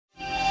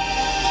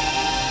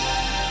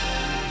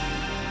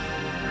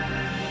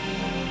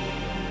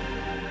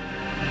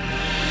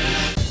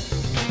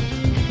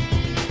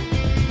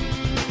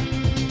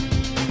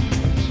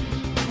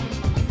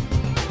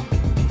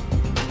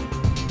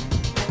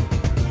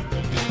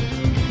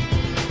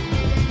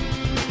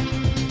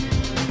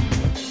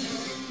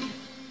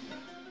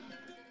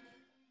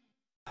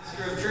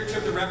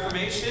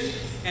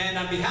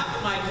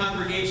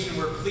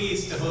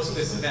to host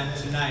this event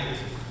tonight.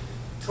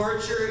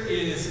 Torture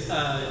is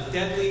a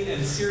deadly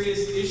and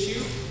serious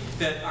issue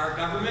that our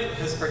government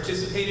has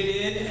participated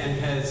in and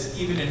has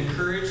even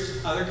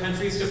encouraged other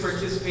countries to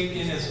participate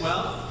in as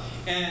well.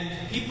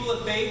 And people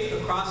of faith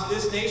across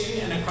this nation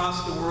and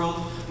across the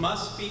world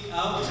must speak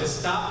out to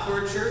stop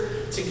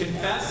torture, to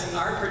confess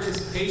our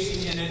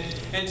participation in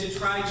it, and to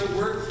try to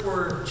work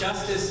for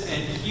justice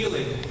and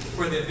healing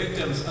for the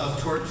victims of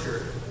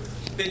torture.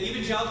 The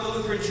Evangelical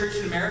Lutheran Church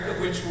in America,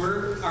 of which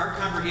our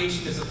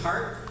congregation is a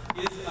part,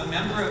 is a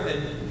member of the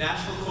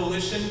National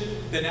Coalition,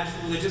 the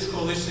National Religious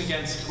Coalition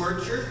Against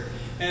Torture,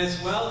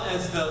 as well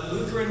as the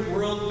Lutheran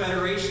World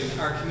Federation,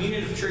 our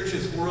community of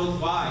churches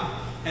worldwide,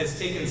 has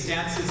taken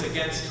stances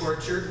against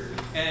torture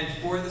and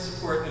for the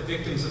support of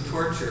victims of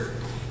torture.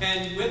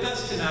 And with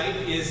us tonight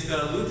is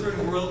the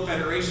Lutheran World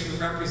Federation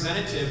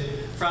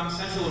representative from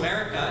Central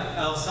America,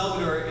 El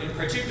Salvador in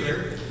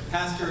particular,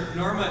 Pastor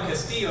Norma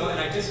Castillo, and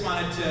I just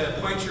wanted to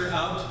point her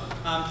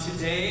out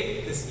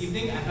today, this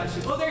evening. I thought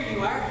she, oh, there you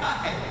are,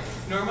 hi.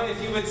 Norma,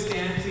 if you would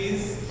stand,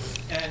 please,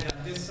 and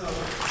just so.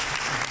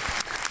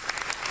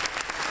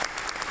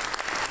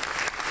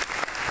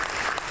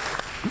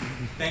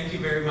 Thank you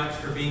very much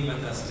for being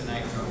with us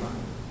tonight, Norma.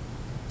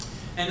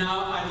 And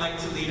now I'd like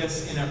to lead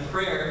us in a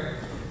prayer.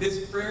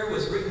 This prayer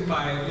was written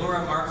by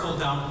Laura Markle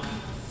Downey.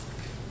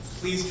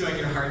 Please join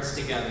your hearts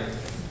together.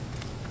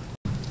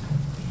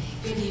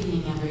 Good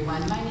evening,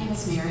 everyone. My name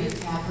is Mary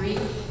Fabry,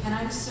 and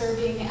I'm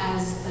serving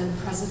as the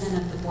president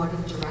of the board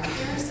of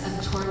directors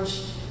of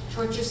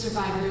Torture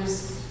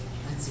Survivors,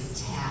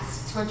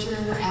 Torture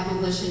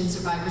Abolition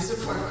Survivor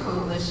Support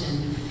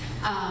Coalition.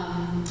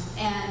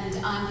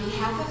 And on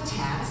behalf of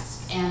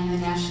TASC and the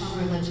National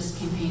Religious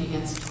Campaign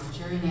Against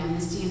Torture and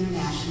Amnesty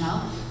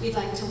International, we'd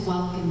like to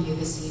welcome you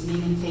this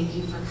evening and thank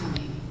you for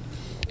coming.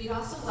 We'd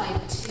also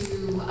like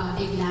to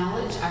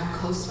acknowledge our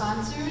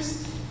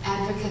co-sponsors,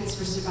 Advocates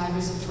for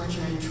Survivors of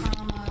Torture and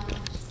Trauma,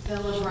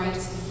 Bill of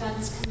Rights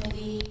Defense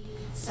Committee,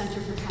 Center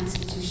for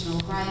Constitutional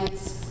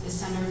Rights, the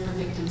Center for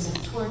Victims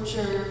of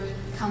Torture,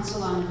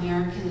 Council on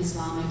American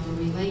Islamic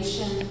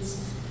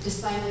Relations,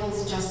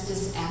 Disciples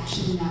Justice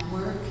Action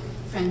Network,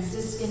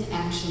 Franciscan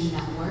Action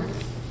Network,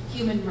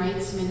 Human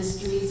Rights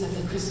Ministries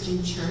of the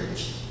Christian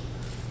Church,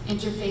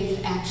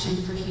 Interfaith Action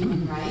for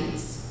Human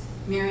Rights,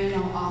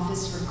 Marino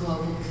Office for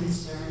Global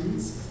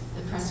Concerns,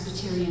 the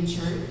Presbyterian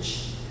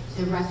Church,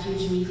 the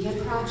Refuge Media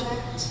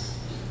Project,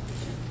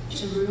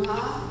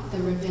 Cheruha, the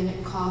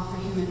Rabbinic Call for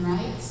Human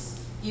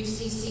Rights,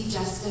 UCC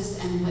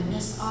Justice and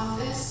Witness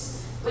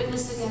Office,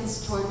 Witness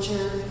Against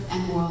Torture,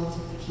 and World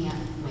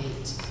Can't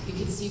Wait. You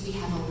can see we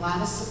have a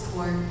lot of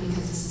support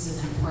because this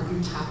is an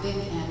important topic,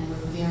 and we're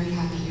very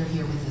happy you're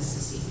here with us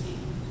this evening.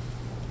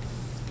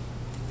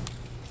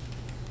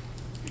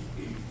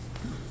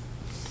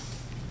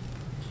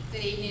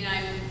 Good evening,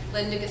 I'm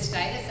Linda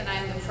Gustitis, and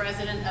I'm the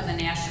president of the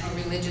National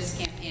Religious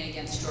Campaign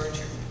Against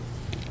Torture.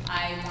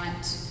 I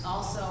want to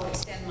also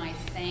extend my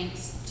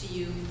thanks to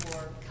you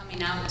for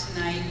coming out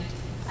tonight.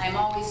 I'm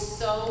always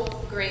so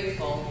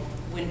grateful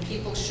when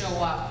people show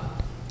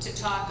up to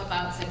talk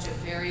about such a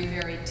very,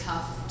 very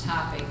tough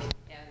topic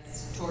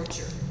as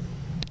torture.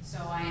 So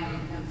I'm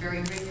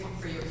very grateful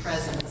for your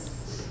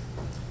presence.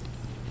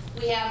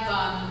 We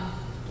have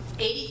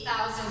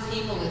 80,000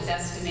 people, it's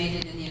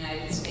estimated, in the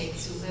United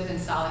States who live in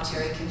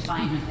solitary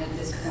confinement at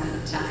this point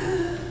in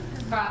time.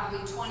 Probably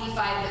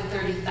 25 to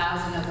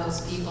 30,000 of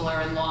those people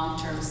are in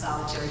long-term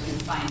solitary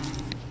confinement.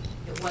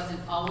 It wasn't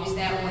always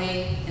that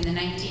way. In the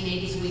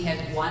 1980s, we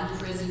had one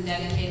prison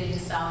dedicated to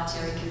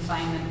solitary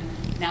confinement.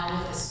 Now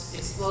with the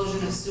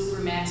explosion of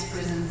supermax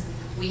prisons,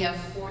 we have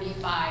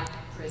 45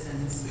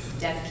 prisons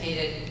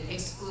dedicated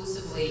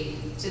exclusively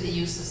to the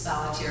use of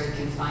solitary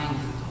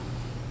confinement.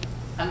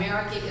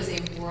 America is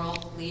a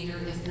world leader,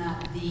 if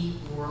not the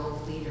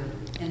world leader,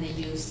 in the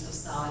use of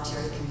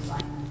solitary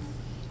confinement.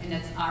 And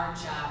it's our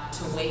job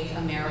to wake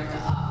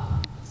America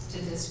up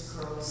to this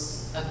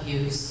gross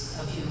abuse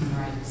of human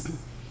rights.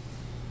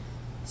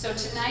 So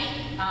tonight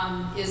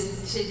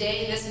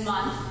this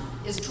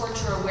month is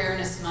Torture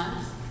Awareness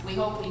Month. We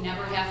hope we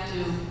never have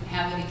to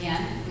have it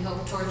again. We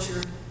hope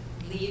torture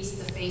leaves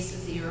the face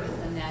of the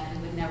earth and that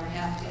we would never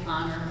have to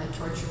honor a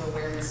Torture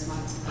Awareness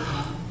Month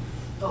again.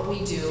 But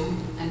we do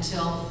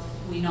until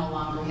we no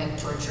longer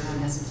have torture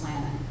on this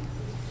planet.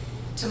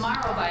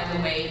 Tomorrow, by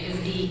the way,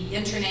 is the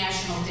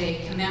International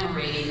Day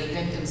commemorating the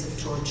victims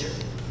of torture.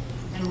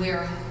 And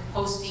we're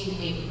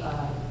hosting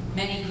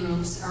many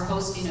groups are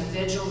hosting a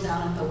vigil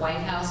down at the White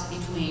House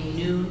between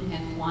noon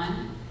and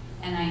 1,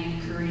 and I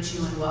encourage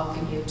you and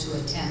welcome you to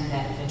attend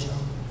that vigil.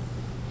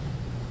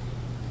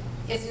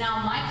 It's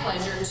now my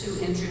pleasure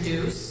to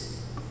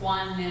introduce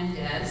Juan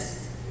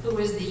Mendez, who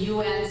is the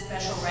UN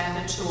Special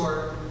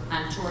Rapporteur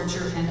on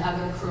torture and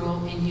other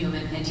cruel,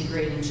 inhuman, and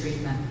degrading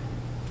treatment.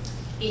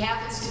 He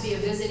happens to be a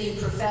visiting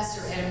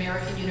professor at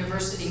American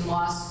University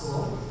Law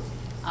School,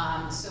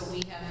 so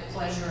we have the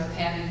pleasure of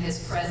having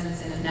his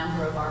presence in a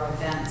number of our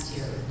events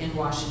here in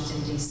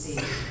Washington, D.C.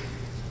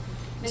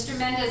 Mr.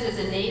 Mendez is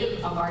a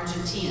native of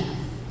Argentina,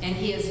 and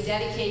he has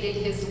dedicated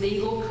his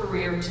legal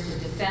career to the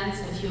defense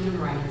of human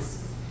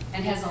rights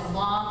and has a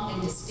long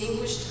and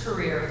distinguished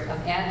career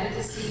of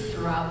advocacy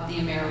throughout the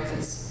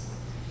Americas.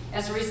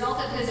 As a result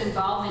of his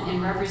involvement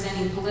in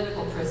representing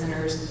political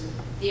prisoners,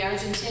 the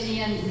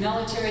Argentinian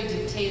military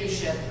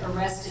dictatorship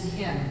arrested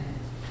him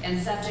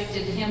and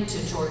subjected him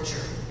to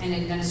torture and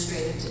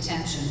administrative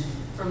detention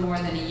for more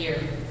than a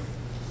year.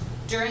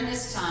 During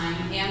this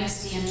time,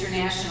 Amnesty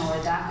International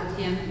adopted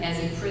him as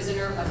a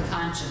prisoner of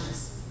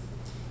conscience.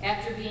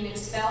 After being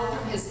expelled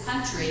from his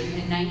country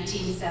in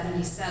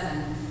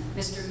 1977,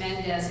 Mr.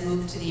 Mendez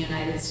moved to the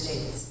United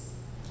States.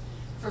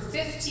 For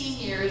 15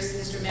 years,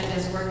 Mr.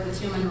 Mendez worked with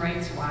Human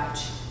Rights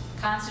Watch,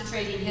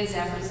 concentrating his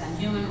efforts on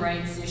human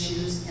rights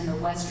issues in the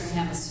Western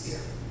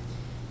Hemisphere.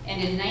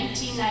 And in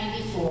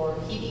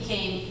 1994, he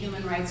became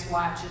Human Rights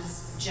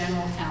Watch's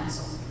General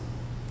Counsel.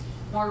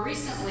 More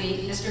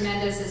recently, Mr.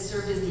 Mendez has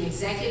served as the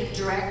Executive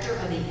Director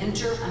of the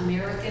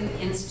Inter-American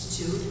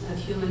Institute of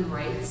Human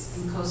Rights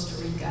in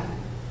Costa Rica,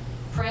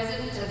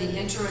 President of the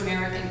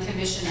Inter-American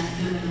Commission on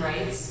Human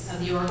Rights of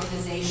the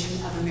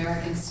Organization of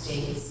American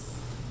States,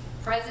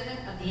 President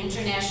of the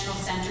International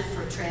Center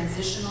for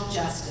Transitional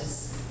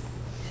Justice,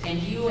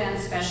 and UN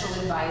Special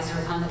Advisor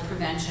on the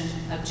Prevention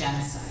of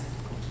Genocide.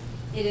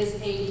 It is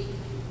a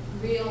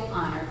real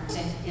honor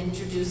to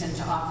introduce and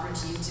to offer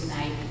to you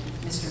tonight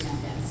Mr.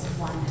 Mendez,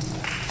 Juan Mendez.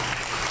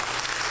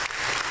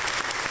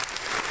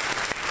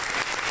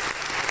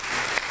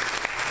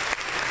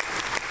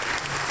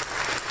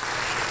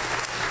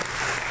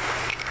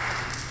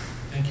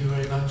 Thank you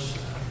very much.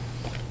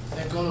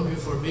 Thank all of you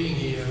for being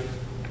here,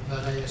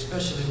 but I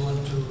especially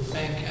want to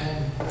thank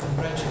and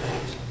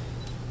congratulate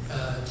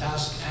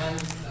TASC and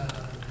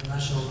the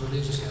National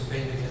Religious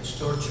Campaign Against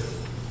Torture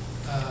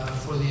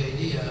for the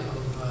idea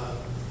of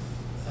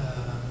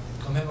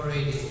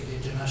commemorating the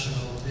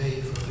International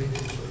Day for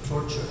Victims of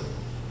Torture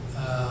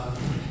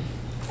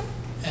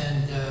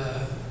and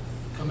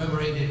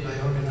commemorate it by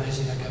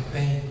organizing a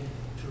campaign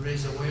to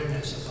raise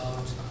awareness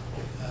about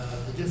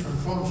the different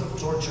forms of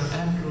torture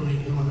and cruel,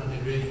 inhuman, and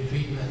degrading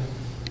treatment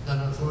that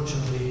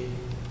unfortunately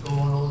go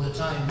on all the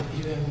time,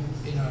 even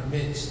in our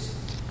midst.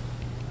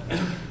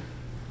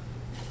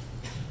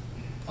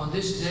 On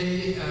this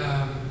day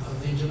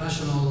of the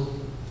International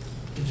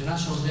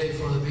Day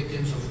for the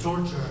Victims of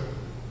Torture,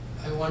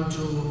 I want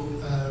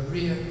to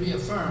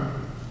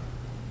reaffirm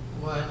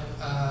what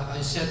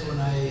I said when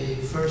I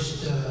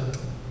first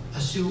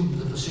assumed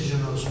the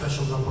position of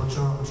Special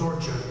Rapporteur on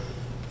Torture,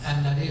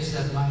 and that is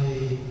that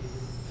my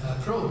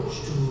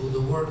approach to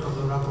the work of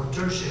the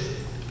rapporteurship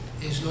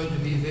is going to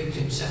be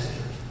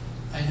victim-centered.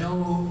 I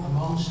know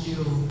amongst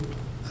you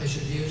I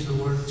should use the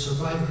word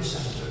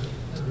survivor-centered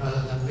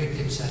rather than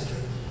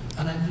victim-centered,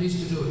 and I'm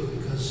pleased to do it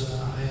because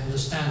I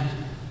understand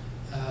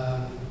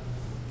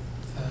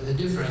the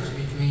difference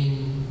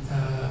between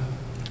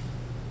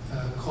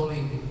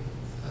calling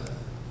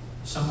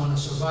someone a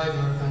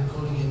survivor and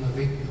calling him a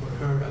victim or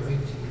her a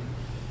victim.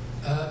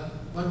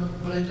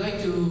 But I'd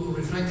like to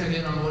reflect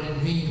again on what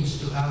it means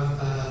to have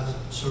a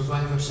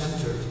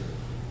survivor-centered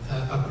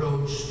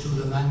approach to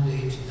the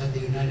mandate that the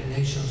United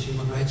Nations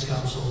Human Rights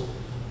Council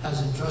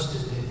has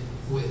entrusted me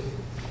with.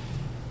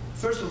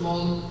 First of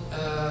all,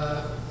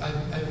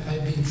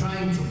 I've been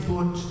trying to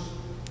put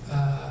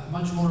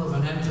much more of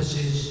an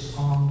emphasis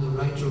on the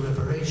right to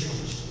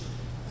reparations.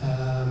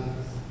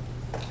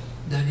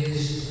 That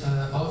is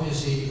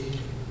obviously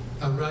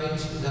a right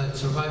that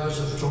survivors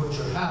of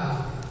torture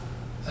have,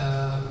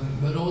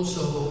 but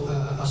also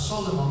a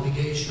solemn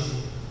obligation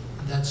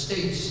that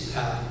states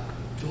have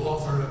to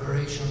offer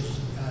reparations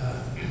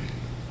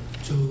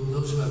to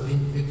those who have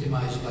been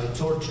victimized by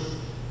torture.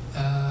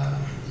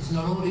 It's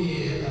not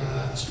only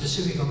a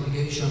specific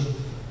obligation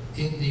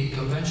in the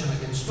Convention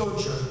Against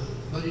Torture,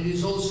 but it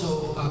is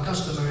also a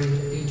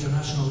customary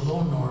international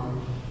law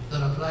norm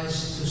that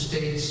applies to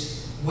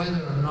states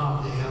whether or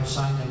not they have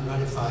signed and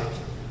ratified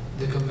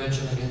the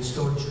Convention Against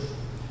Torture.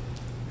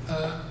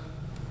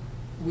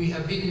 We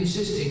have been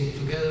insisting,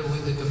 together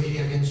with the Committee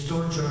Against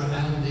Torture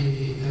and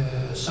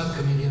the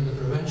Subcommittee on the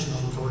Prevention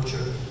of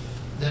Torture,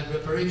 that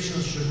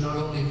reparations should not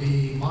only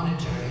be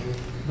monetary,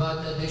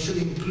 but that they should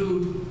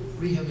include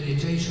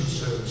rehabilitation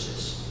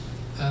services.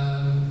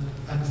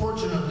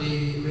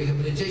 Unfortunately,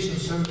 rehabilitation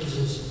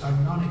services are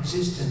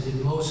non-existent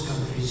in most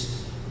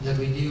countries that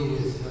we deal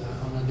with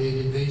on a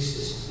daily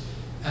basis.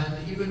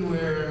 And even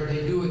where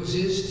they do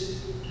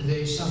exist,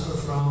 they suffer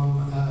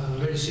from a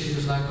very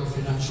serious lack of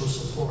financial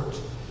support.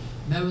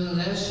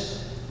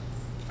 Nevertheless,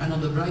 and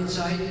on the bright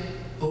side,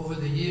 over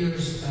the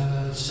years,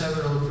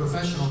 several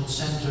professional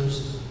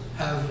centers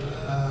have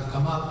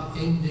come up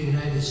in the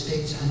United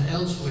States and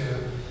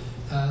elsewhere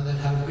that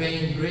have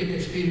gained great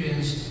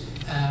experience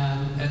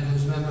and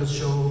whose members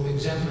show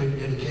exemplary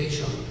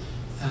dedication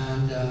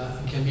and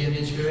can be an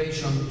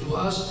inspiration to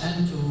us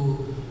and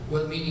to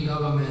well-meaning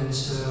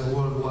governments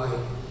worldwide.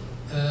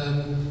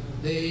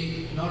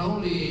 They not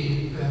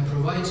only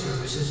provide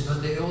services,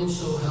 but they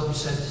also help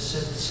set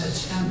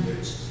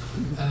standards.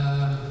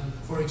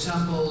 For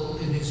example,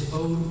 it is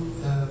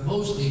owed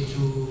mostly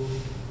to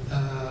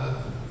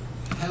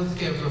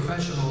healthcare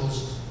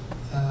professionals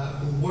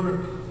who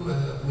work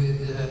with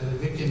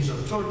victims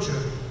of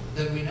torture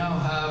that we now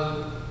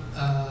have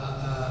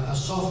a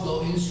soft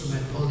law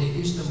instrument called the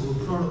Istanbul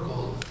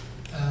Protocol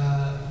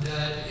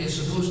that is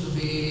supposed to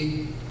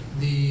be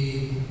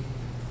the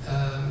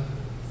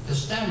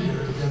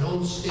standard that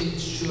all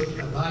states should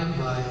abide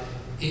by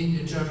in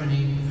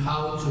determining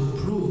how to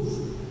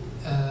prove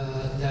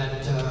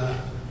that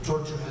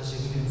torture has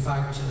in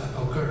fact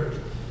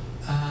occurred.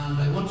 And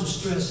I want to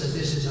stress that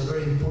this is a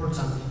very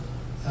important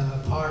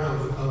part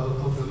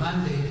of the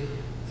mandate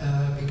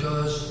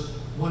because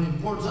one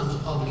important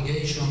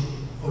obligation,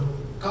 or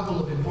a couple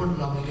of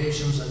important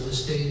obligations that the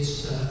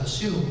states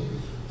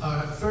assume,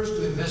 are first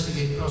to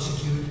investigate,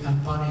 prosecute,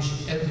 and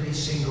punish every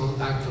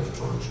single act of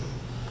torture.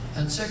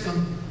 And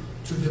second,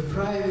 to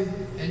deprive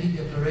any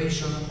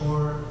declaration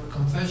or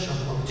confession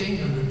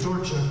obtained under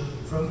torture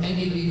from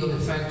any legal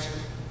effect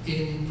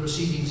in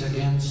proceedings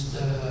against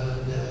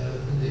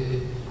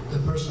the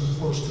person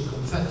forced to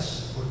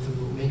confess or to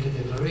make a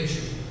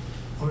declaration,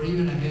 or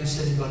even against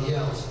anybody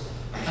else.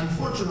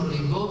 Unfortunately,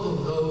 both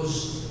of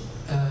those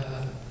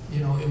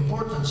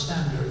important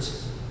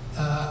standards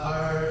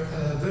are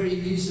very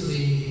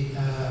easily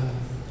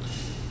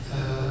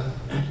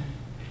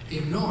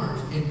ignored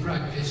in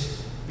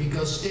practice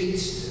because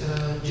states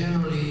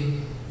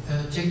generally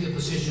take the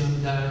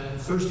position that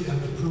first you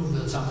have to prove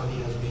that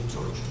somebody has been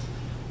tortured,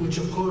 which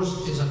of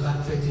course is a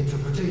bad faith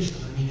interpretation.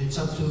 I mean, it's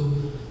up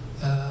to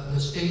the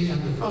state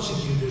and the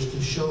prosecutors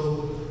to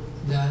show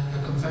that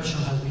a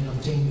confession has been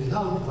obtained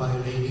without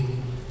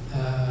violating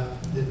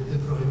the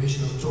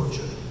prohibition of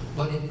torture.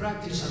 But in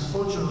practice,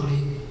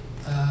 unfortunately,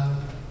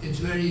 it's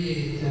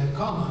very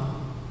common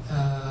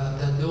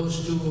that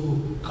those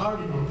two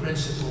cardinal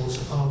principles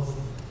of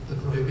the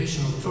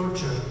prohibition of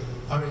torture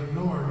are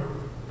ignored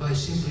by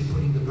simply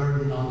putting the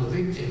burden on the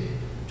victim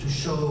to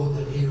show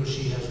that he or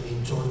she has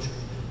been tortured.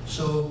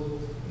 So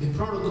the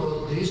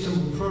protocol, the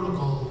Istanbul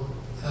Protocol,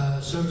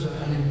 serves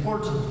an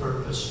important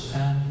purpose,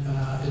 and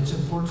it's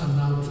important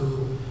now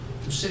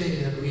to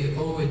say that we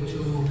owe it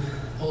to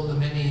all the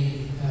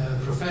many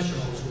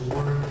professionals who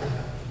work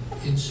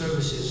in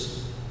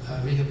services,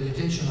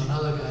 rehabilitation and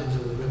other kinds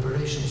of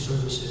reparation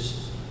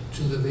services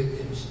to the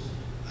victims.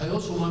 I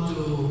also want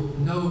to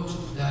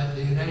note that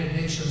the United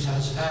Nations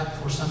has had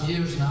for some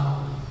years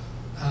now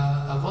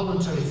a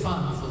voluntary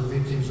fund for the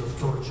victims of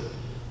torture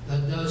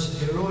that does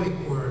heroic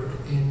work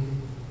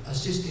in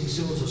assisting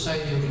civil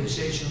society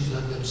organizations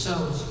that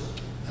themselves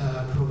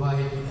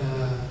provide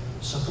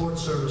support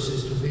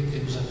services to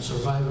victims and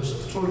survivors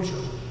of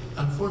torture.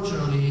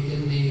 Unfortunately,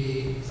 in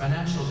the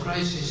financial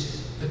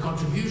crisis, the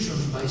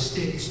contributions by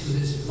states to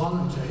this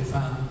voluntary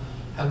fund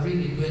have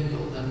really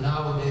dwindled, and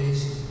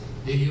nowadays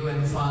the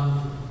UN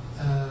fund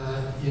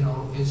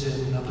is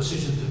in a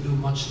position to do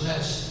much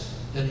less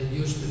than it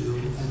used to do,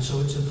 and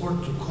so it's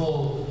important to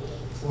call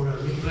for a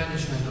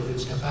replenishment of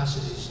its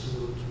capacities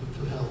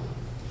to help.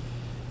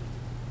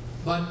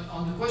 But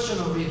on the question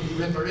of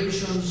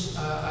reparations,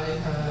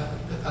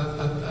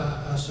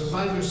 a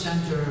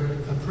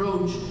survivor-centered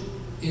approach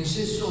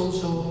insists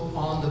also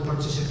on the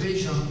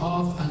participation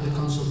of and the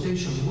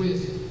consultation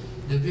with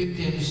the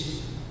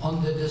victims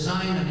on the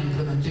design and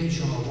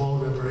implementation of all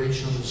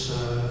reparations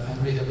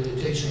and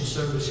rehabilitation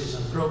services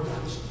and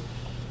programs.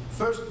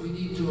 First, we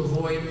need to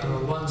avoid a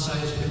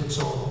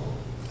one-size-fits-all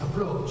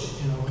approach.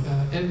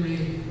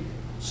 Every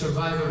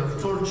survivor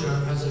of torture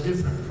has a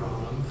different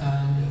problem,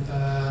 and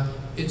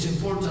it's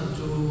important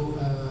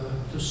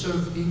to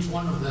serve each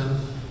one of them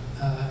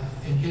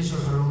in his or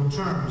her own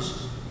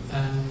terms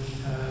and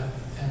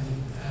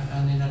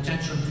in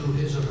attention to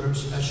his or her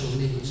special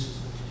needs.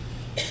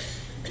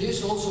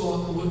 This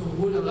also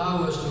would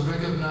allow us to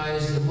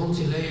recognize the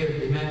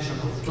multi-layered dimension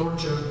of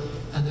torture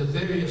and the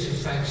various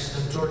effects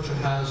that torture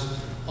has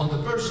on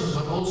the person,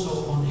 but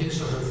also on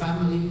his or her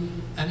family,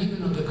 and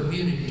even on the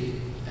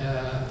community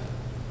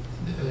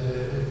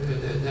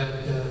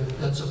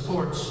that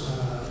supports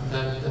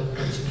that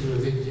particular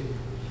victim.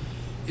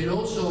 It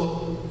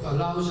also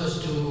allows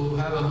us to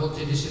have a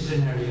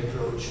multidisciplinary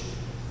approach.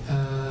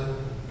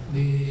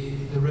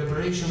 The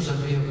reparations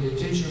and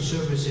rehabilitation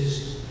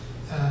services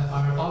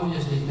are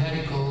obviously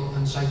medical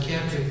and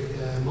psychiatric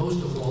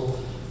most of all,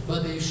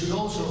 but they should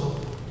also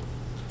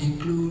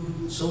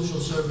include social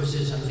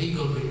services and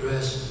legal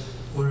redress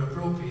where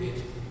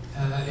appropriate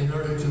in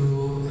order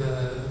to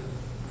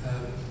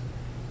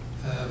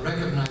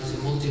recognize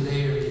the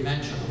multi-layered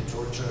dimension of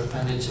torture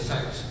and its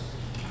effects.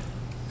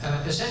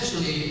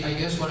 Essentially, I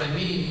guess what I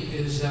mean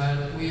is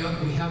that we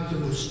have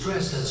to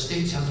stress that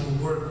states have to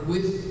work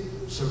with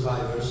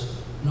survivors,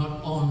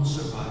 not on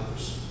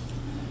survivors.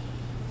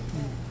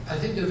 I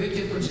think the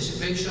victim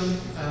participation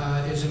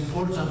is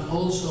important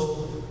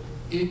also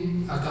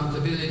in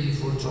accountability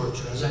for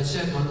torture. As I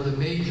said, one of the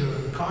major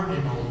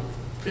cardinal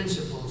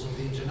principles of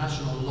the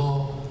international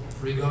law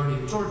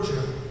regarding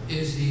torture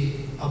is the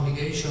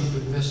obligation to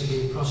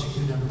investigate,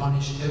 prosecute, and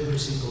punish every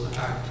single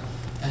act.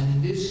 And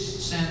in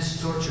this sense,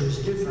 torture is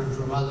different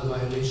from other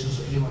violations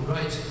of human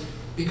rights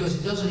because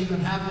it doesn't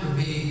even have to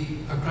be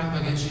a crime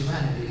against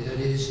humanity, that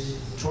is,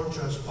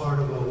 torture as part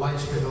of a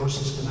widespread or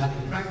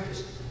systematic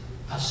practice.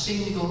 A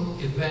single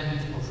event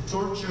of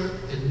torture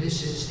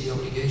elicits the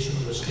obligation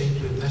of the state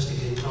to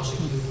investigate,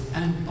 prosecute,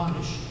 and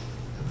punish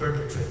the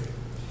perpetrator.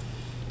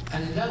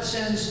 And in that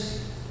sense,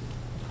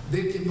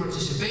 victim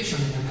participation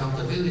and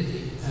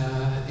accountability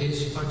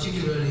is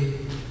particularly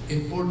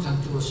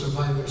important to a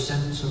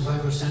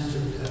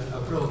survivor-centered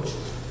approach.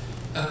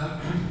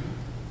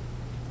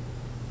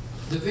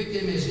 The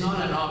victim is not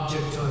an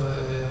object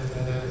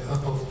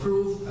of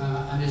proof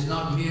and is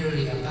not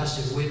merely a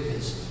passive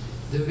witness.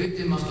 The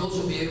victim must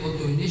also be able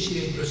to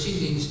initiate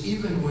proceedings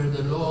even where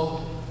the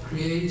law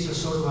creates a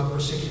sort of a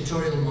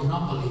prosecutorial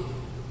monopoly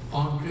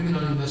on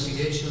criminal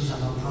investigations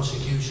and on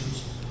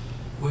prosecutions.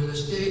 Where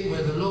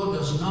the law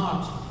does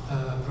not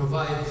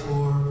provide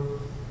for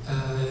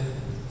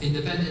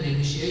independent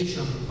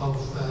initiation of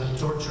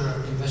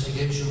torture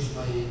investigations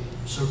by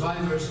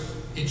survivors,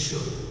 it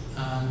should.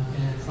 And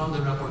from the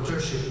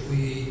rapporteurship,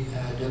 we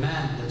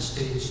demand that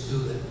states do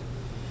that.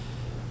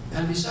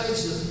 And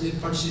besides, the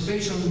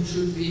participation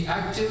should be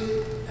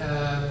active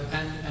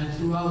and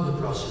throughout the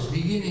process,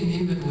 beginning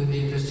even with the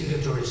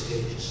investigatory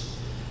stages.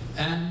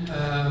 And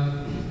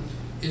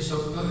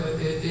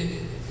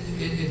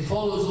it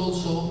follows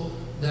also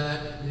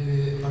that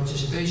the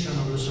participation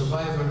of the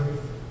survivor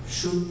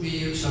should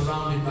be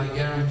surrounded by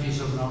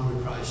guarantees of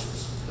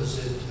non-reprisals, because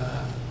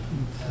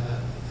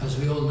as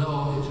we all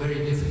know, it's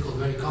very difficult,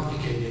 very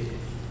complicated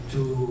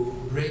to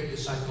break the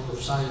cycle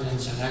of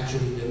silence and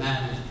actually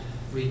demand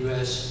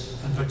redress,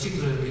 and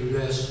particularly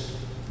redress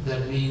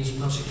that means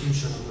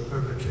prosecution of the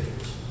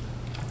perpetrators.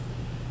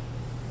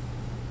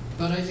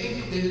 But I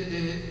think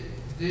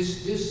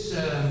this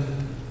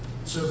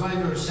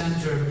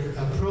survivor-centered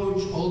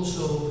approach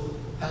also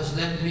has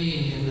led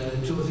me, in the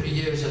 2 or 3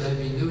 years that I've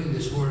been doing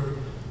this work,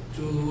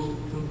 to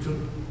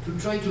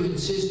try to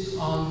insist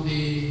on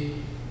the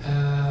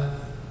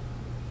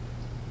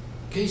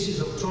cases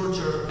of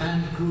torture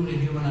and cruel,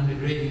 inhuman, and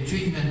degrading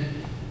treatment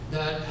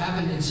that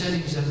happen in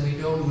settings that we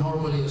don't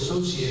normally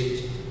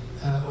associate,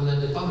 or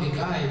that the public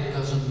eye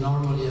doesn't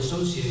normally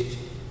associate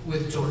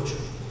with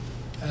torture.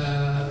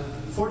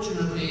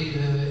 Fortunately,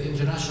 the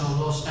international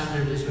law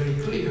standard is very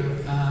clear,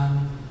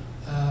 and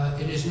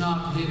it is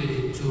not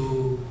limited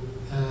to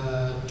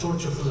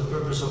torture for the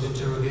purpose of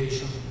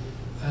interrogation.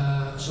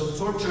 So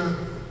torture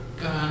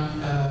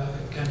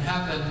can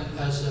happen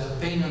as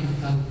pain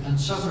and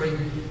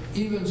suffering,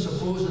 even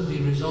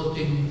supposedly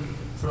resulting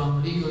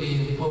from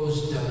legally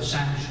imposed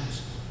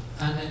sanctions.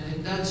 And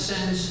in that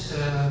sense,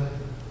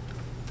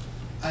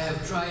 I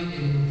have tried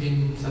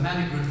in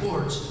thematic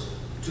reports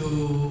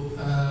to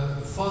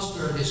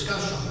foster a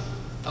discussion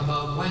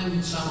about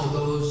when some of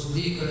those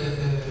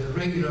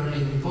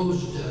regularly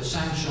imposed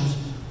sanctions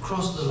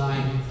cross the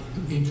line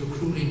into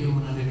cruel,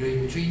 inhuman, and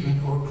degrading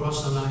treatment, or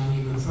cross the line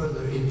even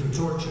further into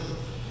torture.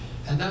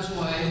 And that's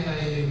why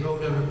I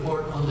wrote a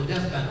report on the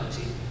death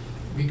penalty,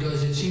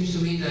 because it seems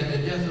to me that the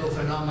death row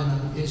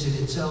phenomenon is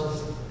in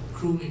itself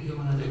cruel,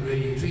 inhuman, and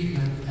degrading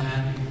treatment,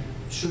 and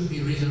should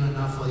be reason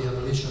enough for the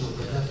abolition of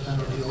the death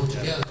penalty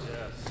altogether.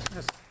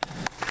 Yes.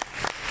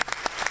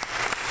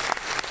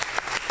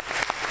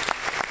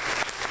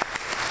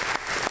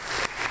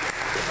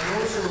 But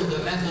also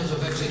the methods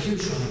of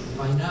execution.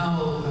 By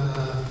now,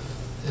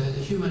 the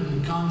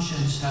human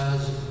conscience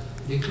has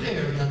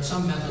declared that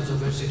some methods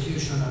of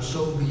execution are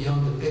so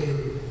beyond the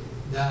pale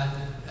that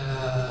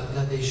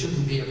they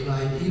shouldn't be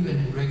applied even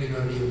in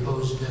regularly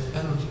imposed death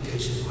penalty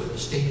cases where the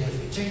state has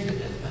retained the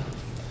death penalty.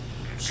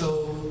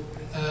 So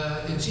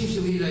it seems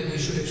to me like we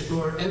should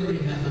explore every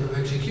method of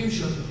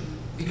execution,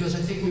 because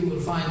I think we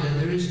will find that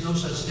there is no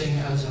such thing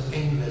as a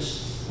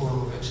painless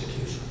form of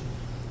execution,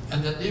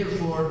 and that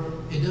therefore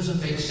it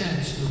doesn't make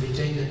sense to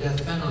retain the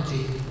death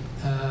penalty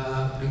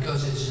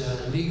because it's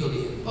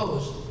legally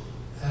imposed,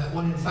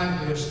 when in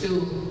fact we are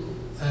still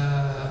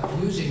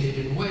using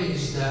it in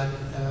ways that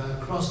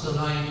cross the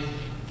line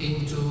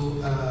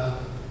into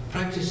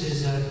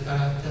practices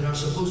that are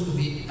supposed to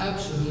be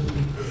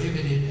absolutely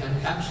prohibited,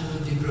 and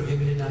absolutely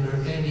prohibited under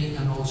any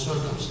and all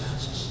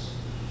circumstances.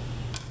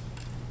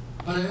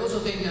 But I also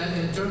think that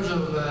in terms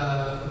of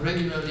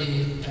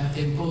regularly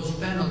imposed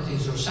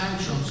penalties or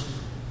sanctions,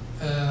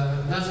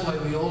 that's why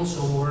we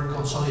also work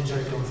on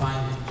solitary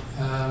confinement.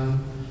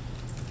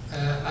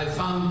 I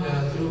found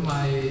through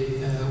my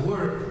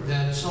work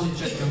that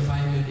solitary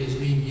confinement is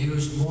being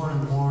used more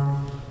and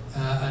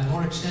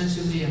more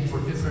extensively and for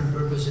different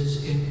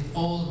purposes in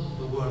all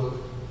the world.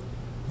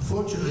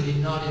 Fortunately,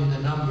 not in the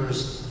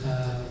numbers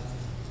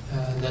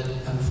that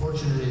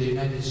unfortunately the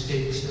United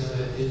States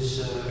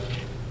is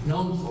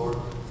known for,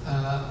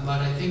 but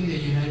I think the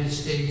United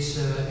States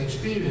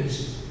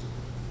experience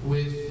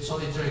with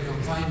solitary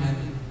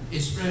confinement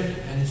is spreading,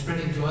 and it's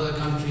spreading to other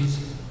countries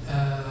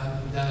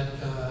that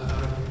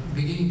are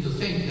beginning to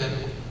think that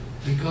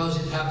because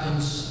it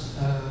happens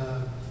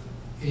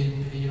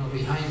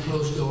behind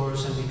closed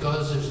doors, and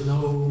because there's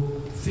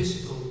no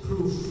physical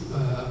proof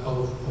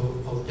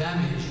of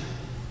damage,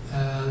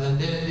 then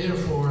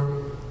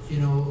therefore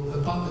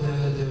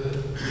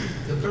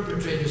the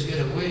perpetrators get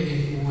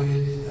away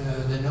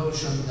with the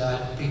notion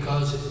that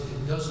because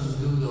it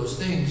doesn't do those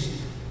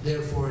things,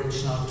 therefore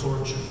it's not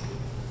torture.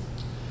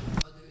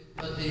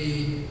 But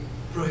the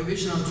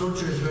prohibition on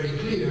torture is very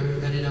clear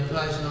that it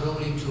applies not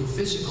only to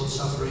physical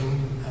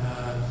suffering,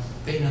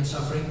 pain and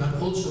suffering,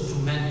 but also to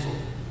mental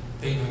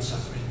pain and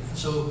suffering.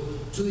 So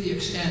to the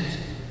extent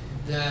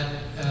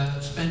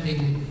that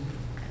spending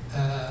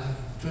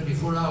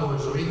 24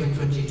 hours or even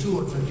 22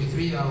 or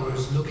 23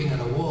 hours looking at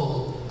a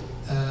wall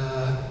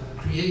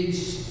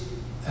creates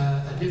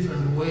a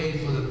different way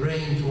for the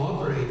brain to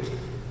operate,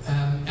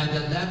 and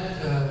that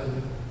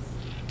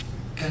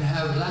can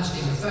have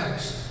lasting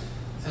effects,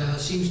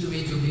 seems to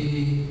me to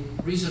be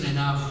reason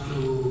enough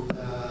to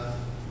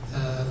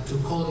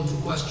call into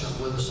question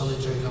whether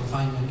solitary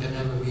confinement can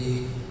ever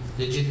be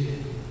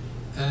legitimate.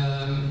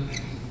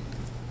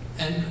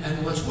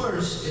 And what's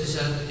worse is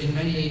that in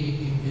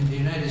the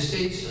United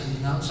States and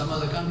in some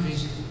other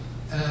countries,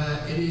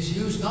 it is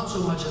used not so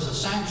much as a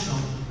sanction,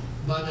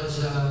 but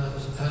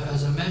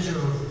as a measure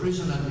of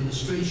prison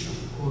administration,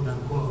 quote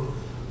unquote,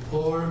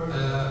 or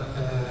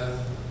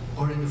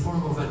in the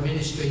form of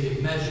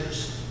administrative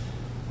measures,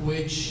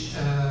 which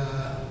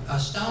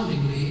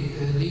astoundingly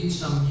leads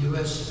some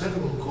U.S.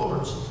 federal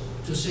courts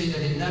to say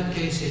that in that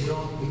case they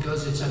don't,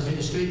 because it's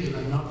administrative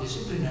and not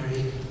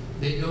disciplinary,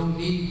 they don't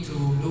need to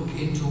look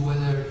into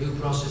whether due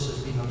process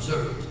has been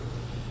observed.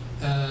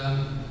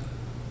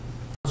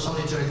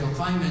 Solitary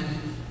confinement,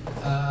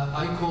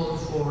 I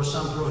called for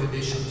some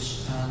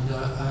prohibitions, and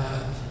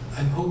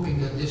I'm hoping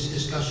that this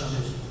discussion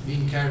is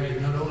being carried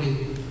not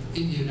only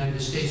in the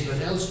United States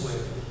but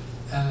elsewhere.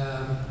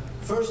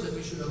 First, that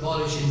we should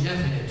abolish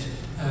indefinite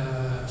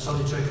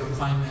solitary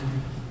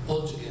confinement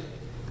altogether,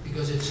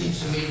 because it seems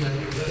to me that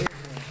the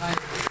entire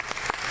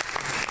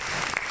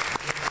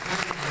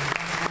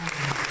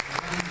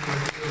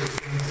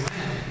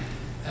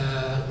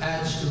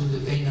adds to the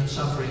pain and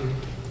suffering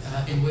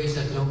in ways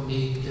that don't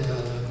need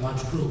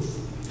much proof.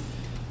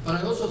 But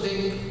I also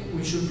think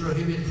we should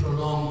prohibit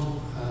prolonged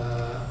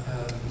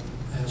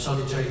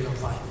solitary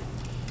confinement.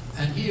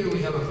 And here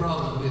we have a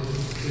problem with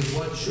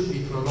what should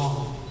be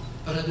prolonged.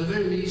 But at the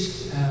very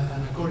least,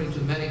 and according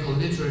to medical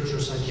literature,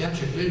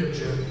 psychiatric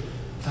literature,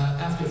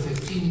 after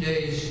 15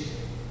 days,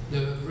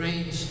 the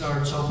brain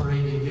starts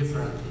operating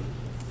differently.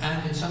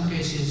 And in some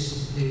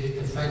cases, the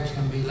effect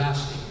can be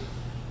lasting.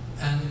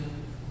 And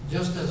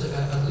just as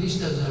at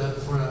least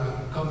for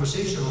a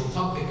conversational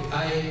topic,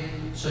 I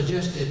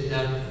suggested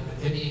that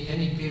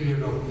any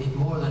period of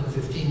more than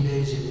 15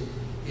 days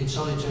in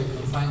solitary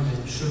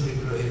confinement should be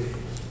prohibited.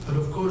 But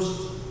of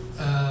course,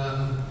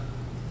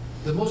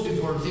 the most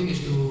important thing is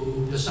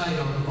to decide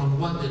on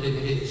what the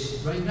limit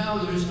is. Right now,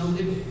 there is no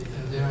limit.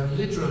 There are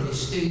literally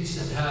states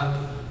that have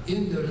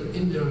in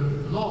their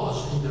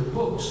laws, in their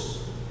books,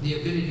 the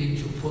ability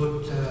to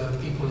put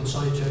people in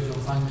solitary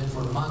confinement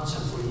for months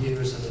and for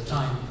years at a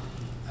time,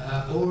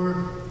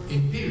 or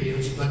in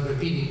periods, but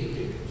repeating the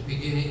periods,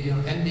 beginning,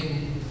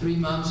 ending 3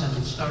 months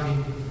and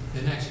starting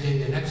the next day,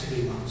 the next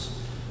 3 months.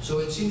 So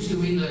it seems to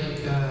me like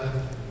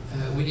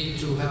we need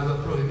to have a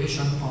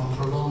prohibition on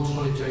prolonged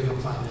solitary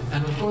confinement.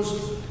 And of course,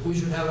 we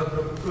should have a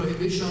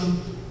prohibition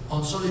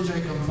on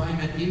solitary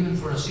confinement even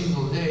for a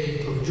single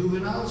day of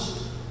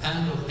juveniles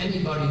and of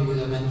anybody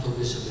with a mental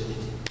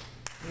disability.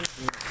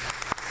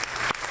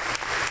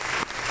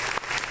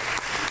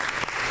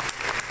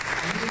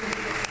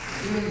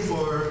 Even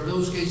for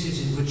those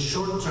cases in which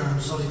short-term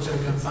solitary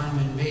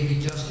confinement may be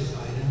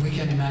justified, and we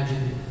can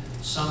imagine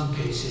some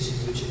cases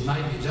in which it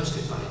might be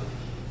justified,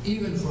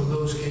 even for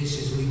those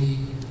cases we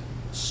need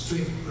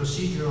strict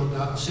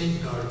procedural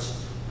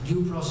safeguards,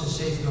 due process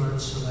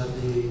safeguards, so that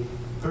the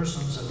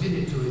person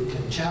submitted to it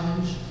can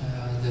challenge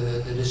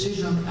the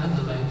decision and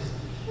the length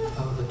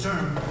of the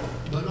term,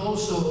 but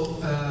also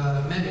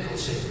medical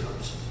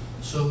safeguards,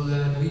 so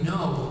that we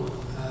know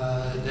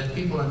that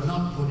people are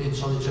not put in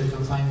solitary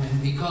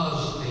confinement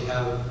because they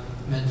have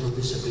mental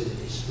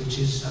disabilities, which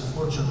is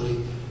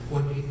unfortunately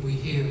what we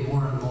hear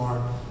more and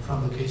more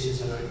from the cases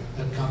that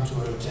come to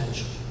our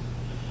attention.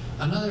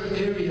 Another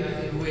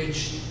area in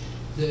which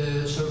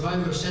the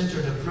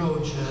survivor-centered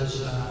approach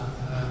has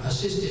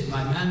assisted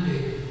my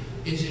mandate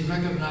is in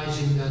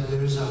recognizing that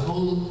there is a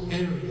whole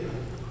area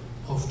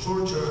of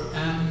torture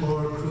and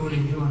or cruel,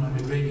 inhuman, and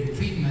degrading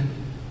treatment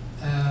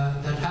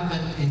that happen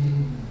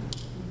in,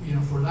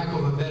 for lack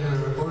of a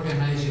better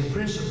organizing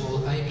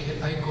principle,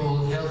 I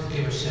call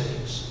healthcare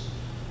settings.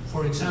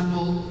 For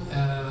example,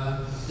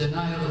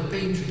 denial of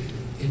pain treatment.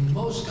 In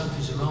most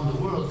countries around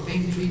the world,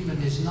 pain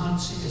treatment is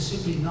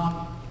simply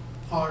not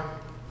part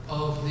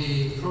of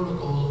the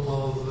protocol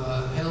of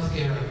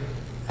healthcare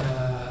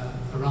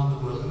around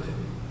the world,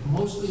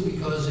 mostly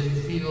because they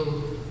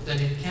feel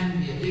that it can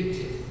be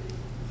addictive.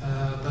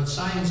 But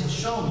science has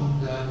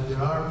shown that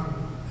there are,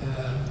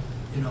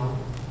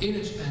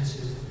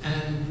 inexpensive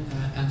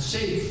and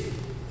safe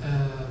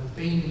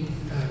pain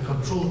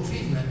control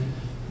treatment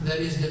that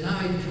is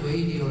denied to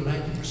 80 or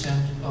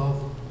 90%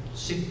 of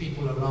sick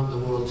people around the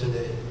world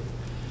today.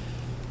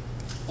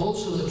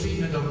 Also, the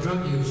treatment of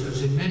drug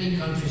users. In many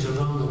countries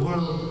around the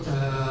world,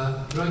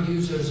 drug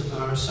users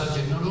are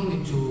subject not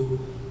only to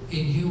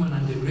inhuman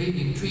and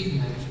degrading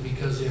treatment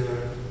because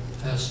they're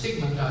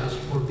stigmatized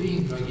for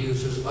being drug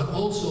users, but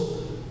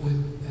also with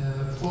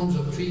forms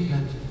of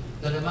treatment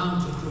that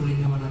amount to cruel,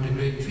 inhuman, and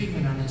degrading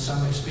treatment, and in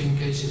some extreme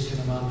cases can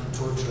amount to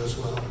torture as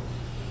well.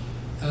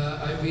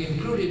 We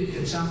included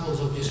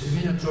examples of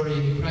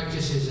discriminatory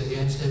practices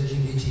against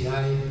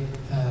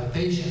LGBTI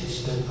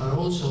patients that are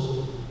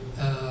also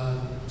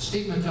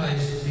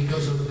stigmatized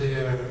because of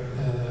their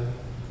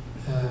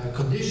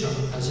condition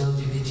as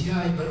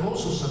LGBTI, but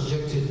also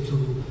subjected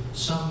to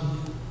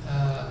some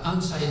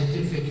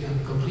unscientific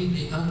and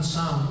completely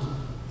unsound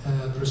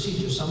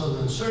procedures, some of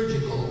them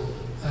surgical,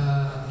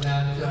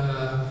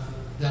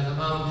 that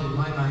amount, in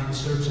my mind,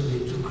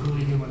 certainly to cruel,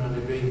 inhuman, and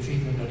degrading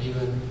treatment, and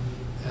even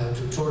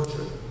to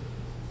torture.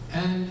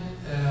 And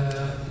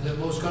the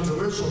most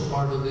controversial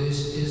part of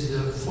this is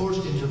the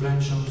forced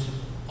interventions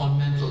on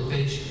mental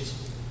patients.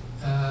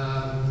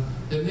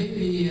 There may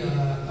be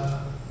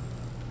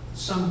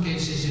some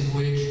cases in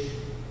which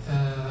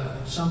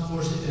some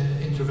forced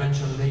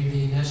intervention may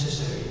be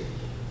necessary,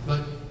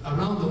 but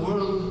around the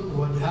world,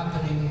 what's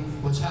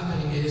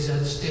happening is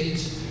that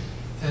states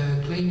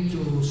cling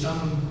to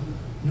some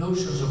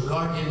notions of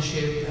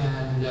guardianship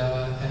and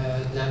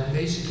that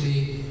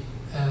basically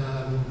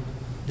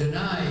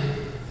deny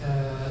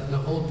the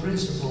whole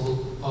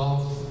principle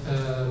of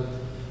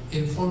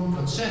informed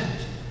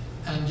consent,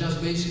 and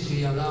just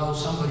basically allow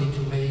somebody to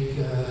make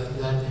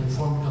that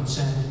informed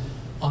consent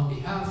on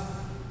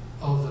behalf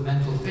of the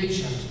mental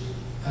patient,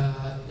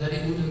 that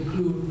it would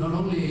include not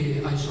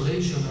only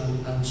isolation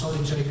and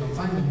solitary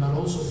confinement, but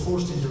also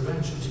forced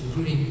interventions,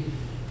 including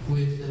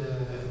with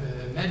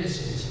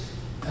medicines,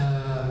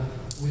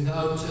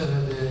 without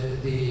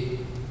the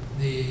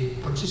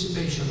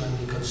participation and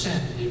the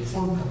consent, the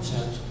informed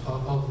consent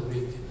of the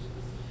victims.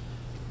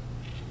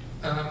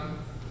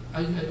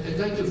 I'd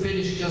like to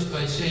finish just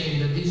by saying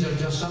that these are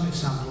just some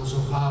examples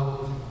of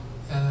how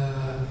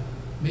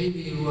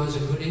maybe it was a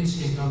good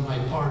instinct on my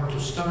part to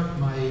start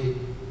my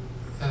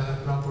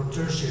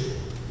rapporteurship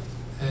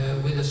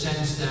with a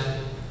sense that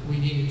we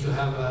needed to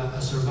have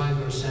a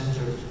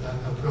survivor-centered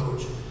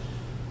approach.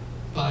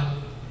 But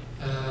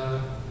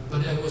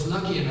I was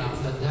lucky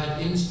enough that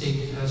that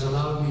instinct has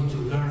allowed me to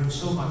learn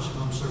so much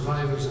from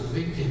survivors and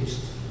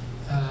victims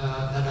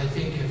that I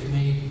think have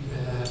made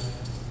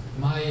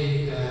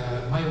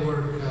my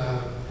work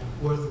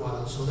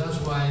worthwhile. So that's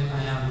why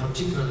I am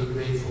particularly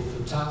grateful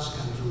to TASC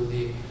and to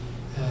the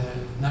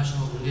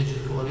National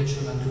Religious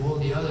Coalition and to all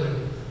the other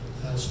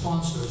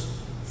sponsors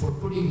for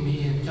putting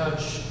me in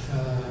touch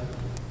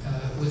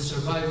with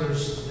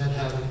survivors that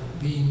have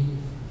been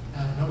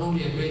not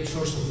only a great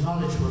source of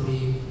knowledge for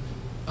me,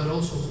 but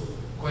also,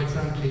 quite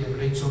frankly, a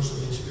great source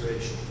of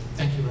inspiration.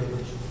 Thank you very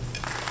much.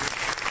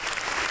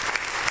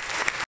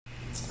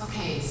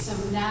 Okay, so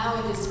now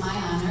it is my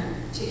honor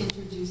to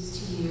introduce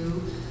to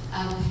you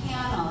a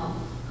panel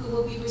who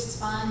will be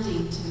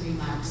responding to the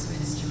remarks of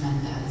Mr.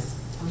 Mendez.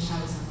 I wish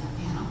I was on that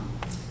panel.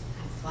 I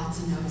have lots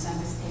of notes I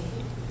was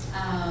taking.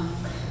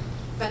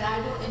 But I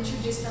will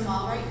introduce them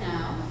all right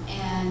now,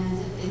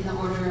 and in the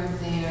order of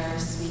their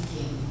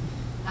speaking.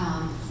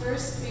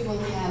 First, we will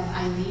have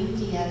Eileen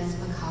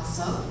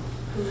Diaz-Picasso,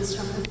 who is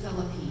from the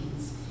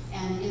Philippines,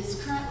 and is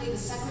currently the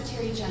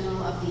Secretary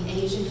General of the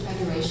Asian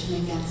Federation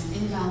Against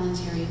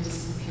Involuntary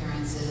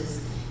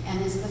Disappearances,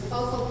 and is the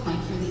focal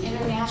point for the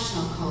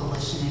International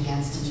Coalition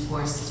Against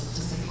Enforced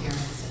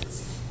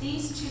Disappearances.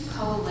 These two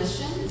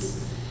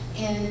coalitions,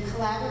 in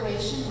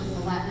collaboration with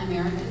the Latin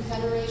American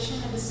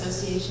Federation of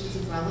Associations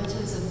of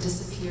Relatives of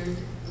Disappeared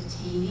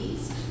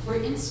Detainees, were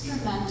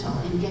instrumental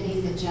in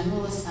getting the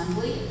General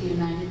Assembly of the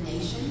United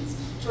Nations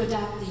to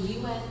adopt the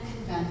UN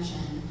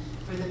Convention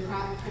for the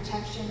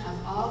protection of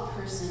all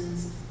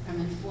persons from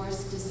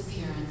enforced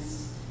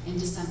disappearance in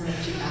December of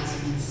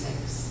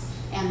 2006.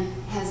 And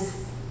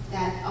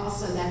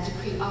that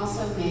decree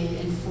also made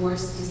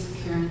enforced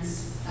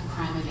disappearance a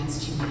crime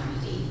against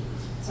humanity.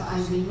 So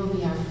Eileen will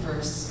be our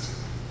first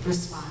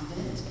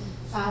respondent,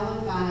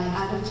 followed by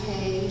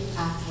Adote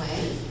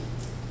Akwe,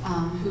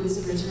 who is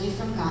originally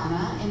from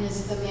Ghana and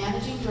is the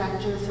Managing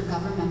Director for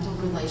Governmental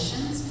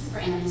Relations for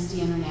Amnesty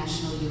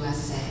International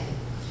USA.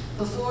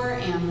 Before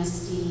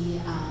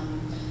Amnesty,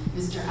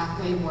 Mr.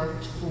 Akwe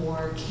worked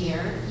for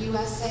CARE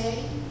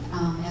USA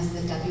as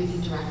the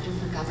Deputy Director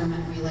for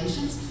Government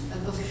Relations,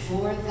 but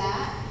before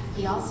that,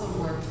 he also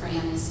worked for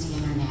Amnesty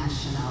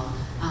International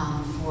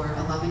for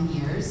 11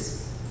 years.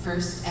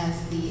 First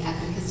as the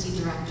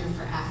Advocacy Director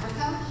for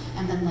Africa,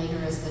 and then later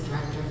as the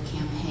Director of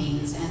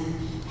Campaigns, and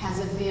has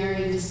a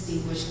very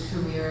distinguished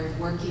career of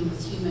working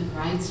with human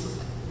rights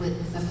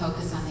with the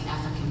focus on the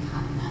African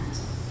continent.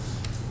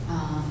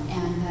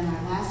 And then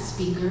our last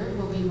speaker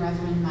will be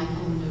Reverend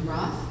Michael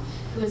Neuroth,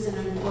 who is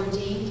an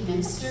ordained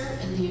minister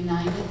in the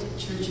United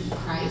Church of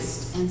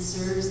Christ and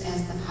serves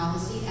as the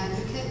policy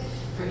advocate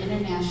for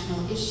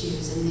international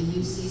issues in the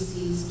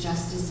UCC's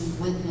Justice and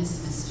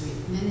Witness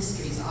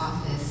Ministries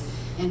office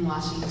in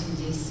Washington,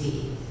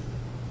 D.C.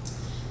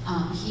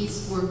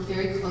 He's worked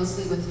very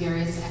closely with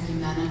various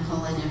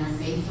ecumenical and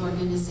interfaith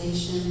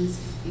organizations,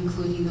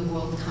 including the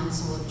World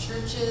Council of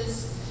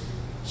Churches,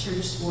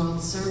 Church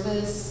World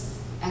Service,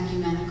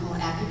 Ecumenical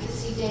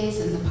Advocacy Days,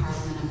 and the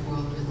Parliament of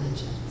World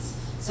Religions.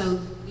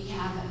 So we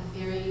have a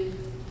very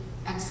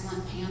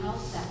excellent panel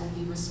that will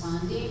be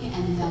responding,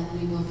 and then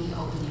we will be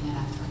opening it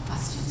up for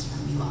questions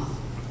from you all.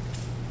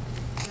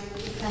 I'd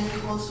like to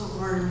thank also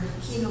our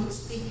keynote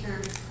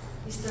speaker,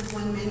 Mr.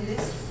 Juan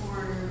Mendez, for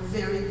a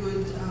very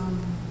good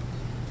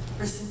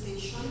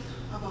presentation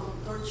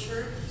about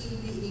torture, he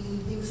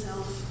being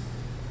himself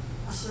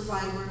a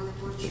survivor of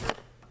torture.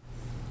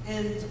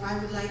 And I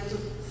would like to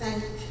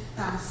thank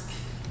TASC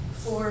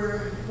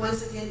for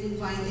once again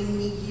inviting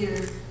me here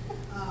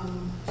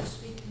to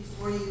speak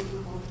before you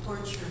about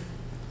torture.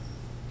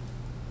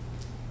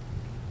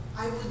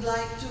 I would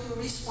like to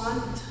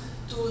respond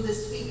to the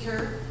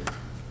speaker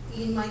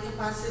in my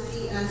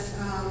capacity as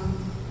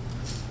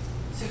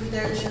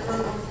Secretary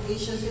General of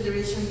Asian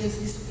Federation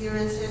Against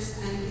Disappearances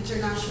and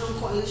International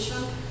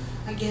Coalition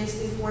Against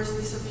Enforced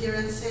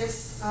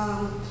Disappearances,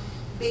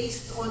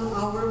 based on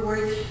our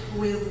work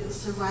with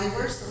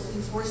survivors of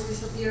enforced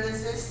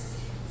disappearances,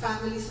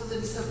 families of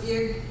the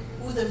disappeared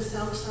who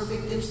themselves are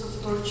victims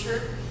of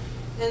torture,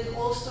 and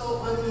also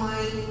on my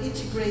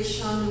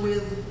integration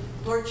with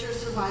torture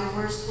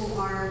survivors who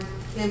are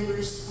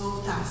members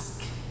of TASC.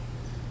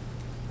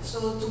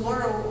 So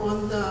tomorrow,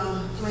 on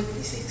the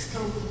 26th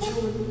of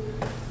June,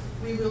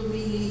 we will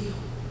be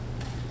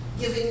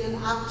giving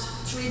an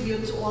apt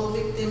tribute to all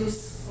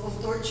victims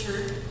of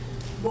torture,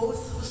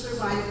 both who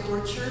survived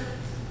torture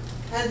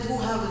and who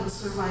haven't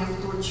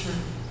survived torture.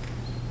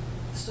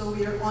 So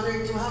we are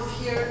honored to have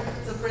here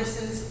the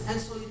presence and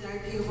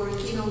solidarity of our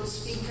keynote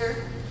speaker,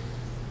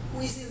 who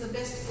is in the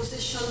best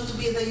position to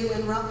be the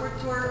UN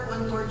Rapporteur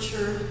on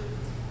torture,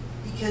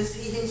 because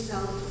he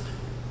himself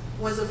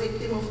was a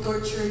victim of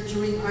torture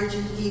during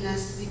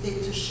Argentina's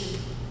dictatorship.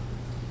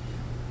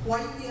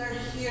 Why we are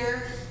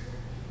here,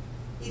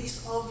 it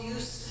is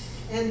obvious,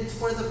 and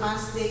for the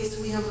past days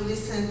we have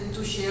listened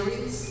to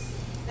sharings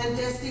and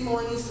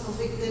testimonies of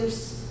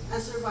victims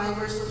and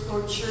survivors of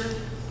torture.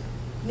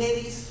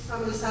 Neris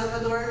from El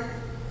Salvador,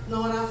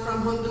 Nora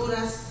from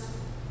Honduras,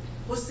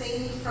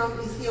 Hussein from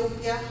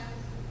Ethiopia,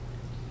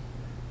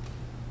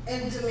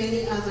 and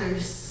many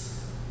others.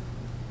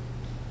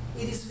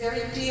 It is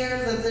very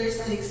clear that there is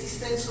an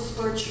existence of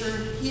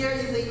torture here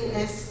in the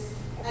US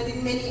and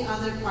in many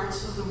other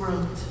parts of the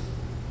world.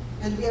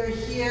 And we are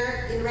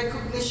here in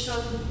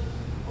recognition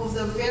of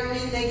the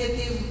very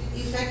negative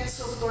effects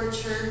of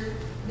torture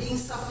being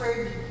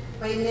suffered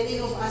by many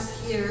of us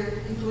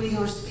here, including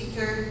our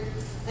speaker,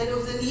 and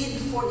of the need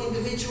for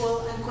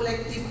individual and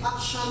collective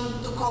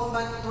action to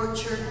combat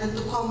torture and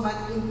to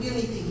combat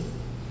impunity,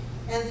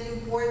 and the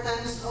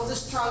importance of the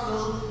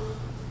struggle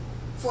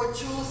for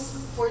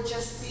truth, for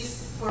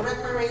justice, for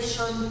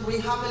reparation,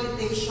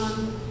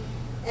 rehabilitation,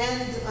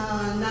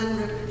 and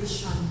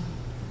non-repetition.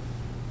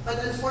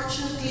 But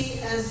unfortunately,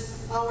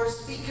 as our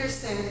speaker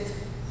said,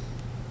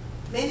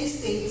 many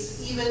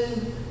states,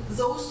 even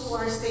those who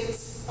are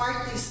states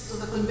parties to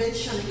the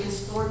Convention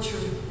Against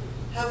Torture,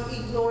 have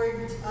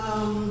ignored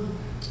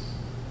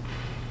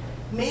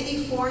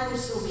many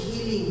forms of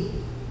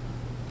healing.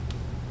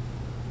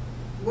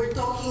 We're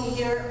talking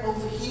here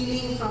of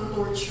healing from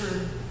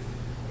torture.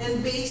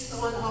 And based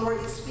on our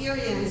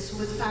experience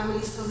with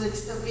families of the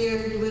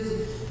disappeared,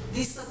 with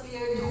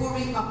disappeared who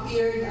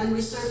reappeared and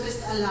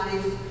resurfaced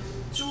alive,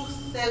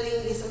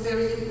 truth-telling is a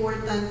very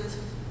important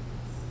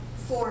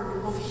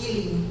form of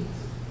healing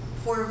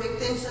for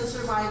victims and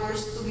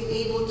survivors to be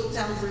able to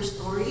tell their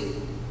story.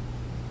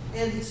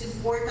 And it's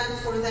important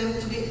for them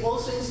to be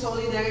also in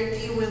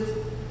solidarity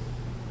with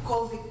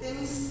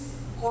co-victims,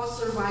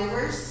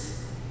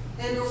 co-survivors,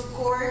 and of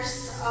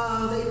course,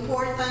 the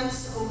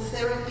importance of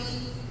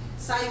therapy,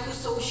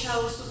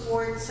 psychosocial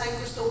support,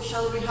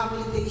 psychosocial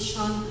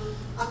rehabilitation,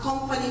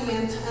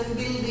 accompaniment, and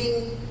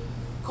building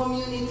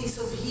communities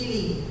of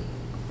healing.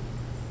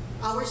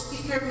 Our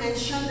speaker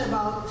mentioned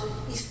about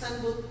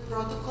Istanbul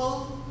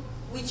Protocol,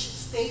 which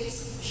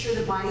states should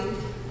abide,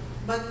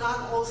 but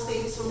not all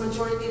states or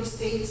majority of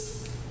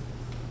states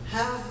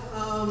have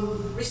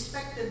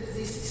respected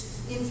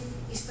this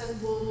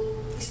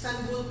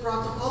Istanbul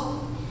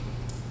Protocol,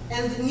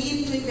 and the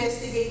need to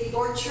investigate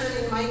torture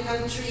in my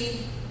country,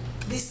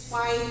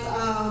 despite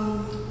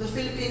the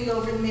Philippine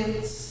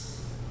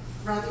government's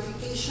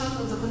ratification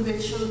of the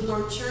Convention on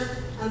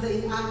Torture and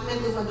the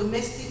enactment of a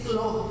domestic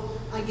law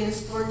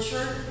against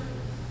torture.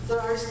 There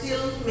are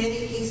still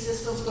many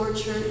cases of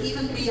torture,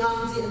 even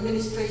beyond the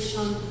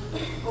administration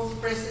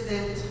of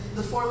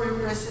the former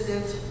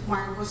President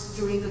Marcos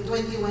during the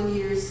 21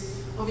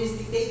 years of his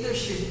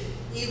dictatorship,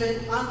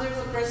 even under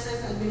the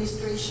present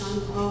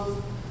administration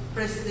of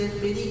President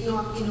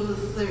Benigno Aquino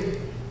III.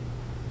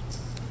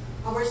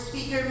 Our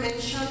speaker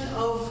mentioned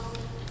of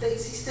the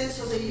existence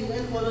of the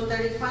UN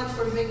Voluntary Fund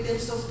for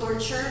Victims of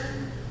Torture,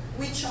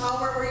 which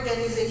our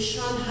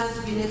organization has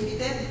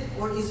benefited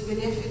or is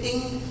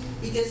benefiting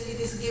because it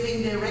is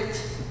giving direct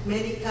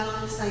medical,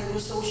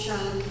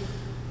 psychosocial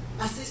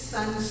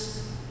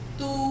assistance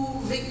to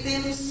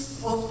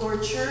victims of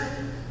torture,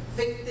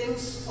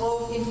 victims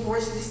of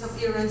enforced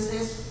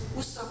disappearances who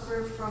have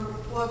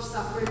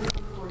suffered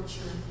from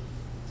torture.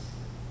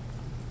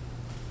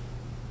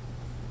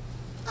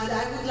 And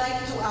I would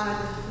like to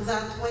add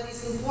that what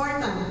is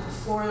important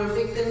for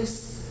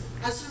victims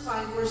and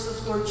survivors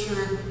of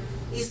torture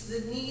is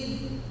the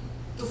need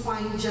to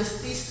find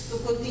justice, to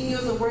continue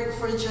the work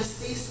for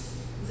justice,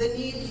 the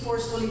need for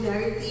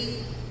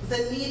solidarity,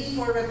 the need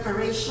for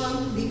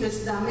reparation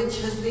because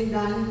damage has been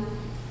done,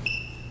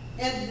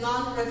 and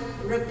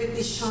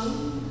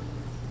non-repetition.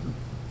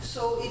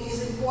 So it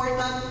is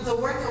important, the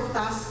work of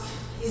TASK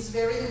is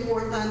very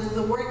important,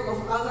 the work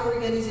of other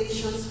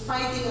organizations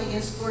fighting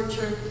against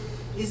torture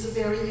is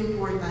very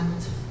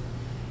important.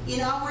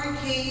 In our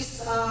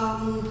case,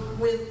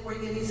 with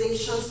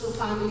organizations of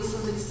families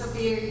of the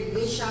disappeared in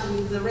Asia and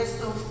in the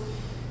rest of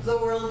the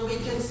world, we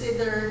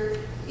consider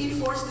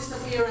enforced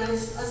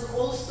disappearance as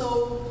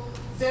also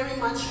very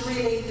much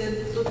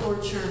related to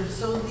torture.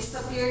 So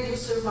disappeared who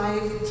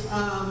survived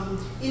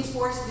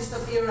enforced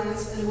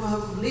disappearance and who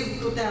have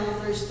lived to tell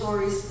their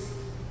stories,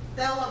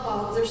 tell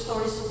about their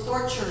stories of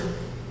torture.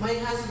 My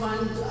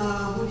husband,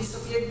 who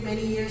disappeared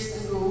many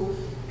years ago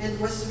and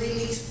was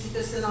released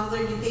because another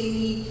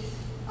detainee,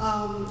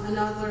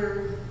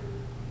 another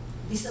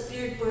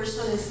disappeared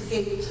person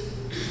escaped,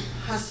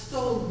 has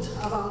told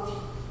about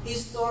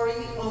his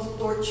story of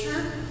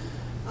torture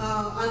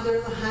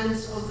under the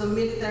hands of the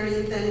military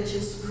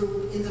intelligence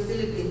group in the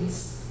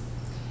Philippines.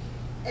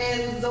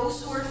 And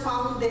those who were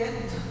found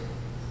dead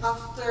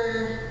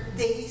after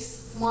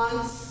days,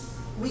 months,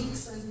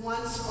 weeks and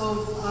months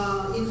of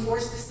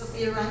enforced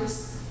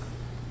disappearance,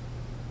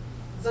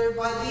 their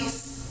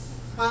bodies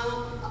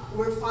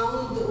were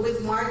found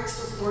with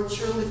marks of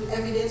torture, with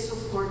evidence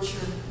of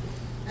torture.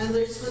 And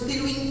there's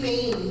continuing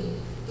pain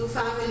to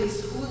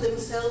families who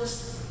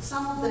themselves,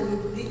 some of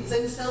them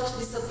themselves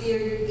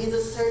disappeared in the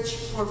search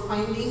for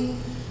finding,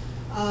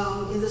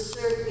 in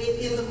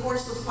the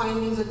course of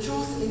finding the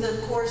truth, in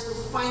the course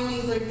of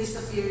finding their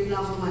disappeared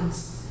loved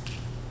ones.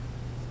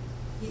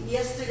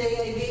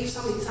 Yesterday I gave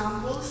some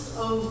examples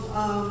of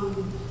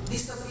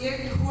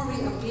disappeared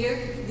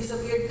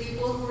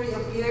people who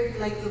reappeared,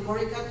 like the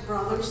Boricat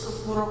brothers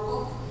of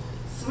Morocco.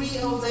 3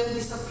 of them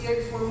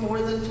disappeared for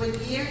more than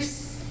 20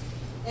 years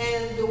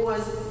and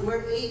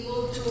were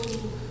able to,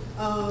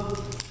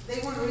 they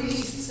were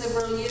released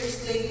several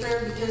years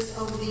later because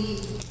of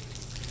the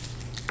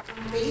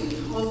campaign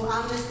of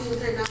Amnesty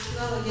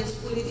International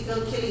against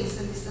political killings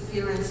and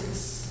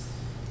disappearances.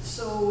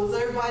 So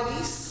their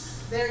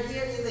bodies, they're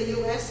here in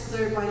the US,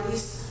 their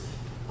bodies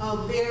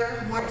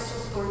bear marks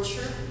of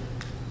torture.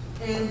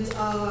 And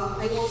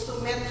I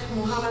also met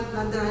Muhammad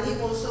Nadrani,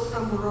 also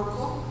from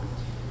Morocco.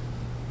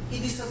 He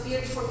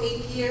disappeared for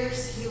 8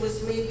 years. He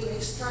was made to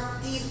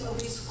extract teeth of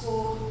his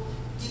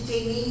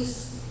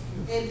co-detainees.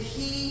 And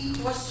he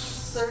was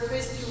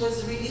surfaced, he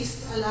was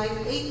released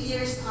alive 8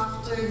 years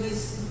after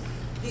his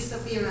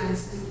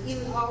disappearance. And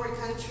in our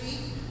country,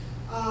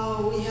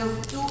 we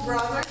have 2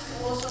 brothers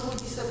also who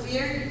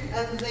disappeared,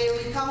 and they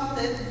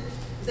recounted,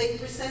 they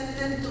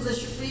presented to the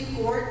Supreme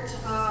Court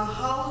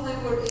how they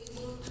were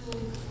able to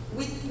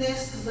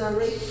witness the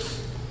rape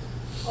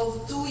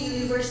of 2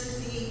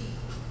 University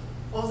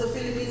of the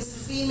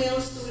Philippines female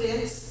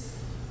students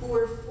who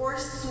were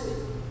forced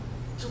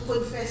to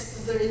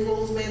confess their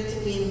involvement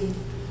in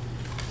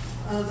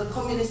the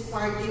Communist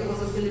Party of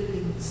the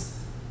Philippines.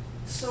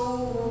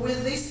 So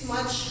with this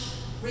much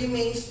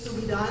remains to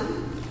be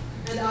done,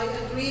 and I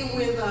agree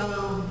with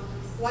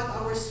what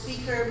our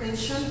speaker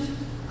mentioned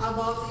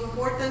about the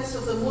importance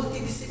of the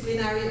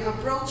multidisciplinary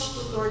approach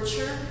to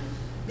torture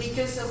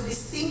because of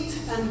distinct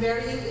and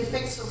varying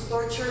effects of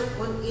torture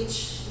on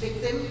each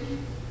victim,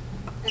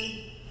 and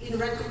in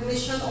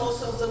recognition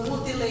also of the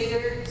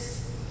multi-layered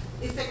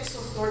effects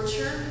of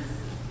torture,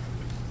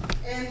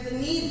 and the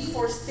need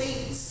for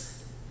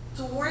states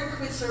to work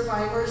with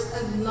survivors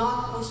and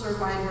not on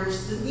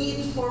survivors, the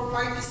need for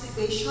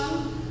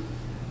participation.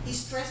 He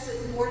stressed the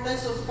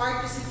importance of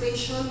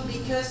participation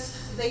because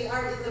they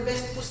are in the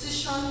best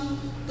position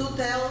to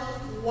tell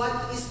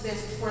what is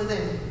best for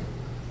them.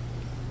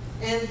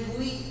 And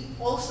we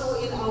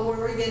also in our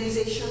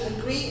organization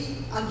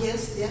agree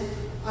against death,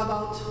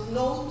 about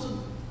no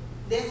to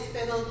death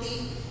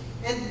penalty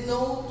and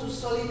no to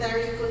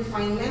solitary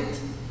confinement.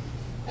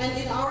 And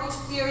in our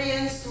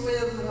experience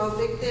with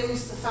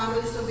victims,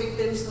 families of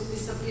victims of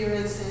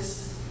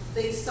disappearances,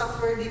 they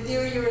suffer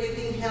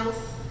deteriorating health,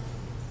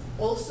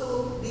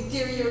 also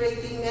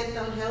deteriorating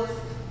mental health.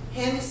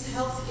 Hence,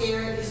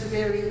 healthcare is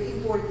very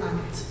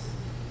important.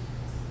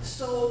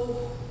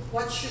 So,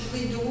 what should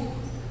we do?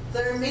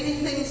 There are many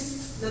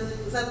things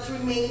that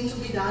remain to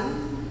be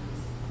done.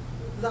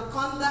 The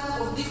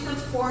conduct of different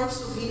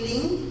forms of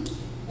healing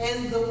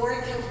and the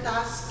work of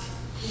TASK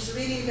is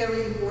really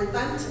very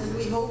important, and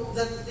we hope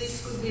that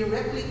this could be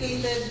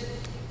replicated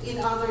in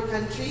other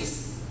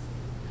countries.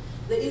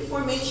 The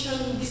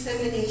information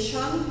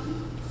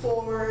dissemination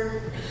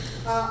for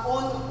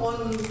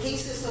on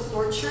cases of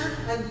torture,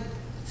 and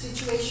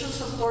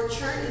situations of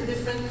torture in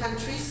different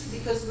countries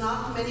because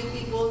not many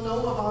people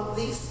know about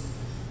this,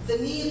 the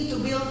need to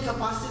build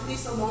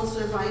capacities among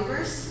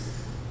survivors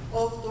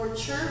of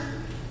torture,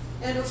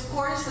 and of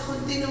course the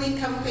continuing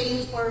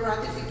campaign for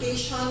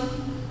ratification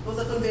of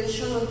the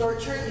Convention on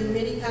Torture in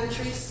many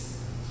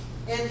countries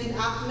and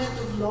enactment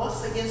of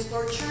laws against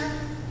torture,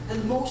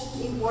 and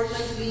most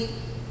importantly,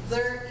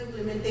 their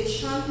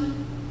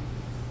implementation.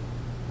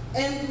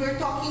 And we're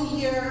talking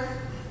here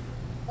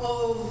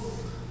of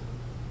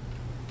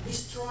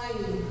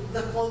destroying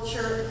the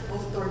culture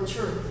of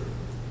torture.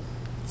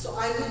 So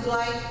I would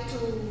like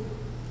to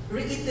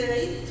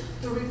repeat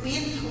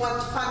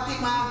what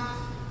Fatima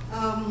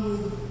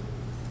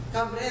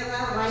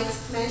Cabrera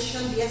Rice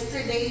mentioned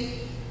yesterday,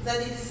 that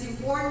it is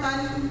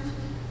important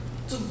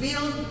to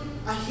build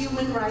a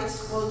human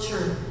rights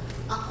culture,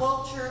 a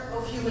culture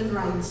of human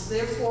rights.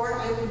 Therefore,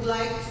 I would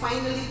like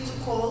finally to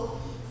call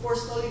for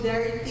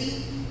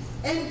solidarity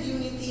and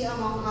unity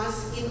among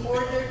us in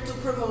order to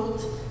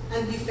promote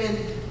and defend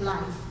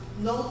life.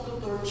 No to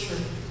torture.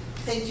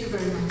 Thank you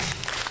very much.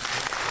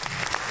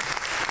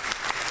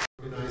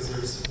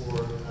 Organizers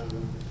for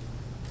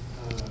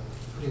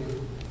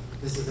putting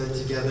this event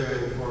together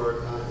and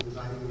for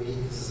inviting me.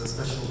 This is a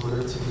special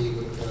honor to be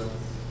with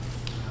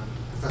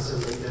Professor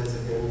Mendez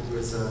again, who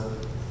is an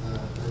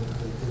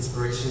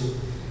inspiration.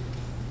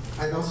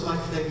 I'd also like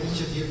to thank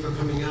each of you for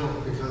coming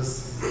out,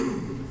 because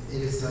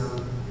it is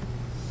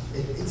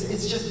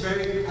it's just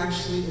very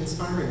actually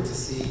inspiring to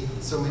see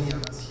so many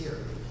of us here,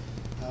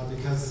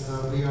 because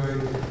we are in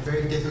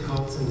very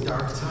difficult and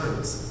dark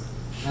times,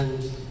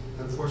 and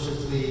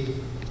unfortunately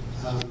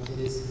it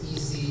is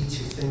easy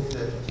to think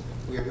that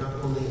we are not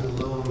only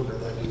alone,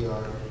 but that we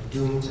are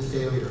doomed to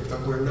failure,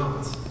 but we're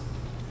not.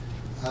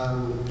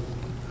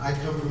 I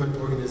come from an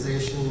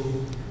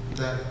organization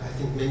that I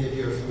think many of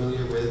you are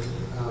familiar with,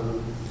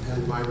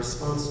 and my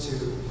response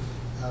to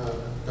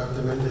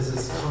Dr.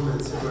 Mendez's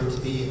comments are going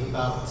to be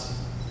about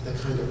the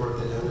kind of work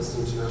that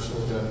Amnesty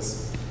International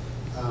does,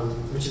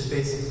 which is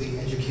basically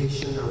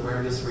education,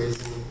 awareness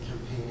raising,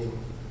 campaigning,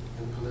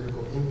 and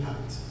political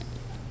impact.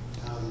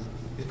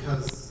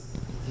 Because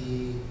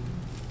the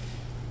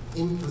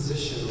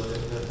imposition or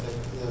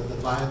the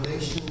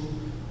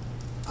violation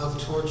of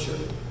torture,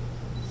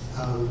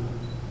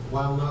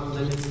 while not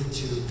limited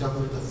to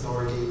government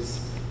authorities,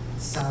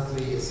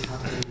 sadly is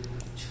happening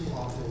too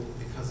often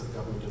because of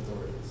government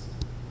authorities.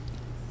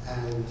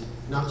 And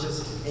not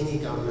just any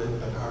government,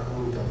 but our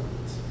own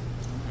government.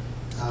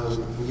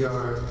 We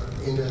are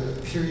in a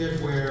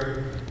period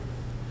where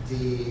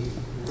the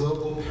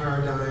global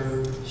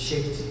paradigm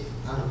shaped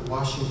out of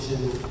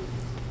Washington,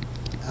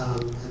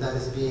 and that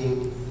is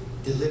being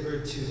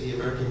delivered to the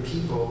American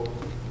people,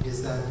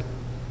 is that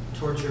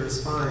torture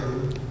is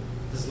fine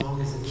as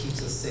long as it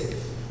keeps us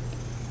safe.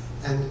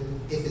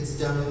 And if it's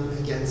done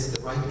against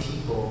the right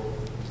people,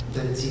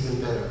 then it's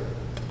even better.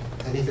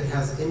 And if it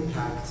has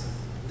impact,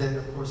 then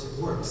of course it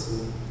works.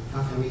 And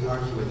how can we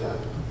argue with that?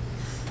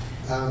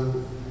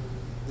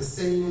 The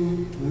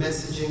same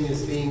messaging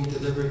is being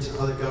delivered to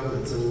other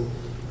governments. And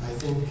I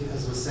think,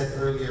 as was said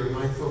earlier,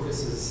 my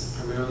focus is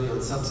primarily on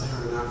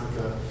sub-Saharan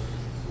Africa,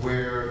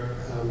 where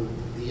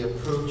the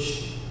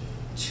approach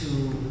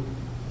to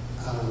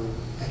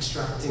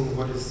extracting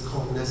what is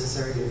called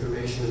necessary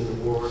information in the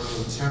war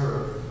on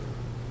terror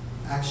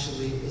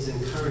actually is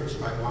encouraged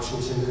by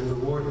Washington and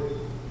rewarded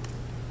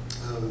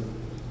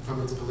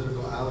from its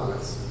political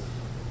allies.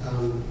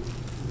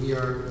 We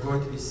are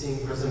going to be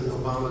seeing President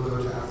Obama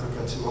go to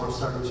Africa tomorrow,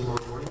 starting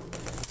tomorrow morning.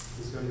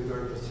 He's going to be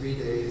going for 3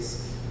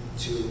 days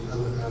to,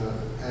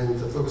 and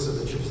the focus of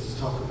the trip is to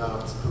talk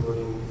about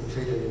promoting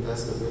trade and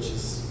investment, which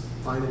is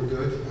fine and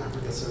good.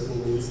 Africa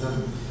certainly needs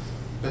them.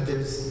 But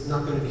there's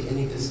not going to be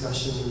any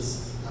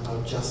discussions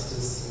about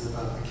justice and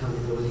about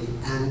accountability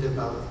and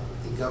about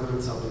the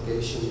government's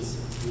obligations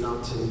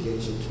not to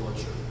engage in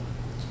torture.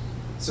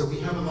 So we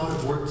have a lot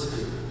of work to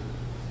do.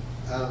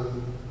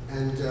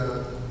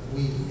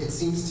 It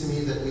seems to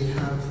me that we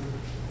have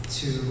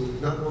to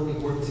not only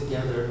work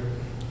together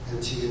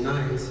and to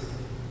unite,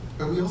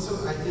 but we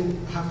also, I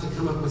think, have to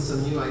come up with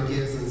some new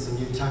ideas and some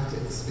new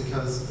tactics,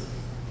 because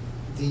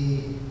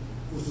we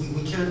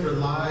can't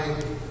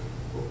rely,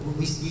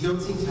 we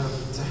don't seem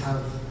to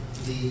have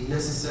the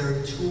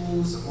necessary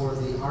tools or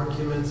the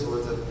arguments,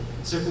 or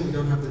certainly we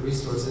don't have the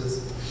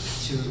resources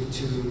to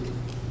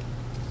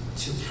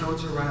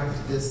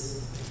counteract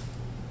this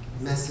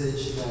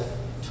message that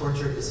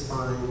torture is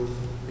fine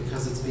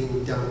because it's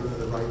being done for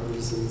the right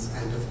reasons,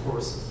 and of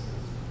course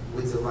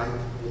with the right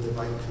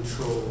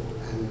control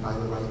and by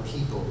the right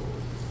people.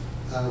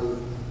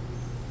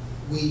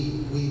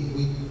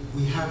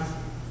 We have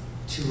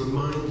to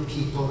remind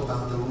people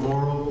about the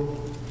moral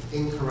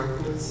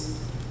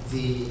incorrectness,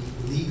 the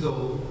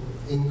legal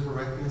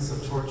incorrectness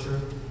of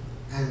torture,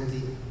 and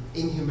the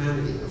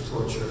inhumanity of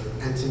torture,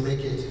 and to make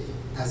it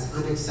as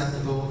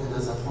unacceptable and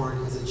as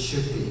abhorrent as it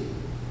should be.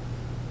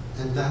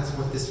 And that's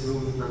what this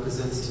room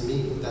represents to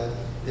me, that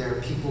there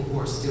are people who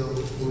are still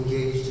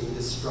engaged in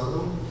this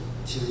struggle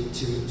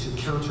to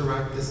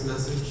counteract this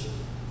message,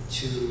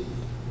 to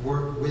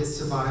work with with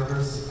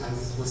survivors,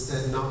 as was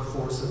said, not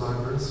for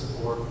survivors,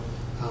 or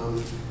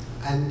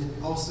and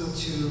also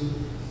to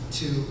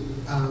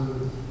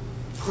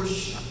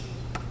push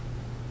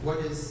what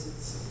is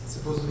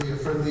supposedly a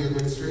friendly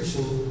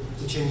administration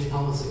to change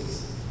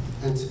policies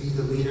and to be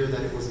the leader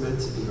that it was meant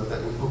to be, or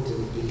that we hoped it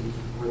would be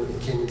when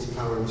it came into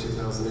power in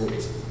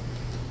 2008.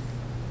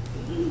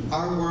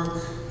 Our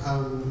work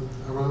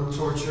around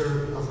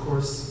torture, of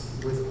course,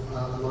 with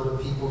a lot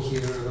of people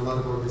here and a lot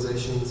of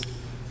organizations,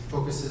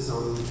 focuses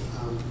on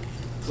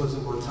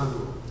closing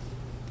Guantanamo,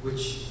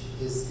 which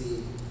is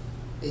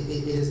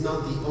it is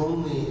not the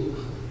only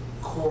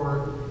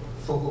core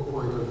focal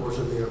point,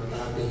 unfortunately, of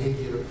bad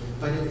behavior,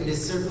 but it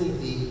is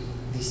certainly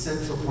the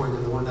central point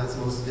and the one that's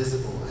most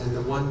visible and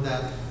the one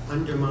that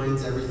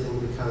undermines everything,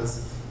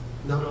 because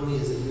not only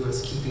is the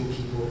U.S. keeping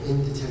people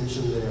in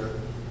detention there,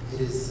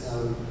 it is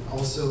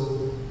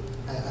also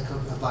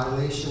a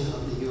violation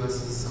of the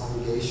U.S.'s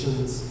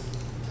obligations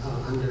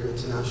under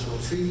international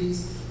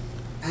treaties,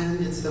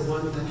 and it's the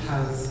one that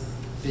has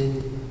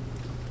been,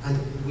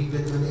 and we've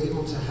been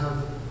unable to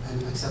have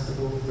an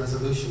acceptable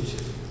resolution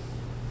to,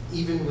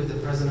 even with the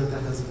president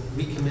that has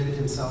recommitted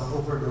himself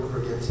over and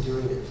over again to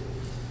doing it.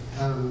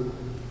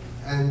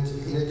 And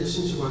in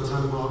addition to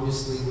Guantanamo,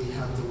 obviously, we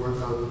have to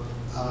work on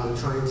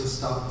trying to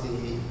stop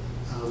the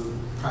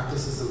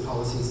practices and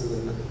policies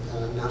in the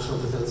National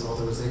Defense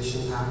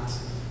Authorization Act,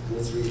 and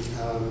its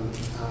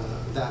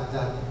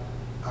that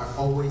are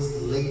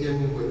always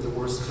laden with the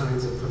worst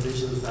kinds of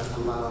provisions that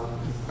allow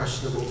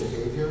questionable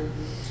behavior.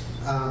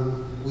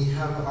 We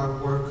have our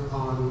work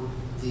on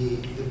the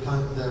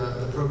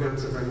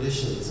programs of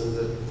renditions and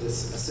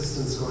this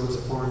assistance going to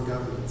foreign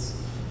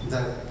governments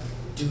that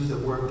do the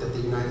work that the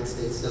United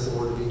States doesn't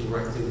want to be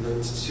directly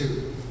linked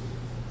to.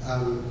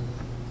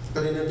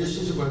 But in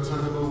addition to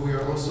Guantanamo, we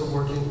are also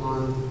working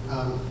on,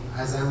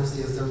 as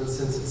Amnesty has done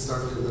since it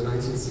started in the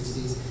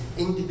 1960s,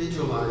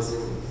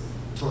 individualizing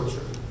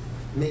torture,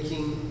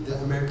 making the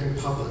American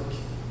public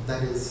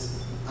that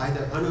is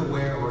either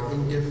unaware or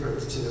indifferent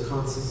to the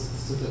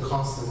costs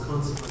and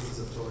consequences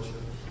of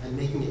torture, and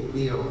making it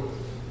real.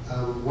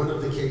 One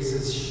of the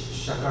cases,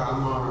 Shakar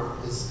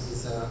Ammar,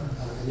 is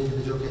an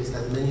individual case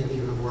that many of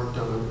you have worked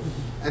on.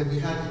 And we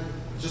had,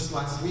 just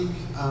last week,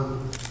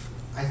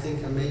 I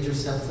think a major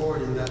step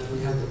forward in that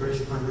we had the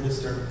British Prime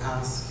Minister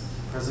ask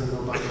President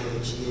Obama at the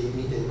G8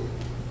 meeting,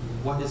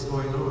 what is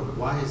going on?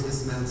 Why is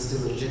this man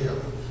still in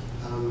jail?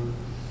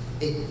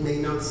 It may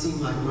not seem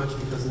like much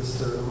because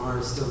Mr. Ammar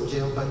is still in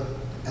jail, but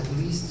at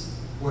least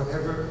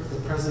wherever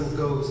the president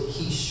goes,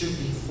 he should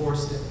be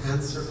forced to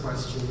answer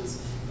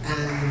questions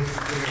and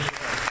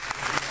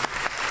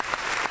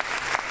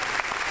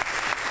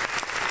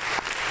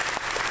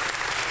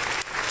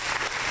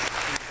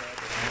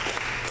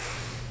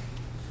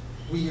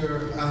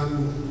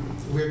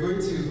we're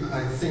going to,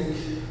 I think,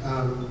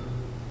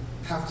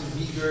 have to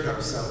regird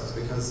ourselves,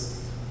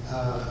 because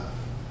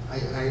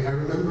I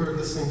remember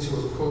listening to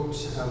a quote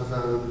of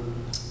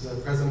the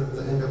president of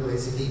the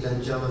NAACP,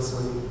 Ben Jealous,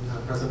 when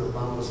President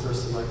Obama was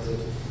first elected,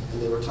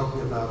 and they were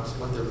talking about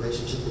what their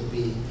relationship would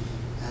be.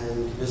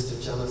 And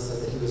Mr. Jealous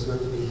said that he was going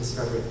to be his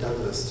Frederick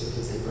Douglass to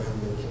his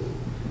Abraham Lincoln.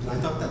 And I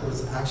thought that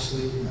was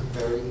actually a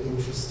very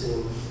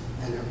interesting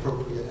and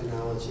appropriate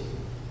analogy.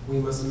 We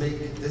must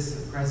make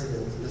this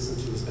president listen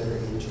to his better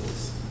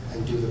angels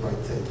and do the right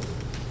thing.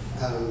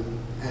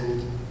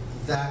 And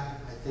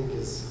that, I think,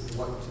 is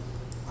what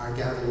our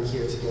gathering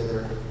here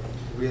together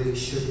really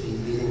should be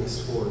leading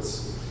us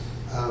towards.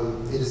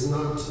 It is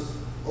not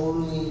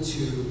only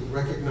to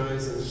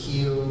recognize and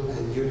heal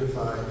and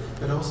unify,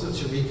 but also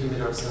to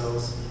recommit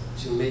ourselves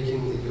to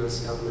making the U.S.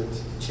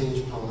 government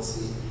change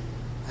policy.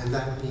 And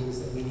that means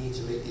that we need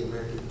to make the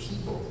American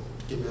people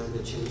demand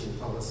a change in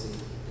policy,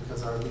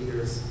 because our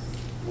leaders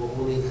will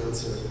only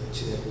answer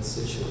to their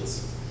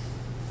constituents.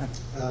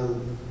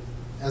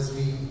 As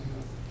we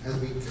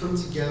come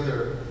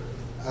together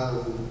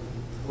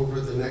over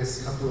the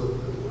next couple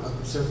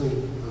of, certainly,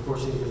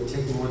 unfortunately, it may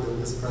take more than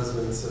this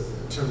president's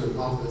term in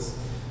office,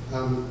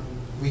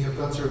 we have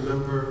got to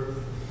remember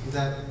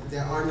that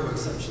there are no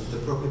exceptions. The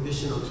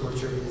prohibition on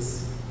torture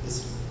is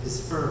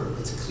firm,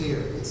 it's clear,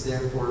 it's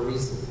there for a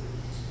reason.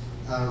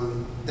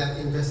 That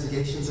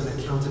investigations and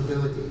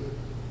accountability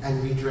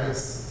and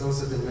redress, those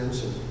have been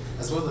mentioned,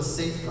 as well as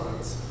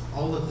safeguards,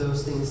 all of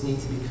those things need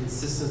to be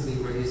consistently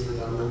raised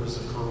with our members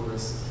of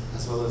Congress,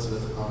 as well as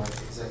with our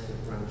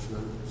executive branch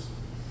members.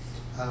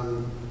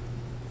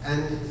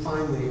 And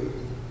finally,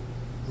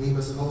 we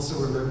must also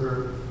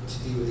remember to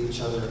be with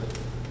each other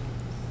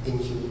in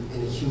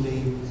a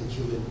humane and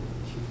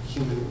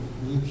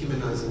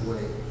humanizing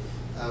way.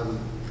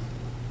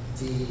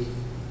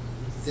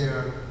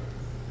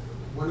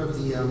 One of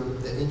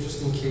the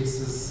interesting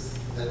cases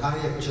that I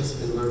have just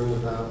been learning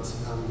about,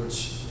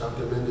 which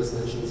Dr. Mendez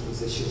mentions, was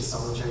the issue of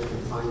solitary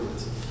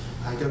confinement.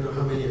 I don't know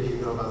how many of you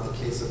know about the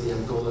case of the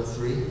Angola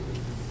 3,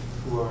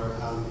 who are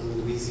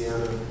in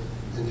Louisiana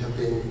and have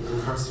been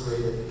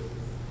incarcerated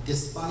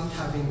despite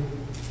having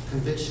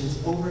convictions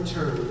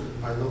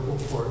overturned by local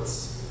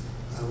courts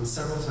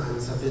several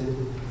times, have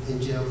been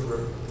in jail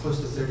for close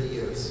to 30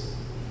 years.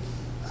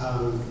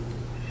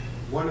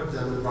 One of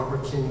them,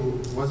 Robert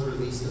King, was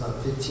released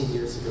about 15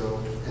 years ago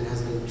and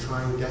has been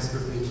trying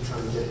desperately to try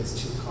and get his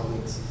 2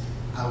 colleagues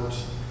out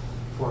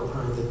for a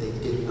crime that they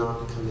did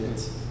not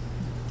commit.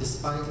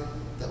 Despite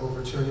the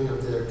overturning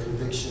of their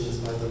convictions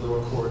by the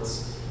lower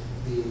courts,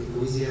 the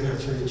Louisiana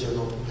Attorney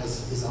General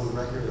is on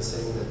record as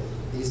saying that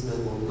these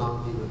men will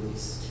not be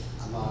released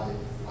alive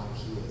while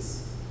he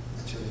is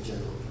Attorney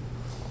General.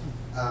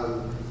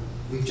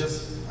 We've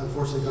just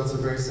unfortunately got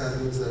some very sad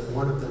news that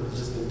one of them has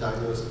just been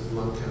diagnosed with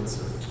lung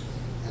cancer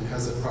and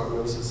has a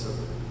prognosis of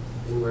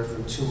anywhere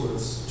from 2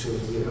 months to a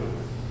year.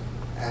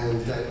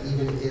 And that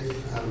even if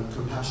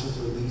compassionate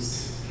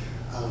release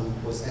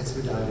was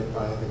expedited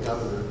by the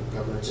governor,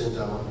 Governor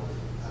Jindal,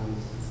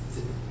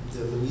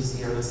 the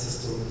Louisiana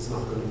system is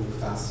not going to move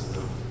fast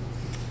enough.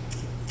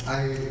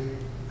 I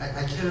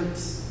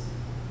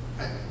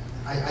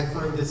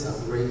find this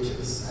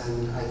outrageous,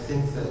 and I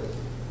think that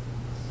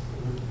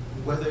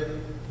whether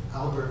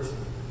Albert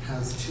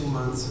has 2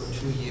 months or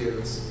 2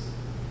 years,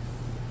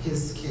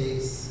 his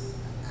case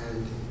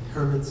and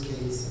Herman's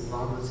case and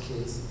Robert's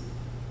case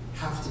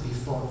have to be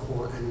fought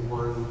for and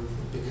won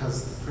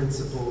because the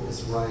principle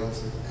is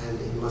right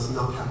and it must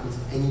not happen to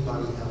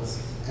anybody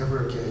else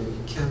ever again.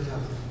 You can't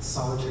have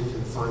solitary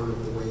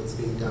confinement the way it's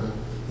being done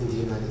in the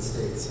United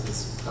States,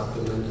 as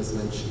Dr. Mendez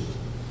mentioned.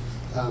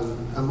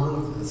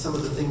 Among some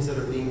of the things that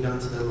are being done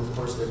to them, of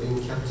course, they're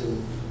being kept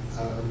in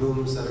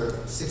rooms that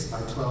are 6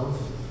 by 12.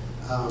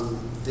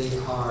 They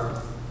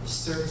are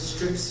strip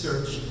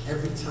searched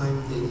every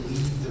time they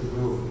leave the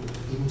room,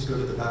 even to go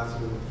to the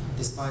bathroom,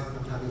 despite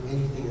not having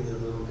anything in the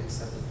room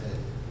except a bed.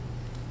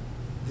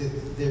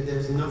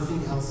 There's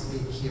nothing else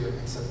here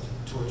except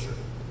torture,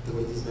 the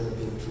way these men are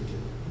being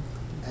treated.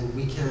 And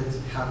we can't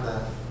have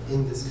that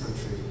in this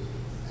country.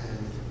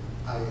 And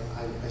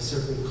I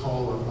certainly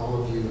call on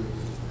all of you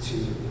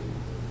to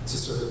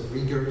sort of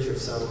regird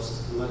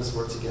yourselves and let us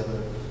work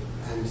together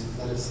and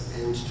let us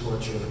end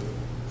torture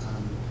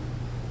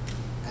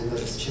and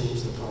let us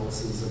change the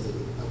policies of the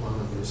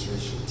Obama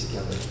administration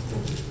together.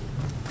 Thank you.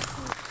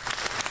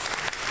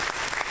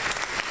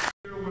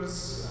 There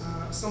was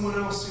someone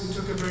else who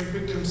took a very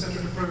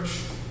victim-centered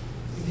approach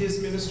in his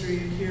ministry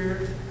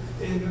here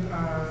in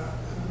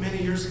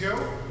many years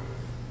ago,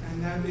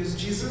 and that is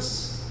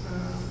Jesus.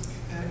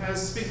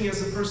 Speaking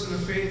as a person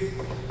of faith,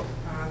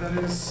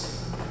 that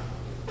is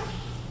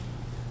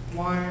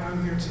why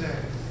I'm here today.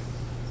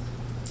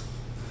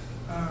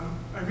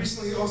 I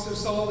recently also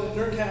saw that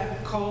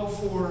NERCAT called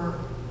for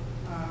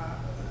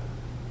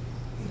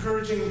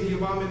encouraging the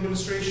Obama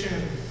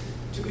administration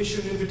to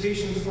issue an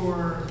invitation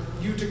for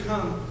you to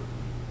come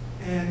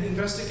and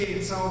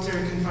investigate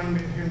solitary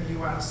confinement here in the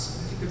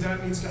U.S. I think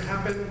that needs to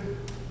happen.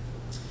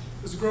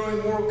 There's a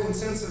growing moral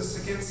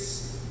consensus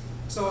against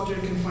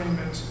solitary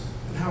confinement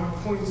and how it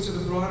points to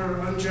the broader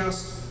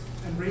unjust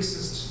and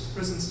racist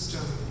prison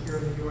system here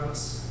in the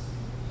U.S.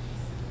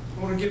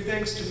 I want to give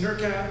thanks to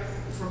NERCAT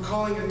for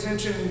calling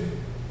attention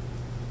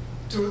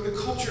to the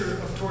culture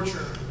of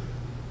torture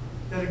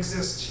that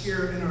exists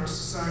here in our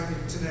society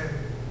today.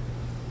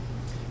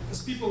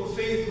 As people of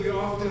faith, we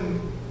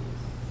often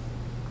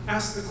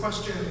ask the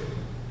question,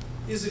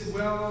 is it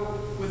well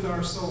with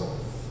our soul?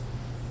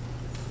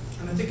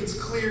 And I think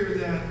it's clear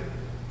that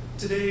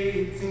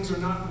today things are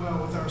not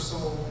well with our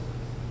soul.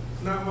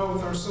 Not well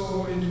with our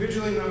soul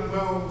individually, not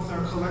well with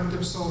our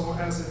collective soul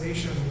as a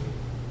nation.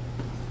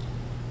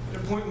 At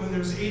a point when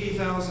there's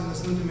 80,000,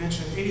 as Linda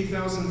mentioned,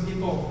 80,000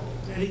 people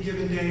any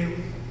given day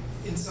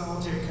in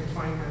solitary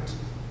confinement.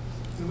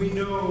 And we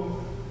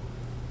know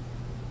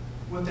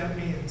what that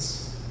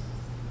means.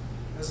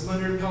 As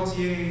Leonard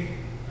Peltier,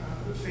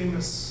 the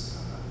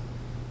famous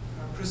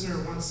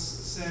prisoner, once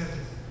said,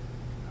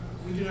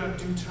 we do not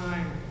do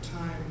time,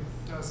 time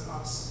does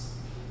us.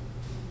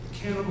 The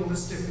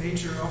cannibalistic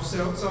nature of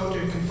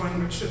solitary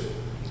confinement should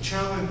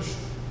challenge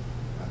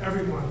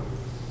everyone.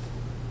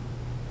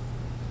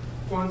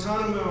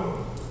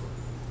 Guantanamo,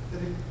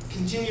 that it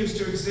continues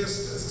to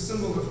exist as a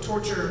symbol of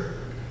torture,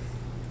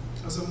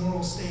 as a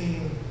moral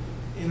stain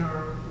in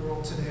our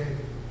world today.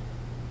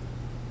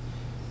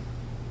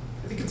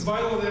 I think it's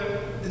vital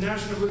that the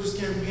National Religious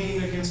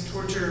Campaign Against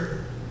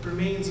Torture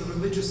remains a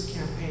religious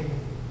campaign.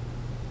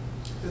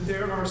 That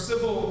there are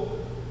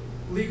civil,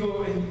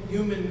 legal, and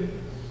human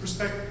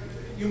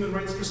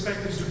rights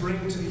perspectives to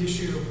bring to the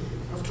issue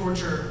of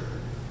torture.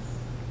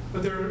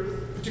 But there are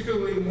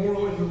particularly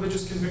moral and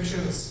religious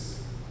convictions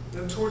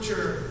that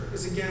torture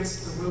is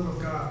against the will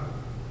of God.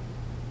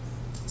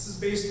 This is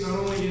based not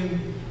only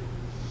in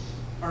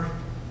our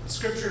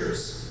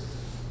scriptures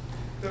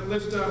that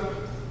lift up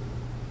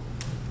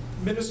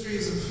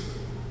ministries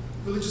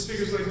of religious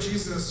figures like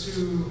Jesus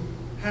who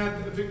had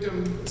a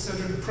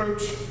victim-centered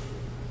approach,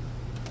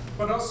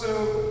 but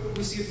also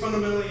we see it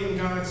fundamentally in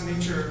God's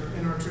nature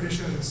in our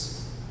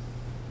traditions.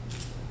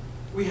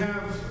 We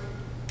have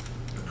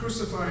a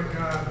crucified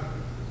God,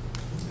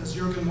 as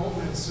Jürgen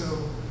Moltmann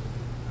so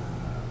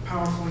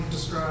powerfully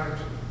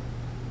described.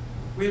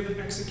 We have an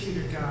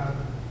executed God.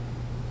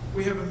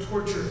 We have a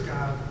tortured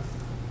God.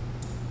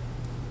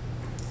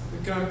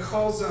 that God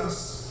calls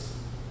us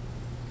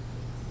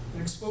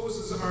and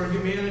exposes our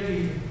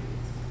humanity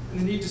and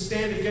the need to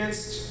stand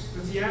against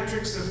the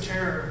theatrics of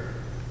terror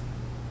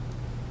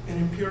and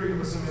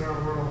imperialism in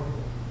our world.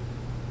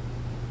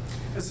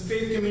 As a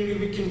faith community,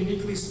 we can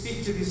uniquely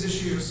speak to these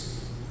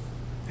issues,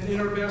 and in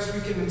our best,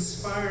 we can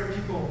inspire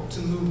people to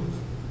move.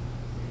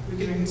 We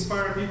can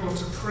inspire people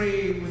to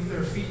pray with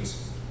their feet,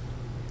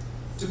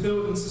 to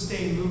build and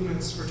sustain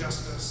movements for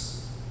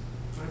justice.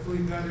 And I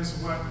believe that is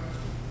what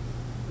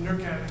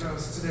NERCAT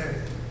does today.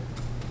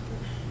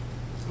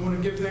 I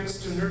want to give thanks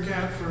to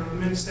NERCAT for the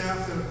many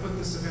staff that have put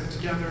this event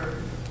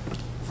together,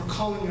 for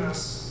calling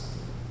us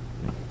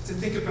to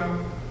think about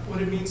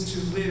what it means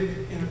to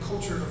live in a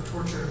culture of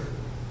torture.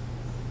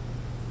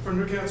 For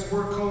NERCAT's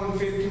work calling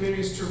faith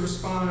communities to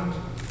respond,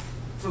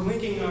 for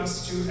linking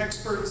us to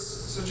experts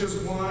such as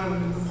Juan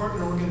and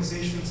partner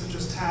organizations such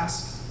as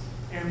TASK,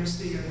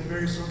 Amnesty, and the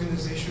various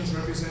organizations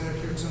represented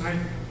here tonight,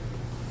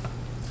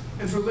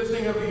 and for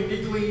lifting up a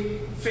uniquely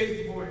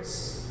faith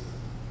voice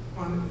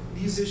on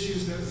these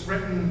issues that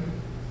threaten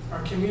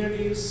our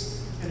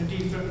communities and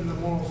indeed threaten the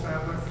moral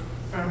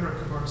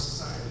fabric of our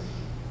society.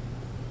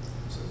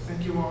 So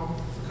thank you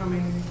all for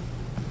coming.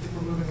 I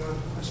think we're moving on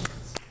to questions.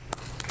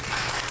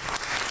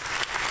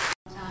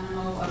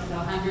 Of the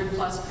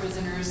 100+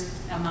 prisoners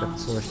amount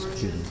to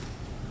torture.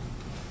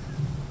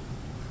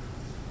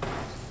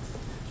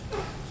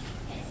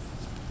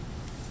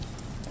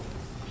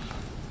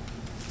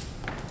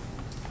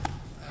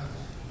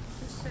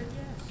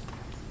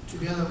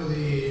 Together with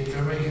the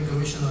Inter-American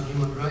Commission on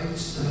Human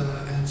Rights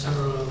and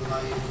several of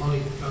my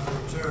colleague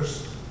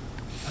rapporteurs,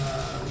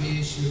 we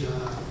issued a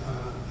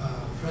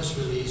press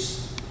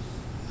release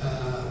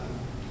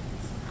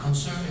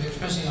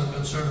expressing our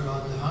concern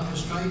about the hunger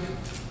strike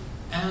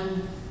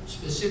and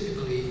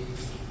specifically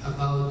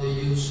about the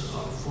use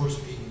of force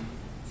feeding.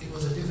 It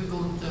was a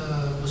difficult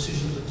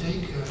position to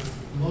take.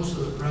 Most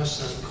of the press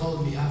that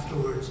called me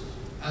afterwards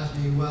asked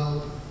me, well,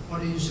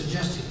 what are you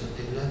suggesting, that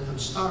they let them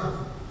starve?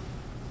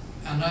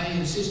 And I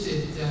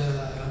insisted,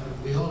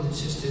 we all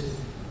insisted,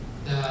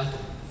 that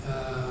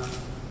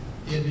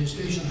the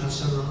administration has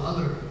several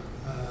other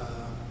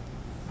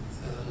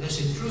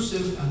less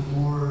intrusive and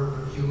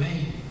more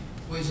humane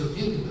ways of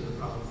dealing with the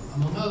problem.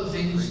 Among other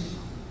things,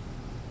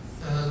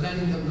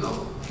 letting them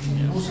go. I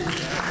mean, most of them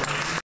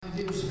 5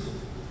 years ago.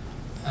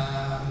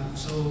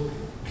 So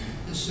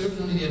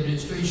certainly the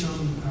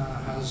administration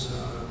has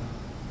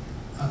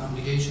an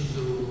obligation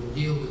to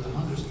deal with the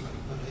hunger strike.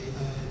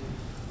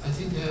 I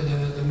think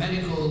the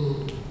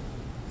medical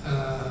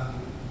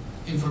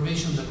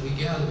information that we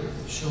gather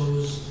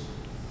shows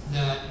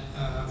that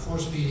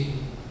force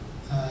feeding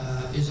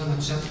is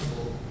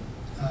unacceptable,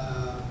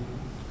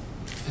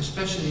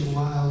 especially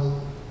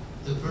while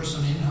the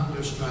person in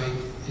hunger strike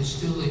is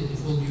still in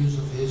full use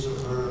of his or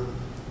her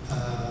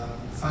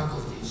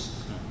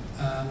faculties.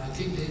 And I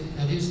think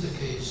that is the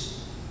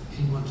case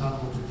in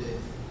Guantanamo today.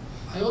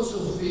 I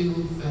also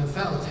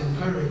felt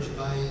encouraged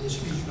by the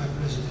speech by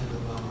President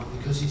Obama,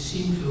 because he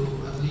seemed to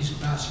at least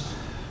grasp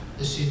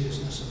the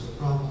seriousness of the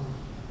problem,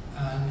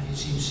 and he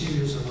seemed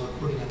serious about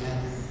putting an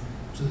end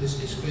to this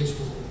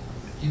disgraceful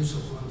use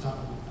of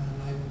Guantanamo.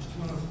 And I just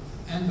want to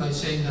end by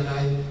saying that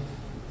I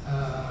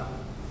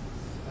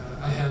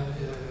had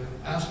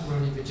asked for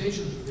an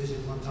invitation to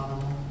visit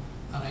Guantanamo,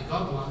 and I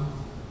got one,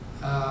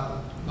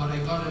 but I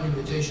got an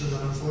invitation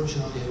that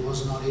unfortunately I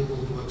was not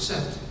able to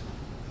accept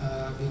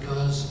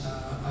because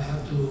I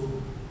have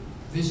to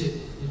visit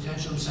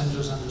detention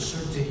centers under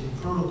certain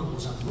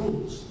protocols and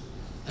rules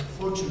that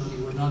fortunately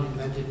were not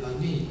invented by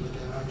me, but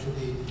are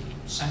actually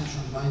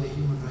sanctioned by the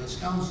Human Rights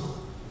Council.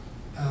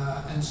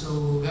 And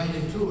so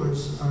guided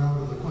tours are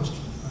out of the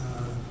question.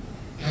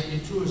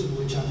 Guided tours in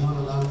which I'm not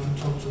allowed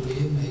to talk to the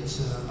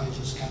inmates, I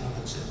just cannot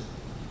accept.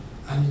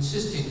 I'm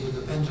insisting with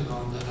the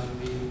Pentagon that I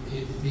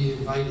be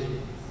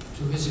invited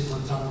to visit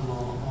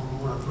Guantanamo on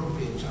more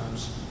appropriate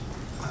terms.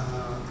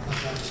 But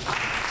that's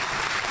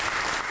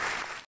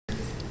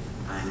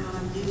I'm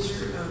a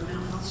user of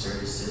mental health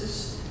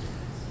services,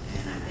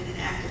 and I've been an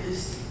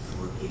activist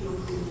for people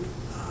who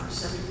are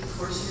subject to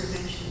forced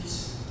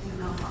interventions in the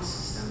mental health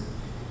system.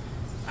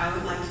 I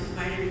would like to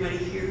invite everybody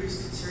here who's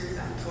concerned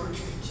about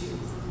torture to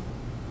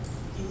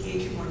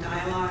engage in more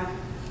dialogue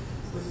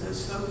with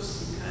those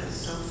folks, because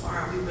so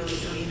far we really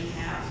don't even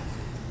have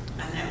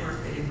a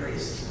network that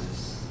embraces us.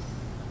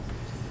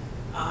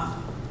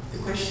 The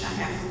question I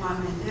have for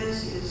Juan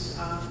Mendez is,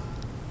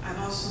 I've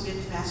also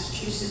been to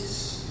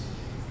Massachusetts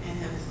and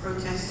have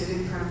protested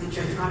in front of the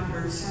Judge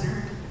Rodberg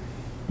Center,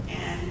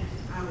 and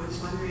I was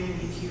wondering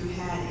if you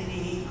had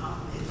any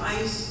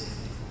advice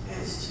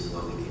as to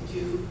what we could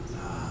do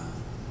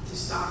to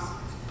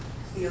stop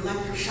the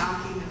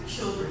electroshocking of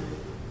children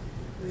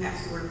who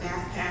have to wear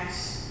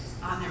backpacks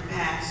on their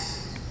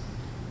backs,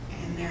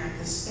 and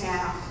the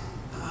staff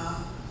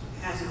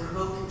has a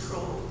remote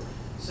control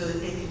so that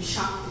they can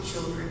shock the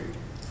children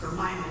for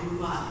minor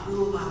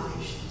rule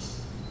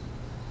violations.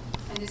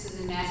 And this is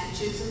in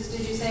Massachusetts,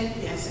 did you say?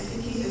 Yes, I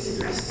think he has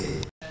addressed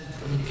it.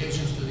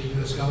 communications to the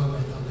U.S.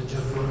 government on the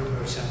Judge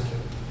Rodberg Center.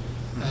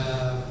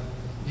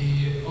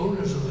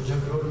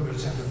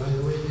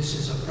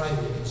 a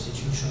private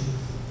institution,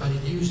 but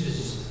it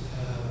uses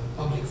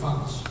public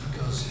funds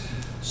because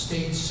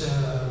states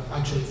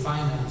actually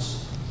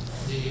finance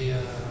the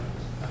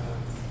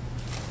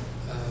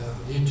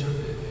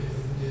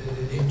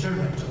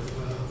internment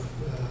of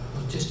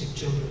autistic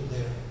children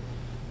there.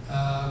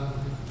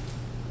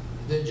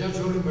 The Judge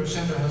Rodenberg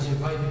Center has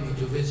invited me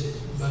to visit,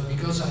 but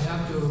because I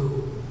have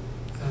to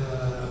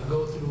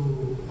go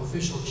through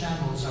official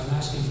channels, I'm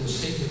asking the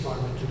State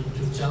Department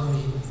to tell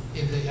me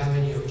if they have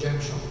any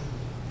objection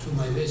to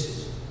my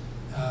visit.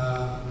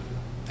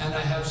 And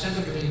I have sent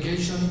a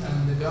communication,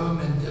 and the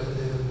government,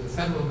 the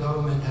federal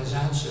government has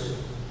answered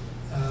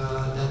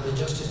that the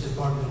Justice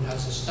Department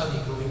has a study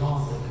going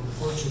on that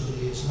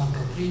unfortunately is not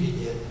completed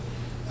yet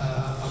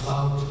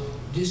about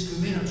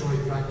discriminatory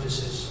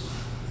practices,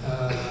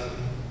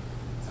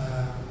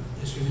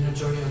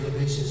 discriminatory on the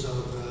basis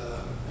of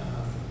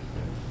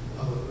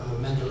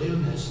mental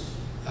illness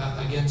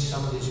against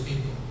some of these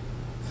people.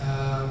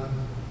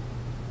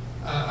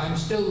 I'm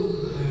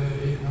still,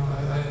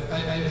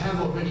 I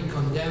have already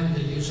condemned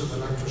the use of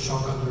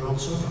electroshock under all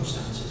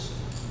circumstances.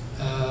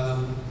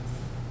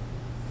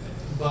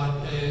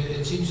 But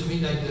it seems to me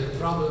like the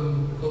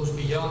problem goes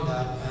beyond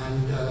that,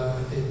 and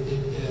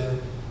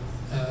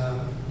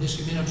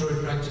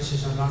discriminatory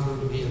practices are not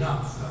going to be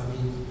enough. I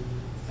mean,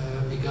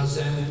 because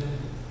then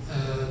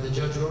the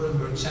Judge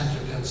Rodenberg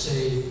Center can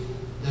say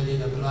that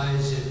it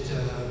applies it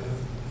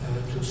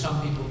to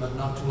some people but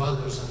not to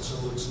others, and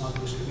so it's not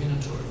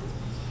discriminatory.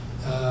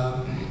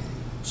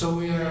 So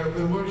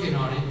we're working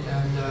on it,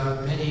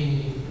 and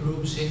many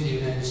groups in the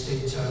United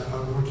States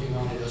are working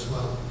on it as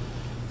well.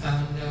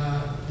 And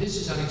this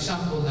is an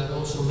example that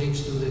also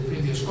links to the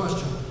previous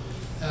question.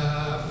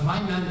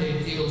 My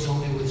mandate deals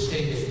only with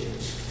state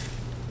agents,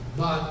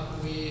 but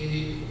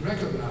we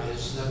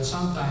recognize that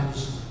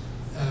sometimes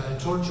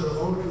torture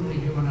or cruelly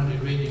human or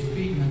degrading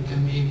treatment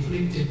can be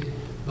inflicted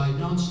by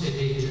non-state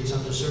agents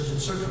under certain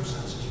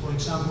circumstances. For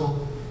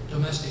example,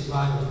 domestic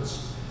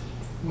violence.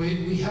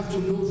 We have to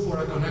look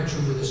for a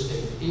connection with the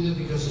state, either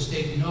because the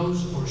state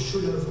knows or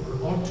should have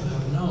or ought to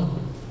have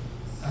known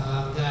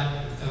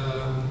that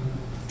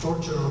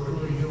torture or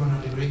cruelly human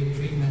or degrading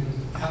treatment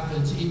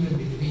happens even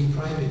between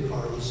private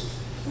parties.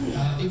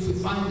 If we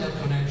find that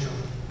connection,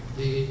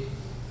 the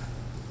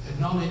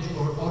acknowledged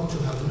or ought to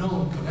have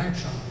known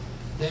connection,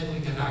 then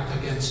we can act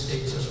against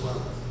states as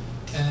well.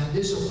 And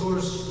this, of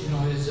course,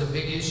 is a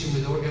big issue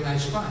with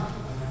organized crime,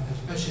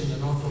 especially in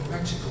the north of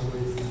Mexico,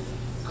 where it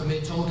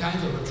commits all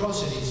kinds of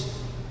atrocities.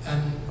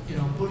 And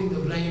putting the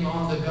blame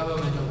on the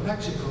government of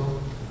Mexico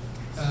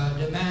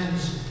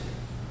demands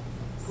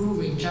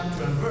proving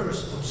chapter and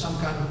verse of some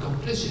kind of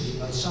complicity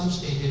by some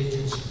state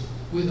agents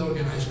with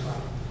organized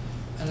crime.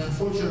 And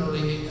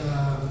unfortunately,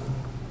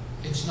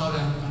 it's not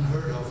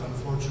unheard of,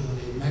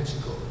 unfortunately, in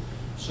Mexico.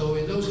 So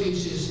in those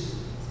cases,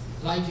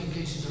 like in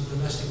cases of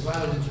domestic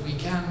violence, we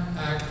can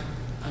act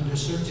under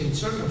certain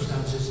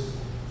circumstances,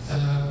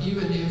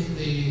 even if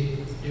the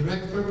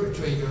direct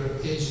perpetrator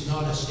is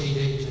not a state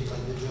agent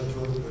like the Judge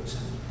Rodenberg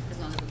Center.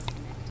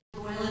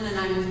 Wieland, and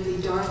I'm with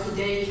the Dorothy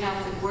Day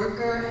Catholic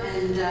Worker,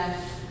 and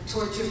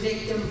torture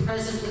victim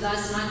present with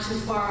us not too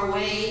far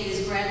away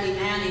is Bradley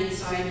Manning,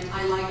 so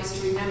I'd like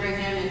us to remember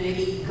him and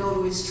maybe go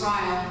to his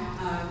trial.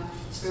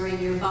 It's very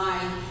nearby.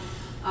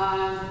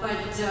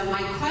 But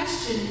my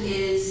question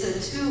is I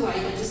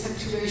just have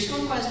two very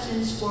short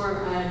questions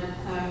for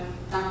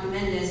Dr.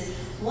 Mendez.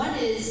 One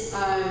is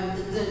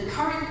the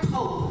current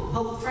Pope,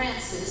 Pope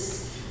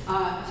Francis,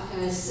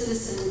 a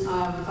citizen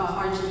of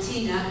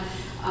Argentina,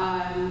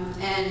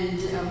 and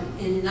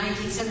in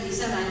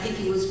 1977, I think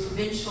he was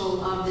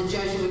provincial of the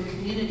Jesuit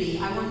community.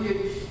 I wondered,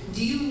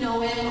 do you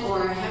know him,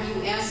 or have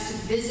you asked to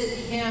visit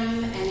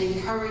him and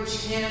encourage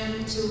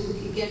him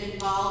to get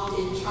involved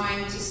in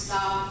trying to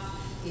stop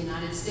the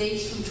United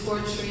States from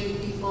torturing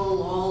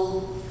people,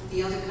 all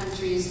the other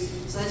countries?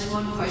 So that's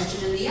one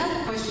question. And the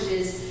other question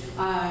is,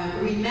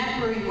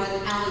 remembering what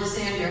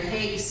Alexander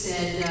Haig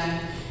said,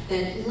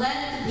 that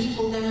let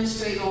people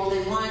demonstrate all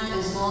they want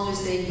as long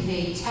as they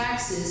pay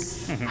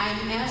taxes.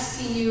 I'm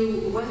asking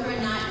you whether or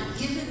not,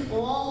 given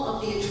all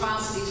of the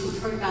atrocities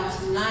we've heard about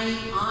tonight,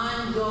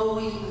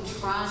 ongoing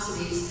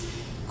atrocities,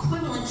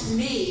 equivalent to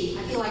me,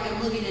 I feel like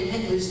I'm living in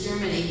Hitler's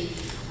Germany,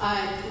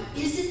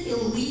 is it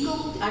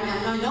illegal?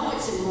 I know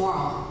it's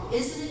immoral.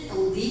 Isn't it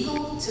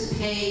illegal to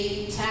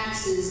pay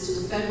taxes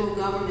to the federal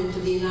government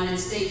of the United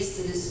States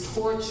that is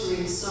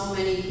torturing so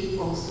many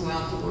people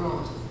throughout the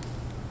world?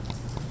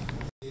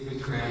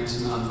 David Grant,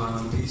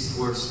 Nonviolent Peace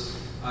Force.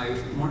 I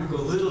want to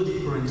go a little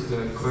deeper into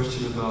the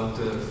question about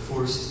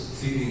forced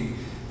feeding.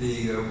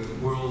 The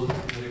World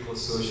Medical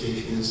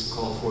Association has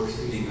called forced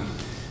feeding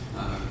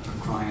a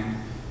crime.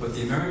 But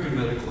the American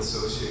Medical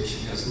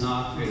Association has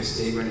not made a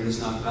statement and is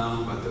not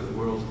bound by the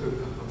World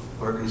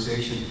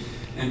Organization.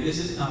 And is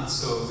it not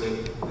so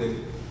that the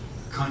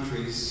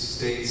countries,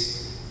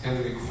 states, have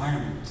a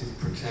requirement to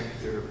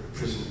protect their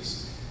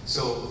prisoners?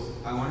 So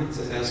I wanted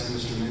to ask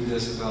Mr.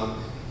 Mendez about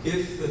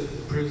if the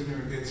prisoner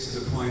gets to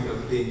the point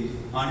of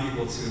being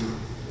unable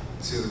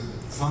to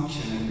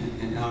function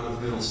in out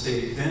of middle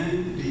state,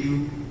 then do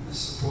you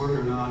support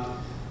or not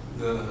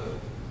the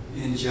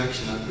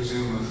injection, I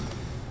presume,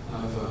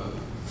 of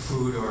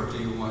food, or do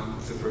you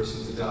want the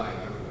person to die?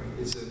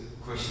 It's a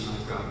question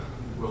I've got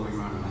rolling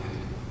around in my head.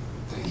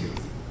 Thank you.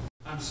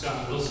 I'm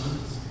Scott Wilson,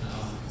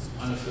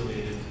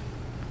 unaffiliated.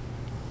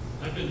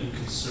 I've been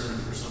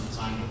concerned for some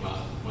time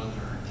about whether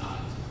or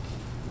not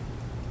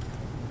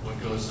what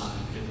goes on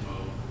in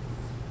Gitmo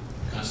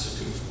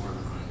constitutes war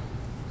crime.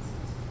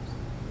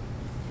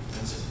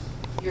 That's it.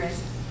 You're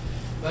right.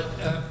 But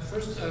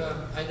first,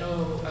 I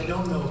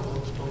don't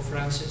know Pope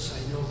Francis.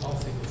 I know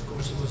of him. Of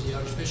course, he was the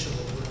Archbishop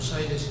of Buenos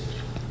Aires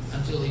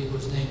until he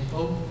was named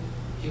Pope.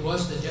 He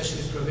was the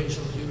Jesuit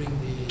provincial during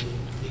the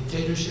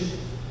dictatorship.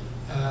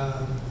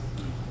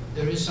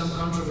 There is some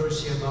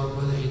controversy about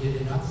whether he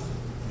did enough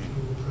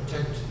to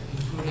protect,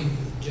 including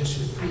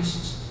Jesuit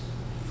priests,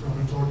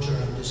 from torture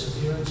and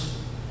disappearance.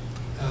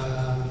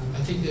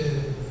 I think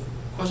the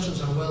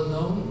questions are well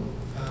known.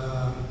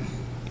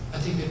 I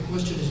think the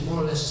question is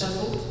more or less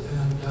settled,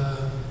 and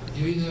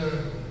you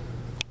either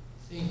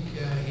think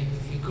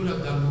he could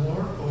have done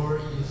more, or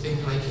you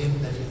think like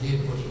him that he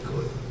did what he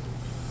could.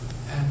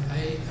 And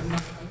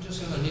I'm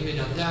just going to leave it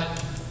at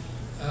that,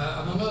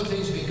 among other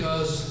things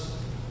because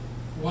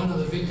one of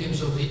the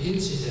victims of the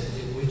incident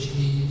in which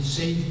he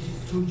saved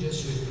 2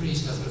 Jesuit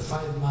priests after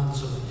 5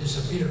 months of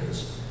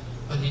disappearance,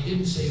 but he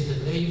didn't save the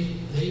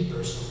lay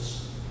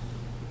persons.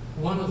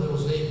 One of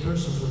those lay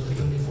persons was the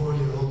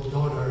 24-year-old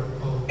daughter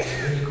of a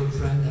very good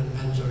friend and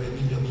mentor,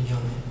 Emilio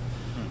Mignone.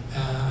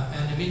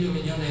 And Emilio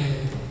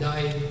Mignone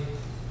died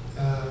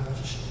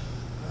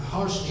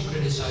harshly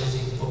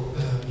criticizing Pope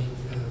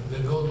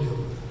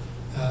Bergoglio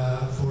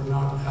for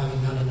not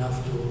having done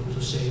enough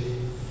to save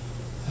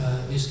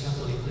these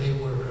Catholic lay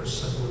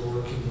workers that were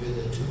working with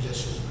the 2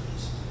 Jesuit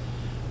priests.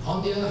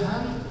 On the other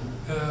hand,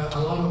 a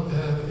lot of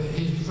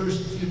his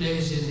first few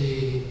days in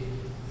the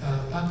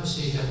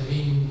papacy have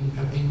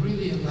been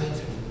really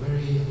enlightening.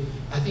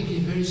 I think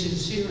he's very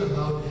sincere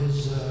about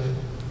his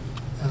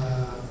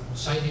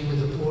siding with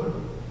the poor.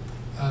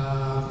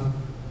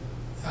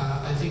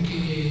 I think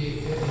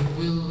he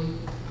will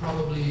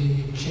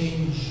probably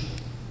change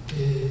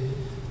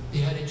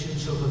the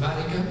attitudes of the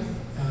Vatican.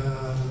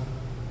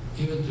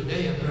 Even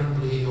today,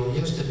 apparently, or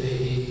yesterday,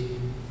 he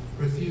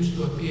refused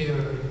to appear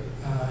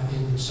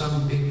in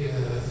some big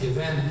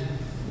event,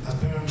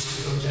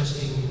 apparently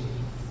protesting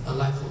a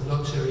life of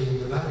luxury in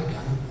the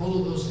Vatican.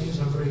 All of those things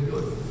are very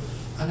good.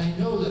 And I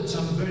know that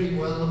some very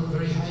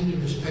highly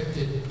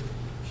respected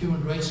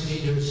human rights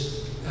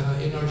leaders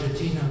in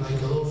Argentina, like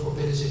Adolfo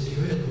Pérez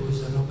Esquivel, who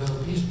is the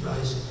Nobel Peace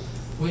Prize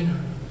winner,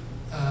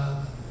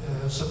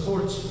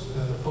 supports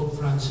Pope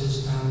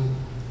Francis and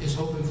is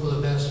hoping for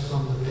the best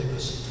from the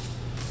papacy.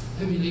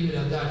 Let me leave it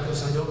at that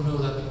because I don't know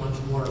that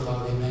much more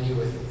about him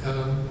anyway.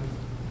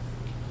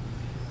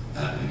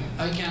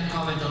 I can't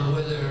comment on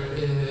whether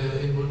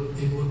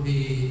it would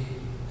be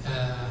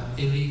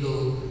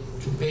illegal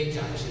to pay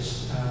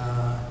taxes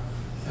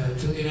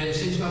to the United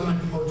States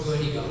government or to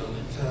any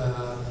government.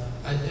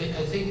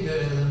 I think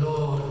the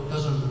law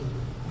doesn't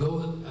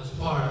go as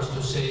far as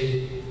to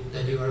say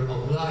that you are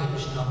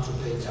obliged not to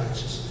pay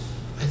taxes.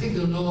 I think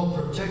the law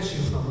protects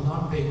you from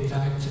not paying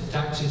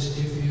taxes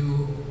if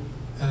you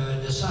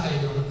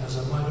decide as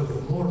a matter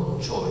of moral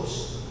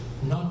choice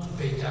not to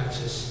pay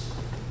taxes.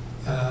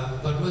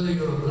 But whether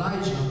you're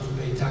obliged not to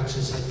pay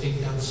taxes, I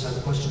think that's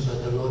a question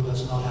that the law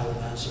does not have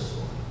an answer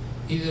for,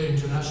 either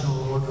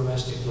international or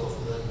domestic law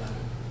for that matter.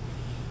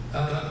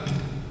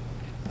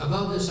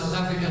 About the South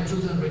African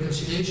Truth and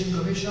Reconciliation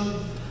Commission,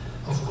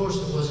 of course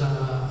it was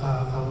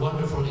a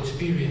wonderful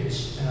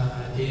experience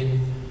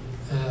in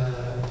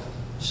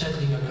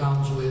settling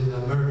accounts with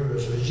the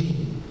murderous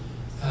regime.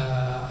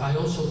 I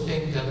also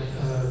think that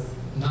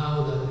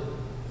now that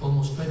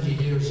almost 20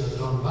 years have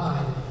gone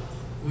by,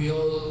 we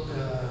all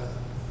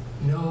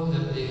know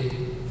that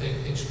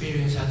the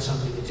experience had some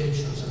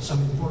limitations, and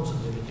some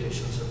important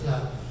limitations of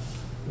that.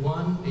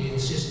 One, the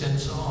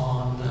insistence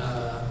on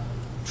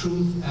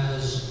truth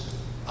as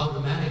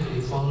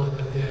automatically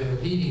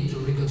leading to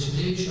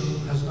reconciliation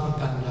has not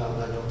panned out,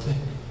 I don't think.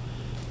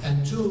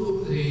 And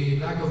two, the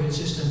lack of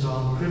insistence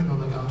on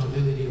criminal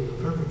accountability of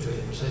the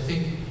perpetrators. I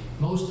think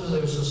most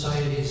other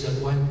societies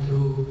that went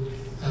through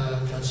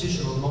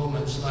transitional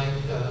moments like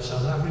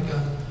South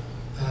Africa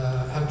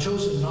have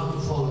chosen not to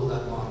follow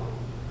that model.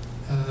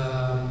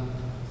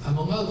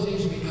 Among other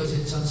things because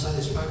it's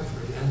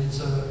unsatisfactory, and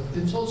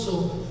it's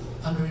also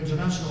under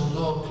international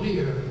law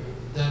clear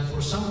that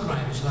for some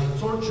crimes like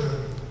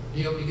torture,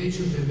 the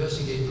obligation to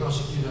investigate,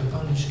 prosecute, and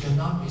punish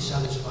cannot be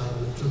satisfied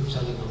with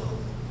truth-telling alone.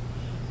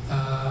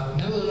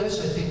 Nevertheless,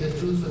 I think the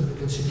Truth and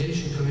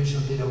Reconciliation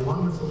Commission did a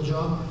wonderful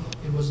job.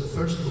 It was the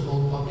first to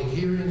hold public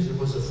hearings. It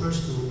was the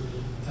first to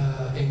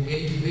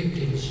engage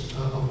victims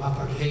of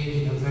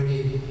apartheid in a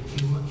very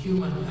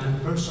human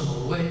and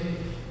personal way.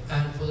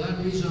 And for that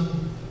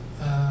reason,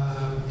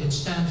 it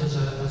stands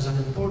as an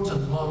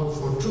important model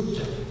for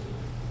truth-telling.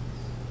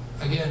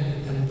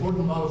 Again, an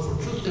important model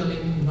for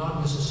truth-telling, not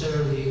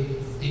necessarily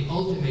the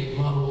ultimate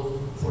model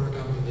for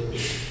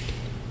accountability.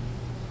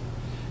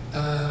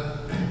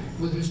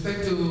 With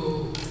respect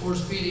to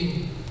force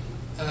feeding,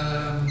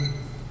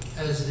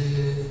 as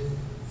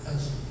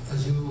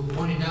you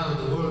pointed out,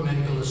 the World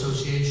Medical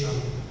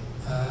Association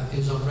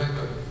is on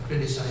record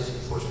criticizing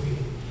force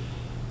feeding.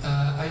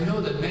 I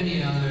know that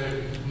many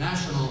other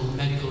national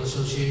medical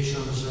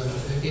associations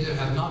either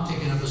have not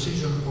taken a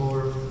position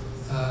or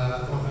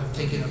have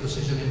taken a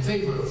position in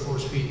favor of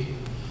force feeding.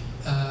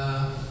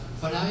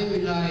 But I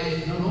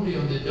rely not only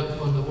on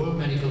the World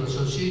Medical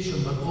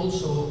Association, but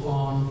also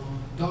on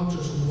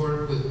doctors who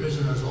work with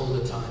prisoners all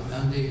the time.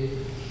 And the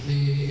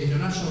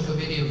International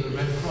Committee of the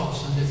Red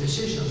Cross and the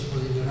physicians for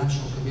the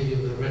International Committee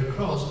of the Red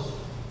Cross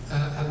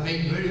have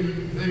made very,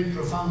 very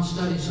profound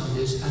studies on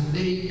this, and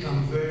they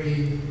come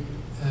very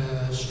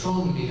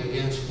strongly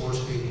against force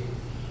feeding.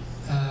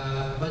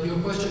 But your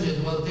question is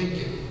well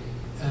taken.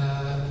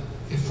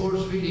 If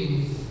force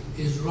feeding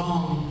is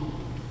wrong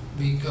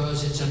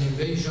because it's an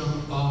invasion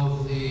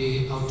of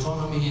the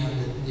autonomy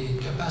and the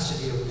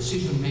capacity of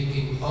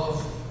decision-making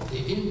of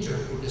the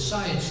intern who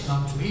decides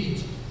not to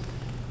eat,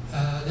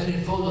 then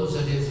it follows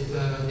that if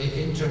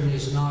the intern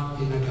is not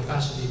in a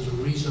capacity to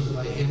reason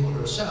by him or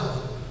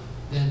herself,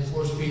 then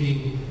force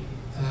feeding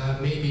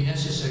may be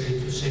necessary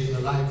to save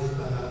the life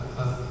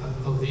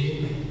of the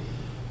inmate.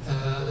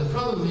 The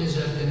problem is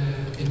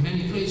that in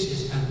many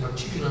places, and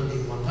particularly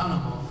in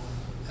Guantanamo,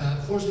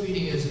 force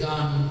feeding is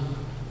done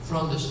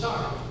from the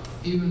start,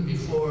 even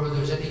before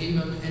there's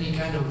any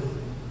kind of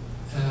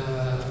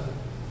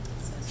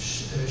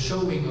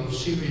showing of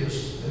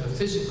serious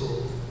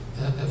physical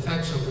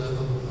effects of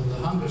the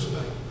hunger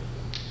strike.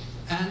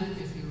 And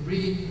if you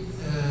read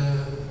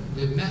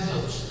the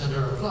methods that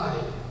are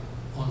applied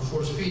on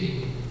force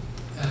feeding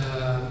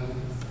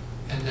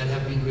and that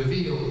have been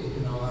revealed,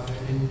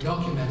 in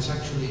documents,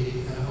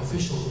 actually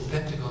official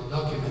Pentagon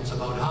documents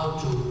about how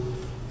to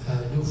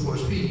do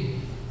force feeding,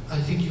 I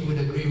think you would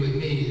agree with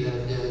me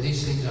that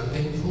these things are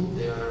painful,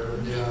 they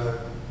are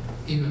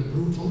even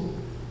brutal,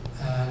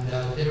 and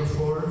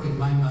therefore, in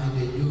my mind,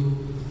 they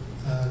do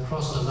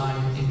cross the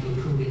line into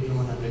truly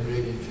inhuman and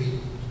degrading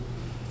treatment.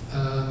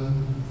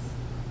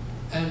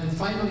 And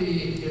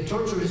finally,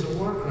 torture is a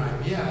war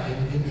crime. Yeah,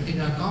 in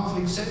a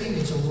conflict setting,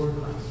 it's a war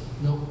crime.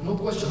 No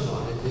question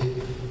about it.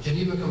 The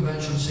Geneva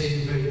Convention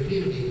says very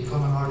clearly,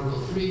 Common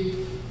Article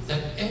 3,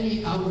 that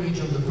any outrage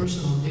on the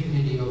personal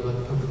dignity of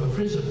a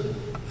prisoner,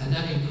 and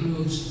that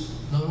includes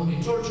not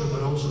only torture,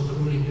 but also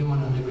cruel,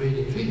 inhuman, and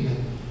degrading treatment,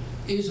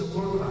 is a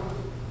war crime.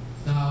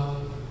 Now,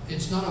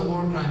 it's not a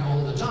war crime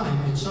all the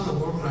time. It's not a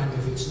war crime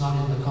if it's not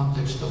in the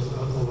context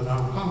of an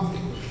armed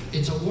conflict.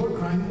 It's a war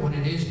crime when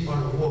it is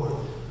part of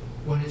war.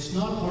 When it's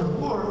not part of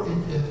war,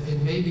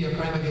 it may be a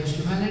crime against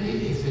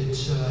humanity if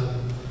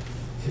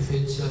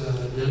it's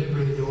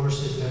deliberate or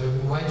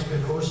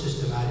widespread or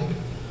systematic,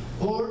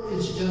 or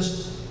it's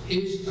just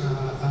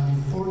an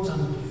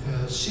important,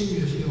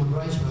 serious human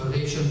rights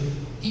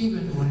violation,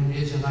 even when it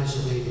is an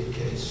isolated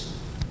case.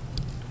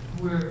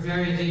 We're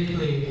very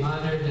deeply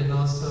honored, and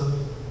also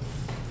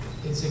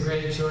it's a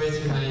great joy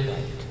tonight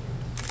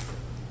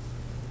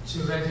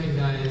to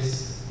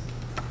recognize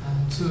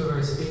two of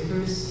our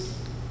speakers,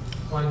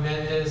 Juan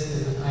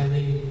Mendez and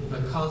Eileen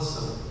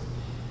Bacalso.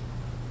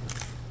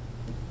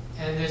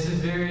 And there's a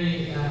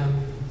very,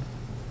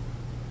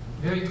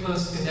 very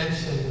close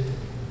connection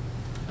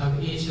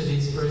of each of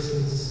these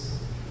persons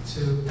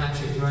to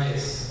Patrick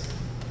Rice,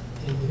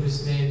 in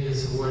whose name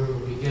this award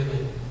will be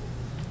given.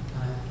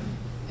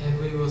 And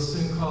we will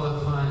soon call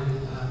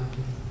upon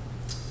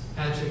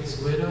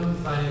Patrick's widow,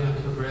 Fatima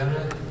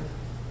Cabrera,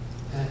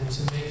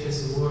 to make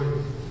this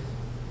award.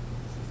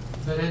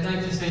 But I'd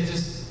like to say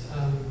just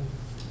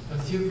a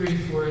few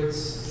brief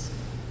words.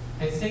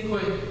 I think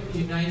what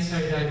unites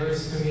our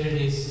diverse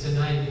communities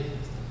tonight,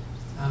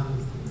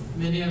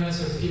 many of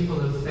us are people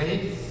of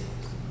faith,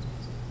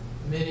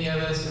 many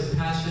of us are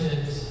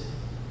passionate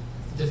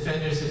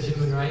defenders of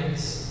human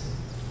rights,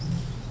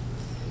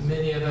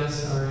 many of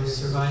us are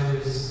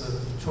survivors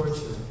of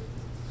torture.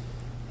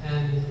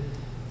 And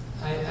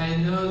I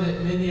know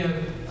that many of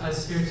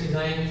us here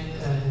tonight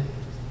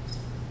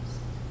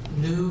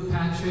knew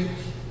Patrick.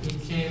 He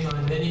came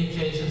on many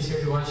occasions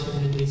here to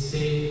Washington,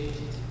 D.C.,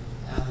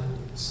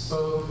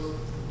 spoke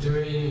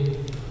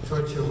during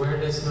Torture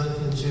Awareness Month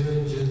in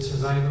June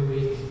Survivor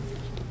Week.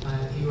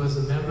 He was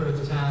a member of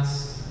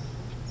TASC,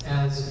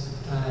 as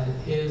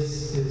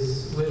is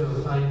his widow,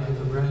 Fatima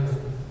Cabrera.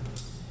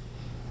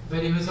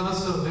 But he was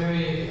also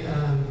very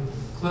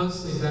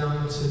closely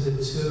bound to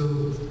the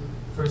two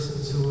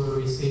persons who will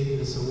receive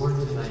this award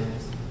tonight.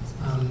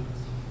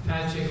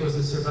 Patrick was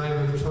a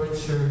survivor of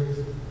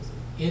torture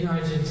in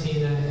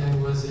Argentina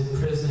and was in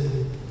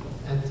prison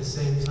at the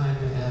same time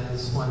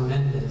as Juan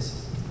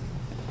Mendez.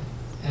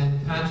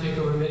 And Patrick,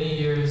 over many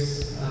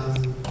years,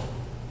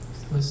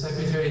 was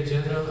Secretary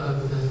General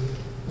of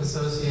the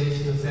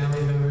Association of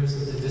Family Members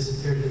of the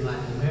Disappeared in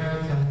Latin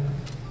America.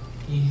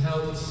 He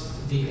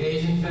helped the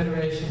Asian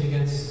Federation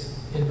Against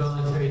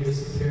Involuntary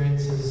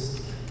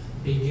Disappearances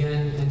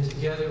begin, and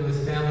together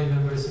with family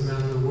members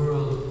around the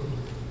world,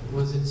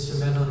 was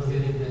instrumental in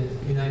getting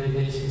the United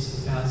Nations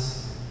to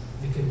pass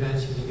the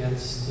Convention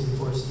Against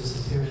Enforced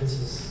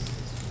Disappearances.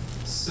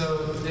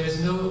 So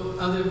there's no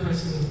other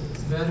person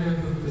better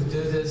who could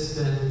do this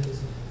than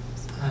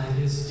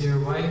his dear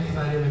wife,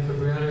 Fatima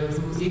Cabrera,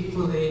 who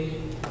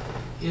equally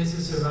is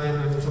a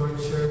survivor of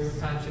torture.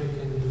 Patrick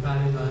and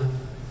Fatima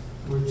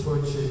were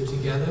tortured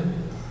together.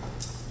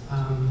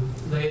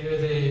 Later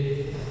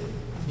they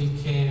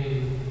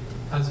became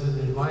husband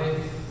and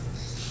wife,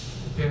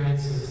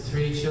 parents of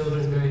 3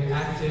 children, very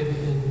active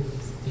in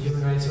the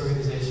human rights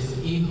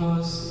organization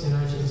HIJOS in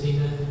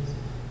Argentina.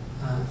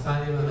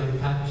 Fatima,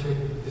 like Patrick,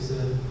 is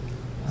a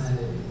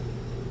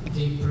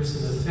deep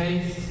person of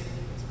faith,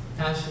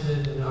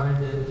 passionate and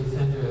ardent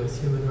defender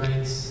of human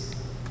rights.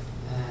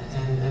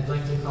 And I'd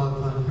like to call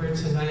upon her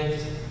tonight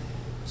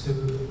to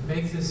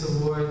make this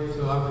award,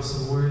 to offer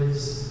some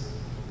words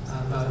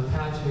about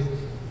Patrick.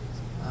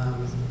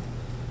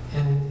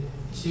 And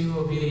she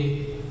will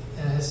be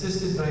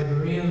assisted by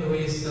Maria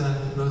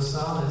Luisa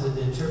Rosal as an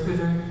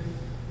interpreter,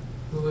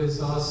 who is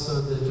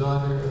also the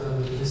daughter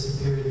of a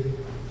disappeared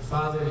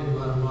father in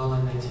Guatemala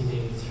in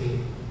 1983.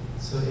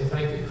 So if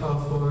I could call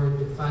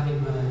forward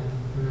Fatima and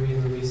Maria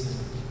Luisa.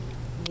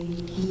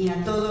 Y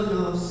a todos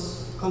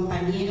los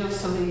compañeros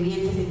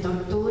sobrevivientes de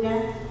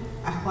tortura,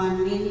 a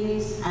Juan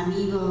Mendez,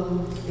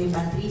 amigo de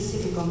Patricia,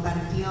 que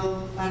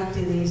compartió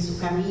parte de su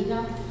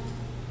camino,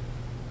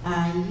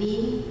 a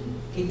Eileen,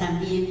 que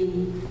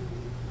también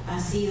ha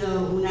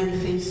sido una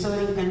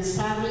defensora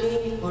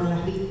incansable por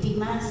las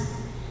víctimas,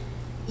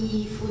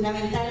 y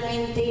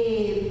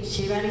fundamentalmente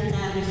llevar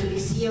esta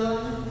reflexión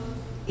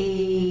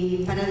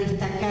para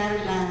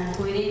destacar la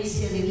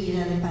coherencia de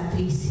vida de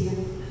Patricio.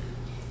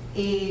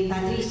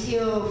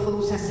 Patricio fue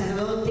un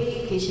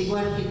sacerdote que llegó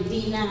a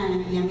Argentina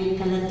y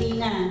América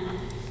Latina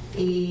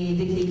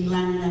desde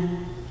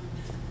Irlanda.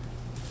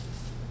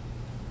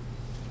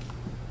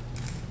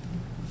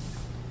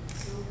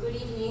 So, good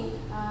evening.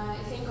 I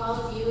thank all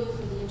of you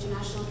for the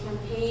international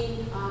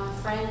campaign,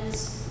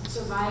 friends,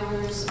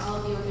 survivors, all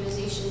of the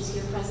organizations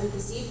here present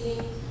this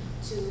evening,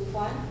 to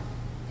Juan,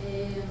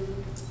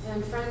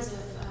 and friends of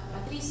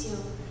Patricio,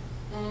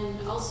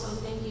 and also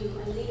thank you,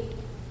 Eileen.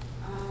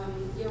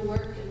 Your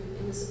work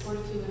in the support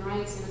of human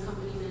rights and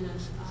accompaniment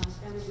of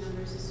family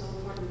members is so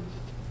important.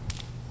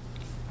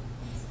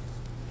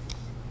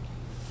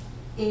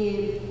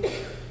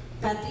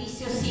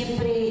 Patricio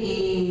siempre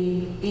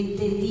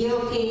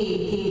entendió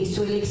que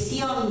su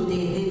elección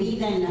de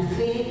vida en la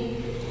fe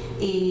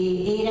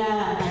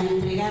era para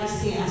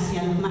entregarse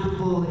hacia los más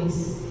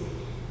pobres.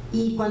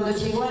 Y cuando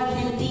llegó a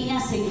Argentina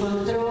se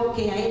encontró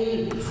que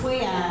él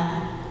fue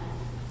a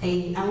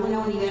una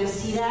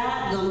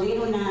universidad donde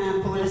era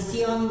una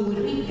población muy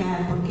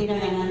rica porque era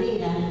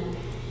ganadera,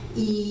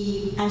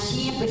 y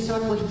allí empezó a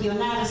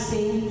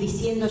cuestionarse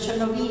diciendo: yo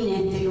no vine a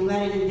este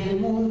lugar del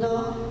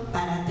mundo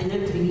para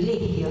tener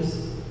privilegios.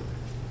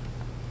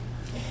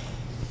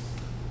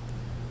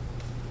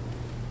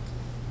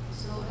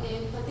 So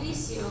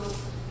Patricio,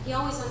 he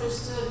always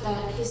understood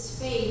that his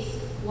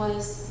faith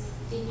was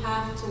the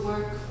path to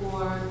work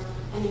for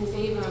and in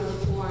favor of the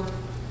poor.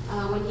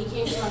 When he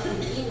came to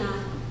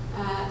Argentina,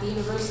 at the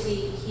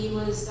university, he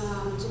was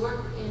to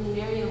work in an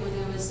area where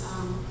there was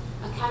a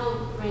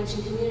cattle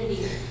ranching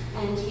community,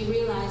 and he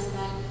realized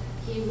that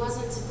he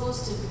wasn't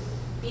supposed to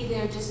be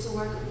there just to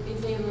work in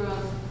favor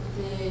of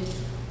the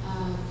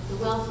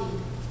wealthy.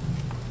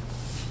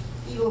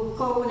 Y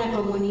buscó una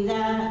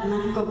comunidad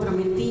más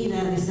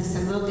comprometida de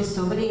sacerdotes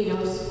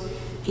obreros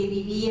que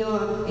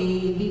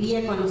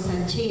vivía con los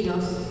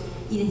rancheros,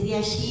 y desde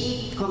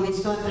allí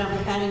comenzó a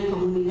trabajar en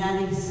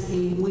comunidades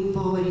muy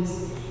pobres,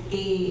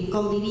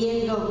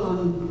 conviviendo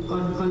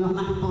con los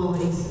más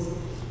pobres,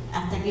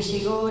 hasta que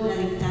llegó la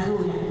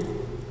dictadura.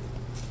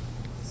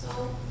 So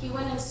he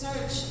went in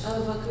search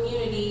of a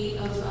community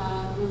of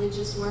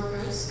religious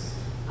workers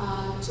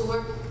to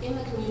work in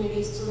the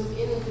communities, to live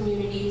in the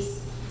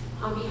communities,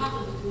 on behalf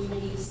of the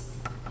communities.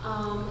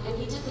 And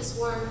he did this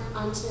work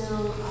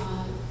until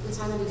the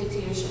time of the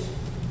dictatorship.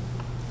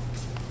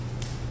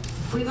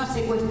 Fuimos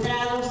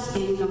secuestrados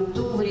en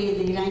octubre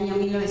del año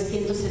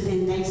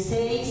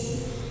 1976,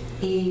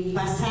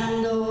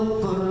 pasando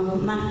por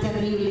los más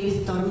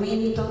terribles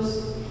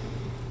tormentos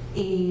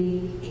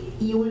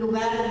y un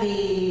lugar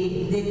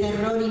de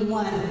terror y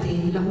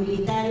muerte. Los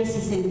militares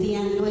se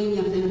sentían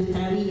dueños de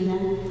nuestra vida,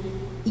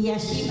 y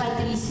allí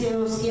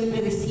Patricio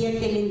siempre decía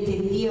que él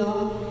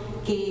entendió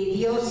que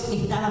Dios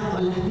estaba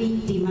con las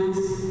víctimas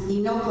y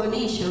no con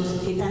ellos,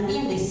 que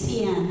también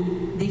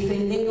decían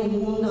defender un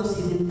mundo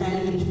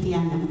occidental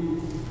cristiano.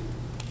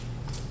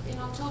 In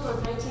October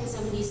of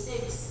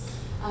 1976,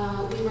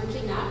 we were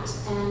kidnapped,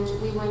 and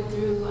we went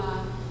through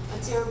a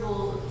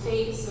terrible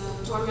phase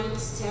of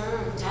torments,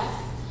 terror, of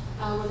death,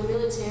 where the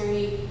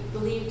military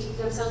believed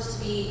themselves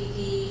to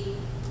be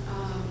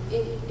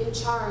in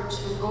charge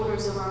and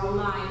owners of our own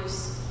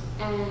lives.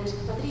 And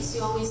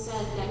Patricio always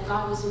said that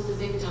God was with the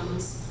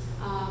victims.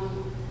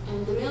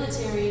 And the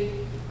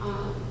military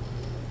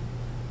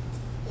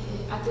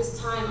at this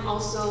time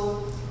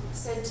also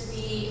said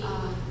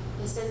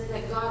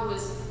that God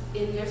was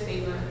in their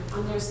favor,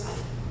 on their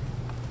side.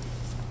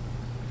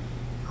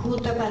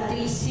 Junto a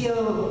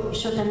Patricio,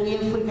 yo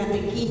también fui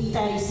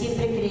catequista y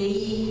siempre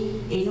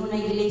creí en una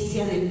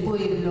iglesia del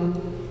pueblo.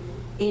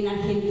 En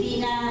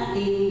Argentina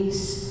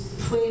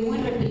fue muy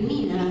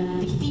reprimida,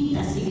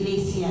 distintas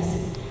iglesias.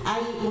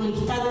 Hay un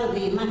listado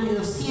de más de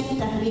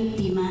 200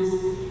 víctimas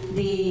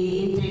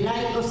entre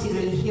laicos y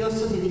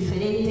religiosos de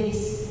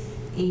diferentes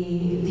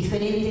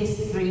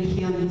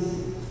religiones.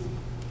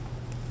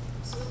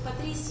 So with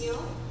Patricio,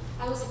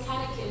 I was a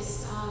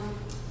catechist,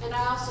 and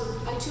I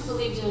too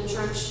believed in a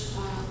church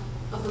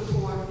of the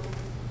poor.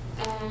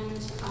 And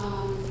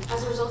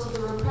as a result of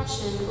the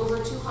repression, over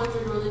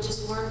 200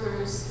 religious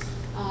workers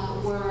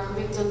were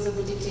victims of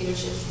the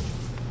dictatorship.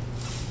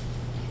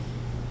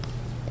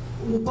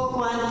 Un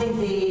poco antes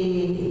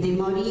de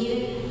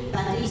morir,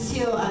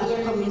 Patricio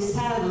había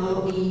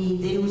comenzado y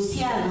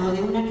denunciado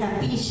de una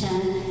capilla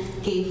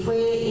que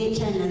fue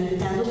hecha en la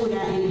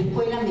dictadura en la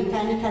Escuela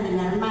Mecánica de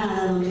la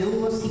Armada, donde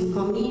hubo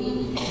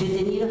 5.000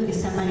 detenidos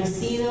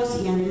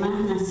desaparecidos y además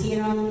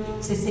nacieron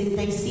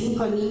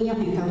 65 niños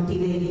en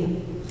cautiverio.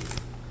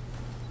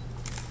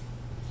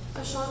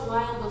 A short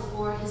while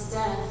before his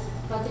death,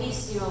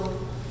 Patricio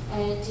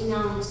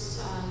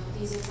denounced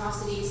these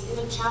atrocities in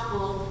a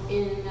chapel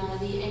in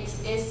the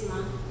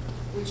ex-ESMA,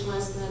 which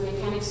was the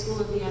mechanic school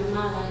of the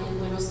Armada in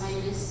Buenos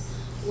Aires,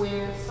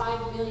 where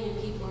 5 million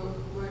people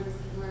were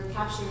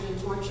captured and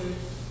tortured,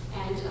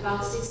 and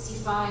about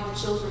 65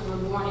 children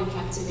were born in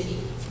captivity.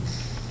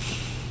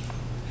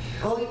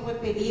 Hoy, por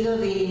pedido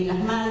de las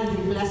madres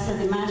de Plaza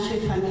de Mayo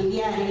y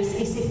familiares,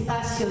 ese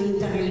espacio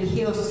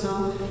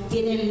interreligioso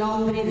tiene el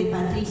nombre de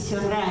Patricio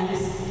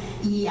Reis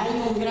y hay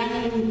un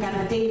gran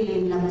cartel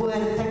en la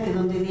puerta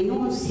donde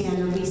denuncia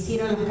lo que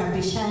hicieron los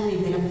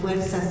capellanes de las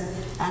Fuerzas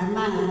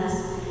Armadas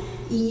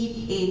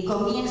y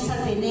comienza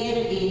a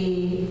tener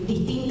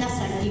distintas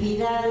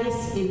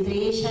actividades,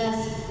 entre ellas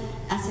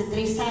hace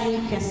 3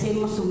 años que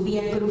hacemos un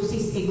Vía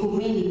Crucis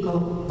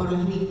ecuménico por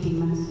las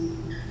víctimas.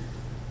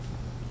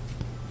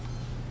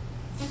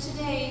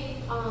 Today,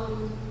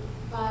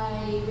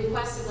 by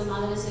request of the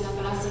Madres de la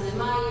Plaza de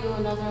Mayo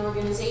and other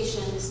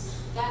organizations,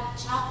 that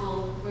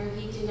chapel where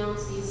he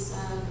denounced these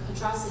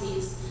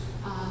atrocities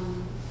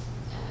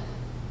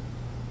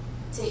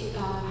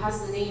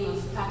has the name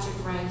of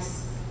Patrick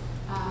Rice.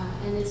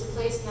 And it's a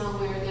place now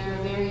where there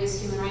are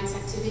various human rights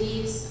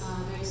activities,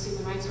 various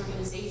human rights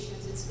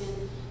organizations. It's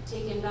been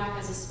taken back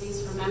as a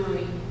space for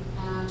memory.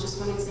 Just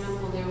one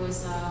example, there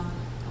was the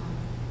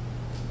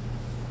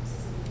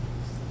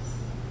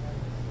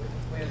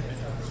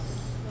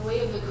Way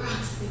of the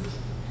Cross.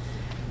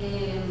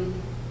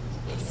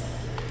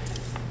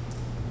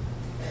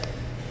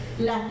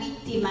 Las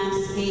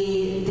víctimas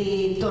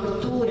de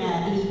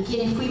tortura y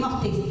quienes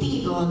fuimos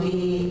testigos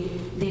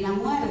de la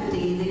muerte,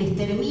 del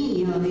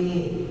exterminio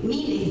de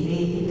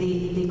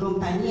miles de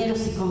compañeros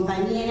y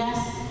compañeras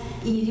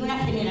y de una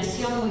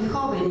generación muy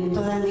joven en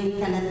toda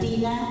América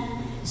Latina,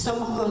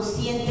 somos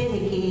conscientes de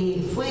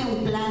que fue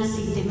un plan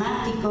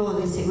sistemático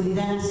de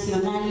seguridad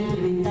nacional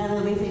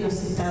implementado desde los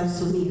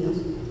Estados Unidos.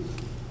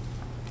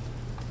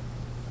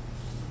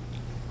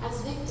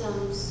 As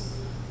victims,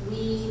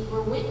 we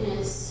were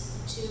witness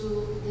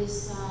to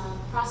this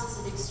process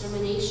of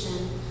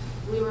extermination.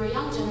 We were a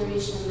young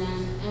generation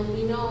then, and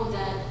we know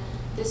that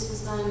this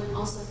was done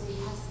also at the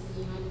behest of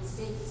the United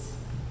States.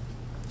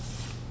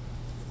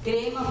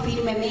 Creemos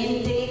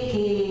firmemente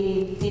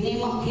que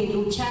tenemos que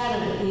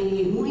luchar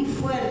muy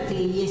fuerte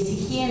y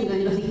exigiendo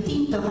en los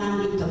distintos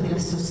ámbitos de la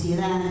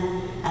sociedad,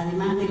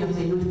 además de los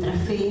de nuestra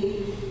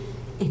fe,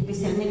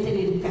 especialmente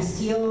en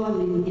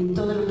educación, en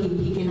todo lo que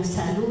implique la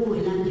salud,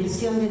 en la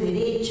ampliación de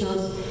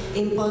derechos,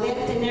 en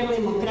poder tener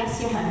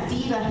democracias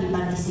activas y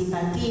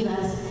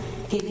participativas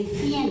que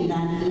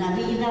defiendan la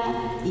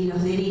vida y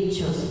los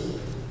derechos.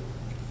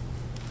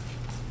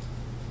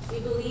 We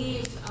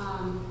believe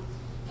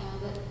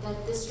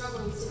that this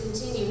struggle needs to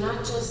continue, not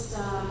just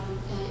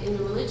in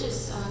the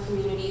religious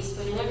communities,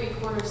 but in every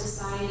corner of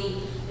society,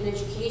 in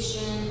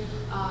education,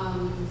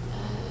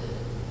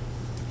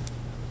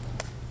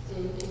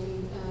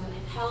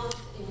 in health,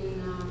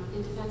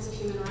 in defense of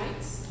human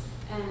rights,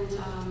 and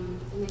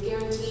in the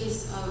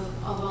guarantees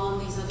of all of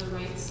these other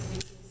rights.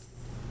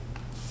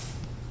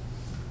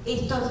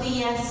 Estos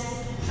días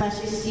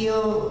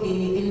falleció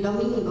el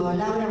domingo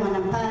Laura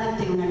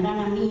Bonaparte, una gran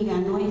amiga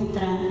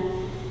nuestra,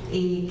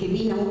 que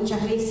vino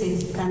muchas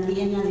veces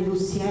también a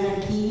denunciar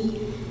aquí,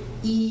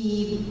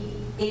 y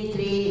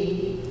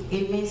entre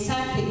el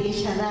mensaje que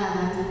ella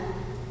daba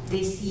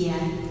decía: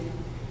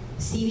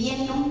 si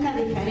bien nunca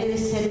dejaré de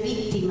ser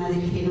víctima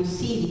del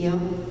genocidio,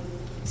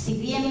 si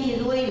bien mi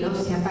duelo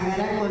se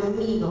apagará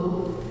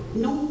conmigo,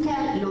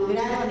 nunca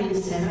lograron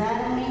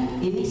encerrarme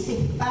en ese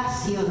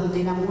espacio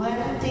donde la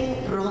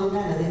muerte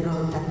ronda la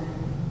derrota.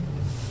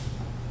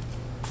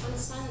 On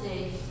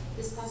Sunday,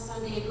 this past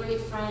Sunday, a great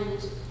friend,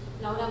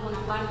 Laura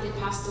Bonaparte,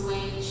 passed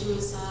away. She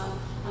was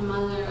a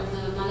mother of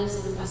the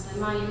Madres de la Plaza de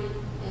Mayo,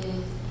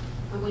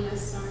 abuelas,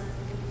 sorry.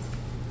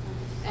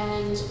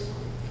 And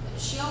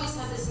she always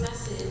had this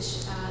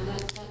message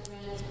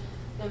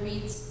that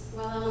reads,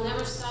 "Well, I will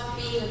never stop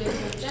being a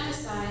victim of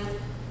genocide,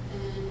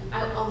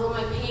 And although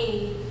my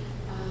pain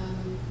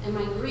and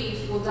my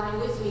grief will die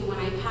with me when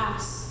I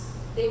pass,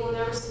 they will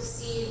never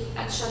succeed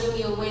at shutting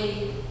me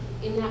away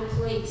in that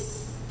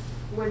place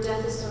where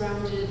death is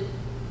surrounded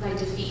by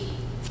defeat.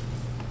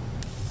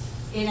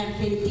 En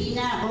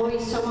Argentina hoy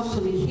somos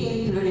un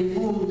ejemplo en el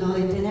mundo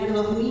de tener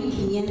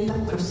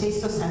 2.500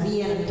 procesos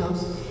abiertos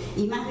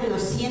y más de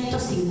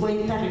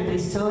 250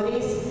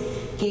 represores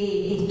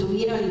que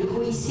estuvieron en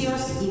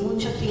juicios y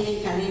muchos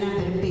tienen cadena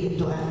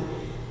perpetua.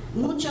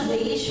 Muchos de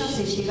ellos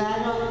se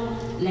llevaron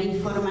la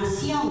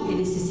información que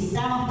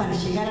necesitamos para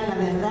llegar a la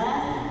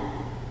verdad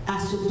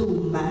a su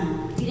tumba.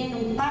 Tienen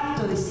un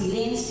pacto de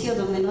silencio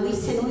donde no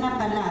dicen una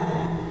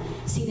palabra.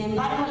 Sin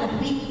embargo, las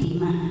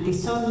víctimas, que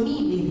son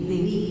miles de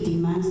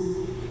víctimas,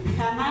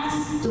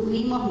 jamás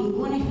tuvimos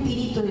ningún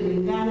espíritu de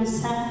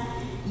venganza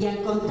y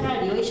al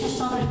contrario, ellos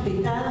son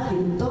respetados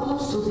en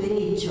todos sus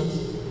derechos,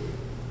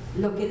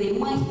 lo que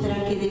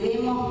demuestra que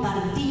debemos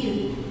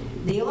partir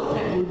de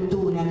otra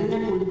cultura, de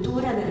una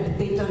cultura de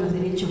respeto a los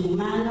derechos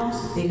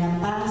humanos, de la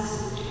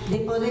paz, de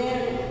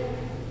poder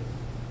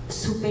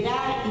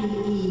superar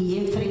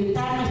y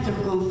enfrentar nuestros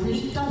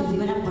conflictos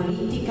desde una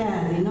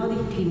política de no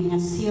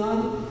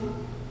discriminación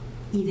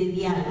y de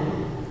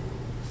diálogo.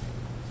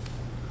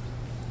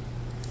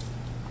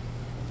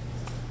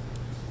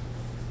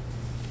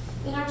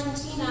 In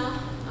Argentina,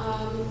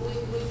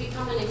 we've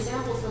become an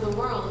example for the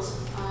world.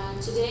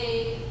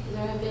 Today,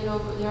 there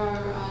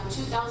are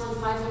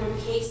 2,500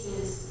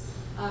 cases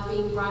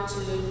being brought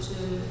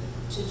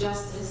to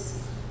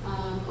justice.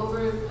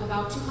 Over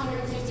about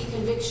 250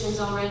 convictions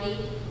already,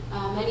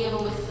 many of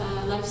them with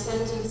life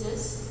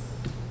sentences.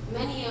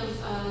 Many of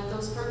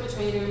those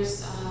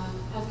perpetrators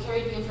have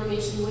carried the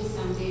information with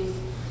them.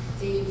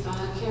 They've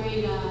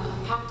carried a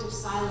pact of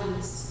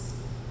silence.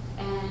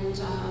 And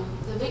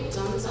the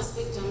victims, us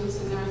victims,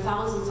 and there are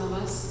thousands of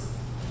us,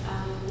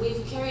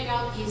 we've carried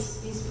out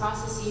these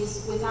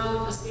processes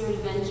without a spirit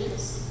of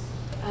vengeance.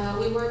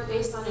 We work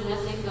based on an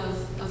ethic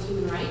of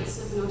human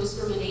rights, of no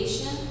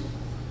discrimination,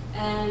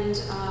 and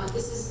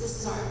this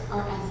is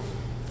our ethic.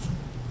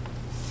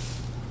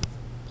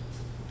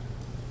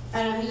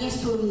 Para mí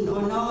es un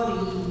honor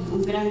y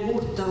un gran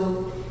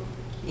gusto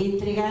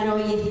entregar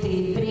hoy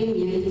este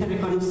premio y este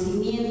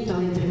reconocimiento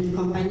entre mis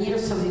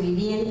compañeros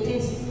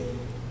sobrevivientes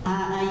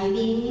a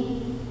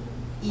Aileen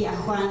y a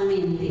Juan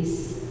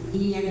Mendez,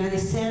 y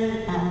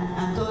agradecer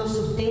a todos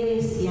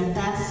ustedes y a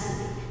TAS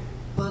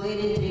poder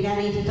entregar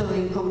esto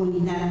en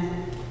comunidad.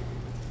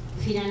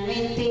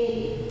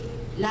 Finalmente,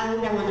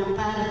 Laura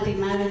Bonaparte,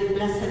 madre de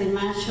Plaza de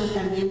Mayo,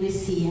 también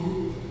decía: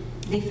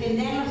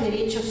 defender los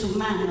derechos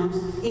humanos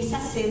es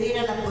acceder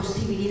a la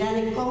posibilidad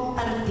de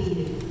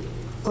compartir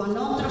con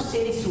otros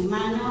seres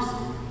humanos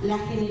la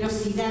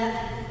generosidad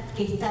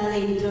que está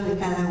dentro de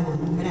cada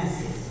uno.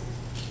 Gracias.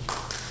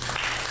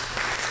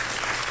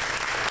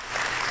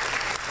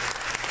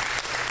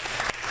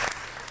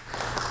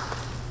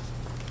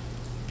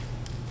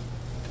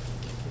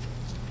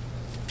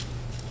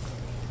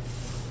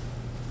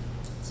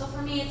 So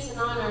for me, it's an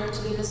honor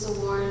to give this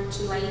award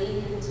to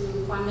Aileen and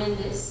to Juan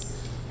Mendez.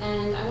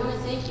 And I want to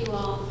thank you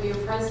all for your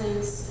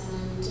presence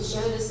and to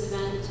share this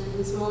event and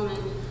this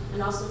moment,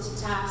 and also to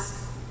TASC,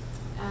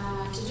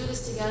 to do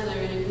this together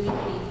in a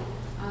community.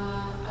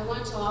 I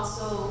want to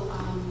also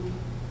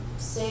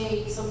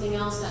say something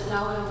else that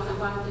Laura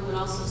Bonaparte would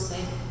also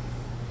say.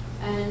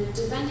 And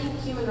defending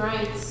human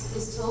rights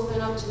is to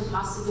open up to the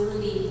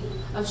possibility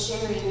of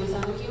sharing with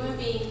other human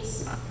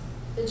beings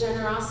the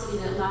generosity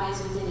that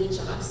lies within each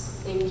of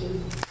us. Thank you.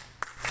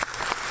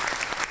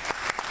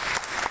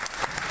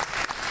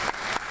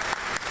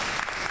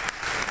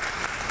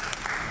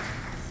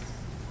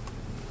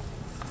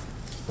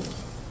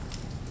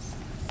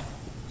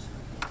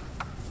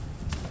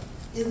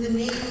 In the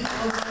name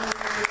of our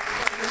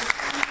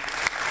coalition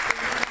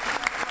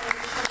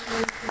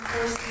with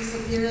forced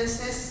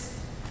disappearances,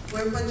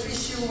 where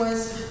Patricio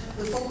was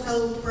the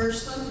focal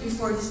person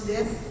before his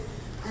death,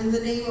 and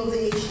the name of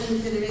the Asian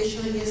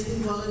Federation Against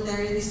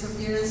Involuntary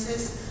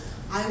Disappearances,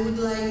 I would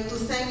like to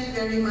thank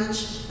very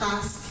much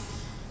TASC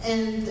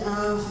and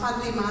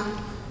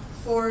Fatima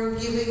for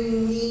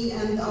giving me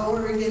and our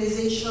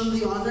organization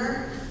the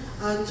honor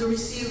to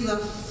receive the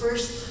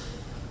first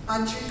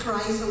Patrick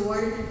Rice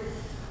Award.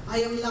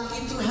 I am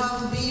lucky to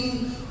have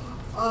been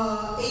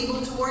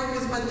able to work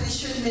with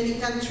Patricio in many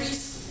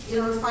countries in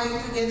our fight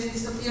against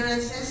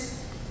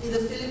disappearances, in the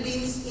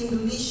Philippines,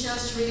 Indonesia,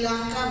 Sri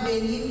Lanka,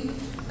 Benin,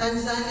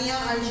 Tanzania,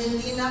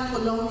 Argentina,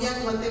 Colombia,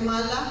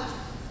 Guatemala,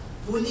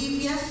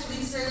 Bolivia,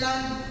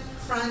 Switzerland,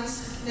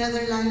 France,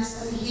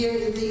 Netherlands, and here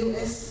in the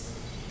US.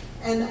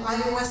 And I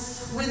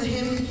was with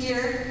him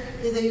here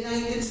in the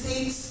United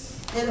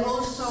States and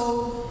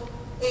also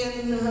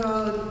in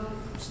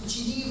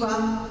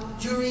Geneva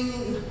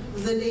during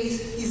the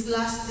days, his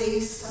last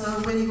days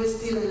when he was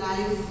still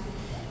alive.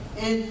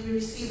 And we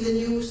received the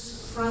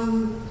news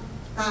from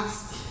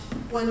TASC,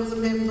 one of the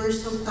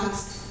members of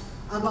TASC,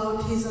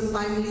 about his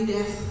untimely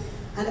death.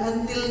 And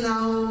until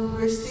now,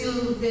 we're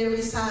still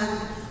very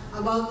sad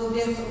about the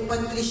death of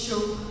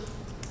Patricio,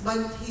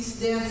 but his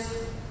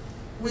death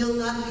will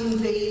not be in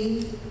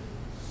vain.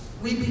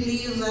 We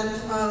believe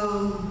that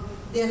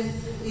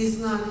death is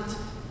not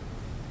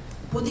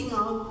putting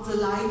out the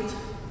light,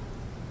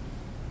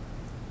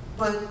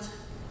 but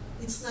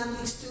it's not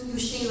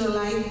extinguishing the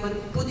light,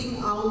 but putting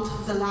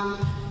out the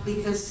lamp,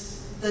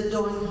 because the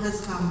dawn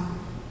has come.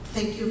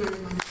 Thank you very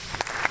much.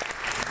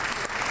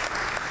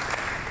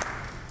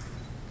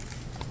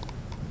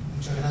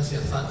 Muchas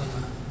gracias,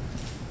 Fátima.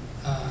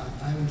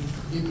 I'm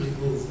deeply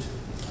moved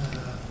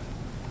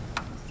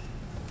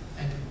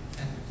and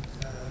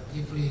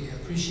deeply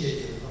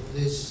appreciative of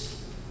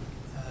this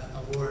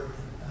award.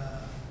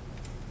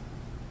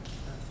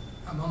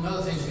 Among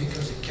other things,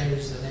 because it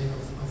carries the name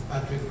of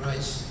Patrick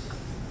Rice.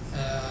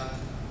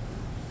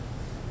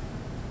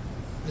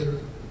 The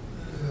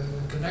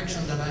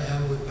connection that I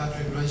have with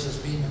Patrick Rice has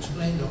been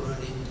explained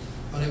already,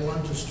 but I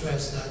want to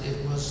stress that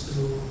it was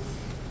through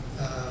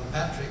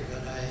Patrick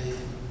that I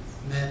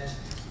met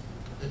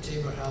the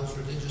Tabor House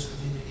religious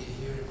community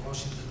here in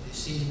Washington,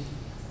 D.C.,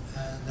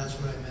 and that's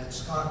where I met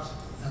Scott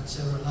and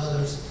several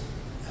others,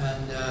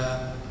 and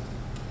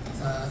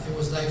it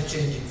was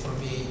life-changing for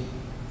me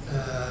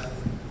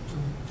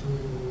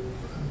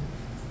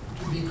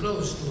to be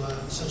close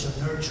to such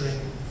a nurturing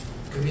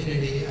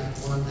community, and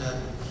one that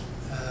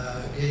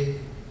gave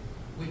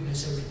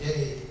witness every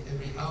day,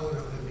 every hour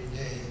of every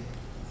day,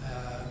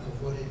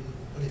 of what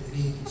it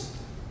means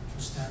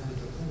to stand with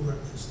the poor,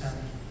 to stand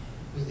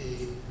with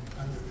the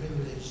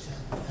underprivileged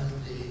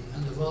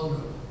and the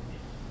vulnerable.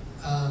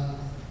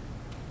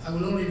 I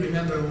will only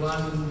remember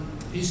one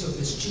piece of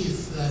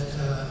mischief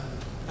that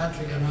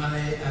Patrick and I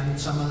and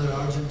some other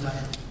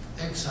Argentine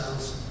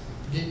exiles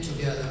did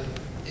together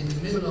in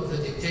the middle of the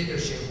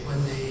dictatorship,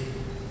 when the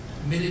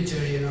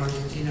military in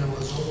Argentina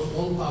was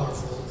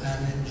all-powerful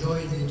and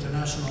enjoyed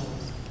international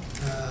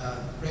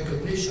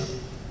recognition,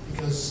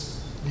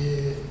 because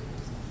the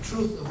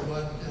truth of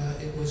what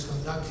it was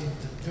conducting,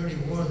 the dirty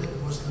war that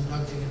it was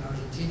conducting in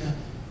Argentina,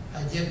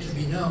 had yet to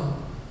be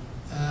known.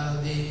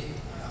 The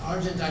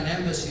Argentine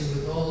embassy,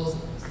 with all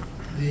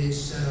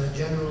these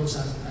generals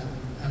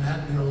and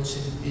admirals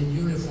in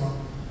uniform,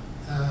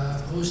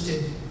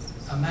 hosted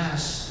a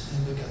mass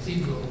in the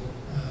cathedral,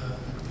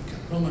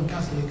 Roman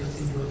Catholic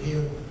Cathedral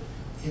here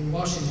in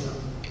Washington,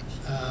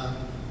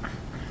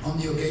 on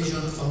the occasion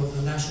of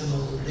the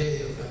National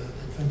Day of the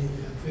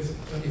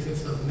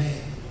 25th of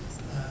May,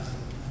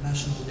 the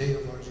National Day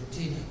of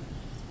Argentina.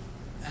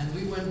 And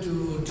we went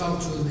to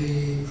talk to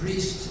the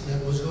priest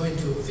that was going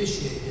to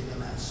officiate in the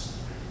Mass.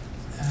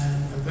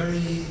 And a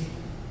very,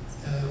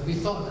 we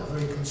thought, a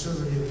very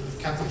conservative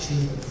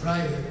Capuchin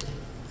friar,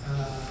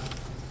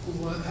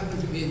 who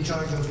happened to be in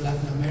charge of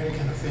Latin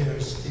American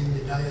affairs in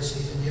the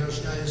diocese, in the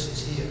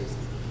archdiocese here.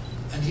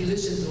 And he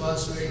listened to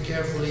us very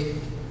carefully,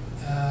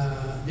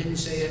 didn't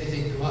say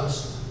anything to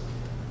us.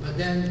 But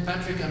then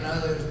Patrick and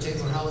other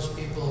Tabor House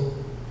people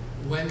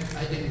went.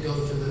 I didn't go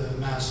to the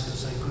Mass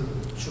because I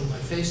couldn't show my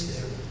face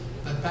there.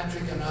 But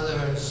Patrick and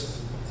others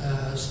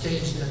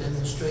staged a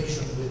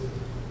demonstration with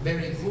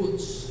bearing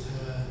hoods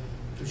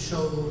to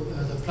show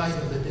the plight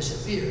of the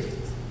disappeared.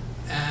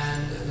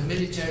 And the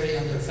military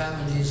and their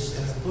families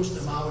pushed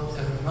them out,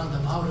 run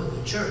them out of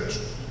the church,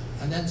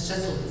 and then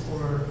settled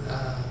for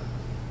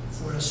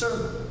a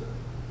sermon.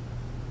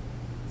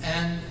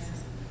 And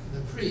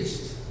the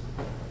priest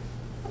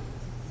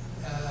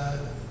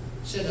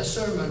said a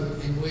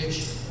sermon in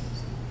which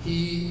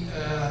he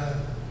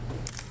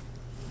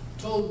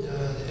told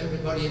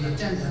everybody in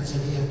attendance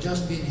that he had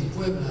just been in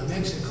Puebla,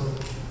 Mexico,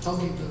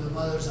 talking to the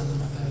mothers and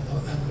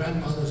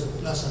grandmothers of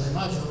Plaza de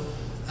Mayo,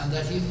 and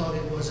that he thought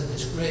it was a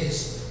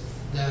disgrace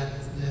that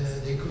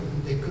they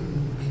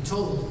couldn't be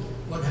told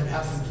what had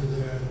happened to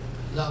their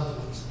loved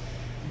ones.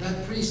 And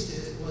that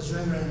priest was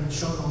Reverend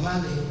Sean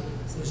O'Malley,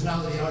 who is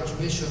now the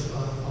Archbishop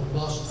of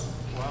Boston.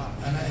 Wow.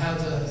 And I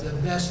have the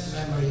best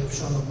memory of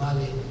Sean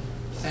O'Malley,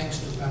 thanks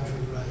to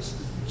Patrick Rice.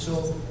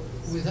 So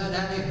with that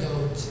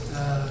anecdote,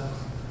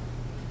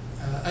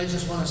 I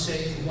just want to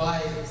say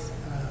why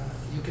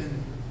you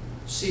can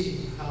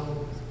see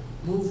how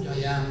moved I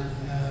am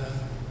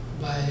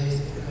by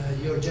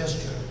your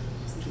gesture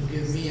to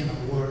give me an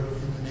award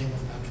in the name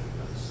of Patrick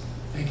Rice.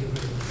 Thank you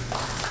very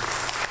much.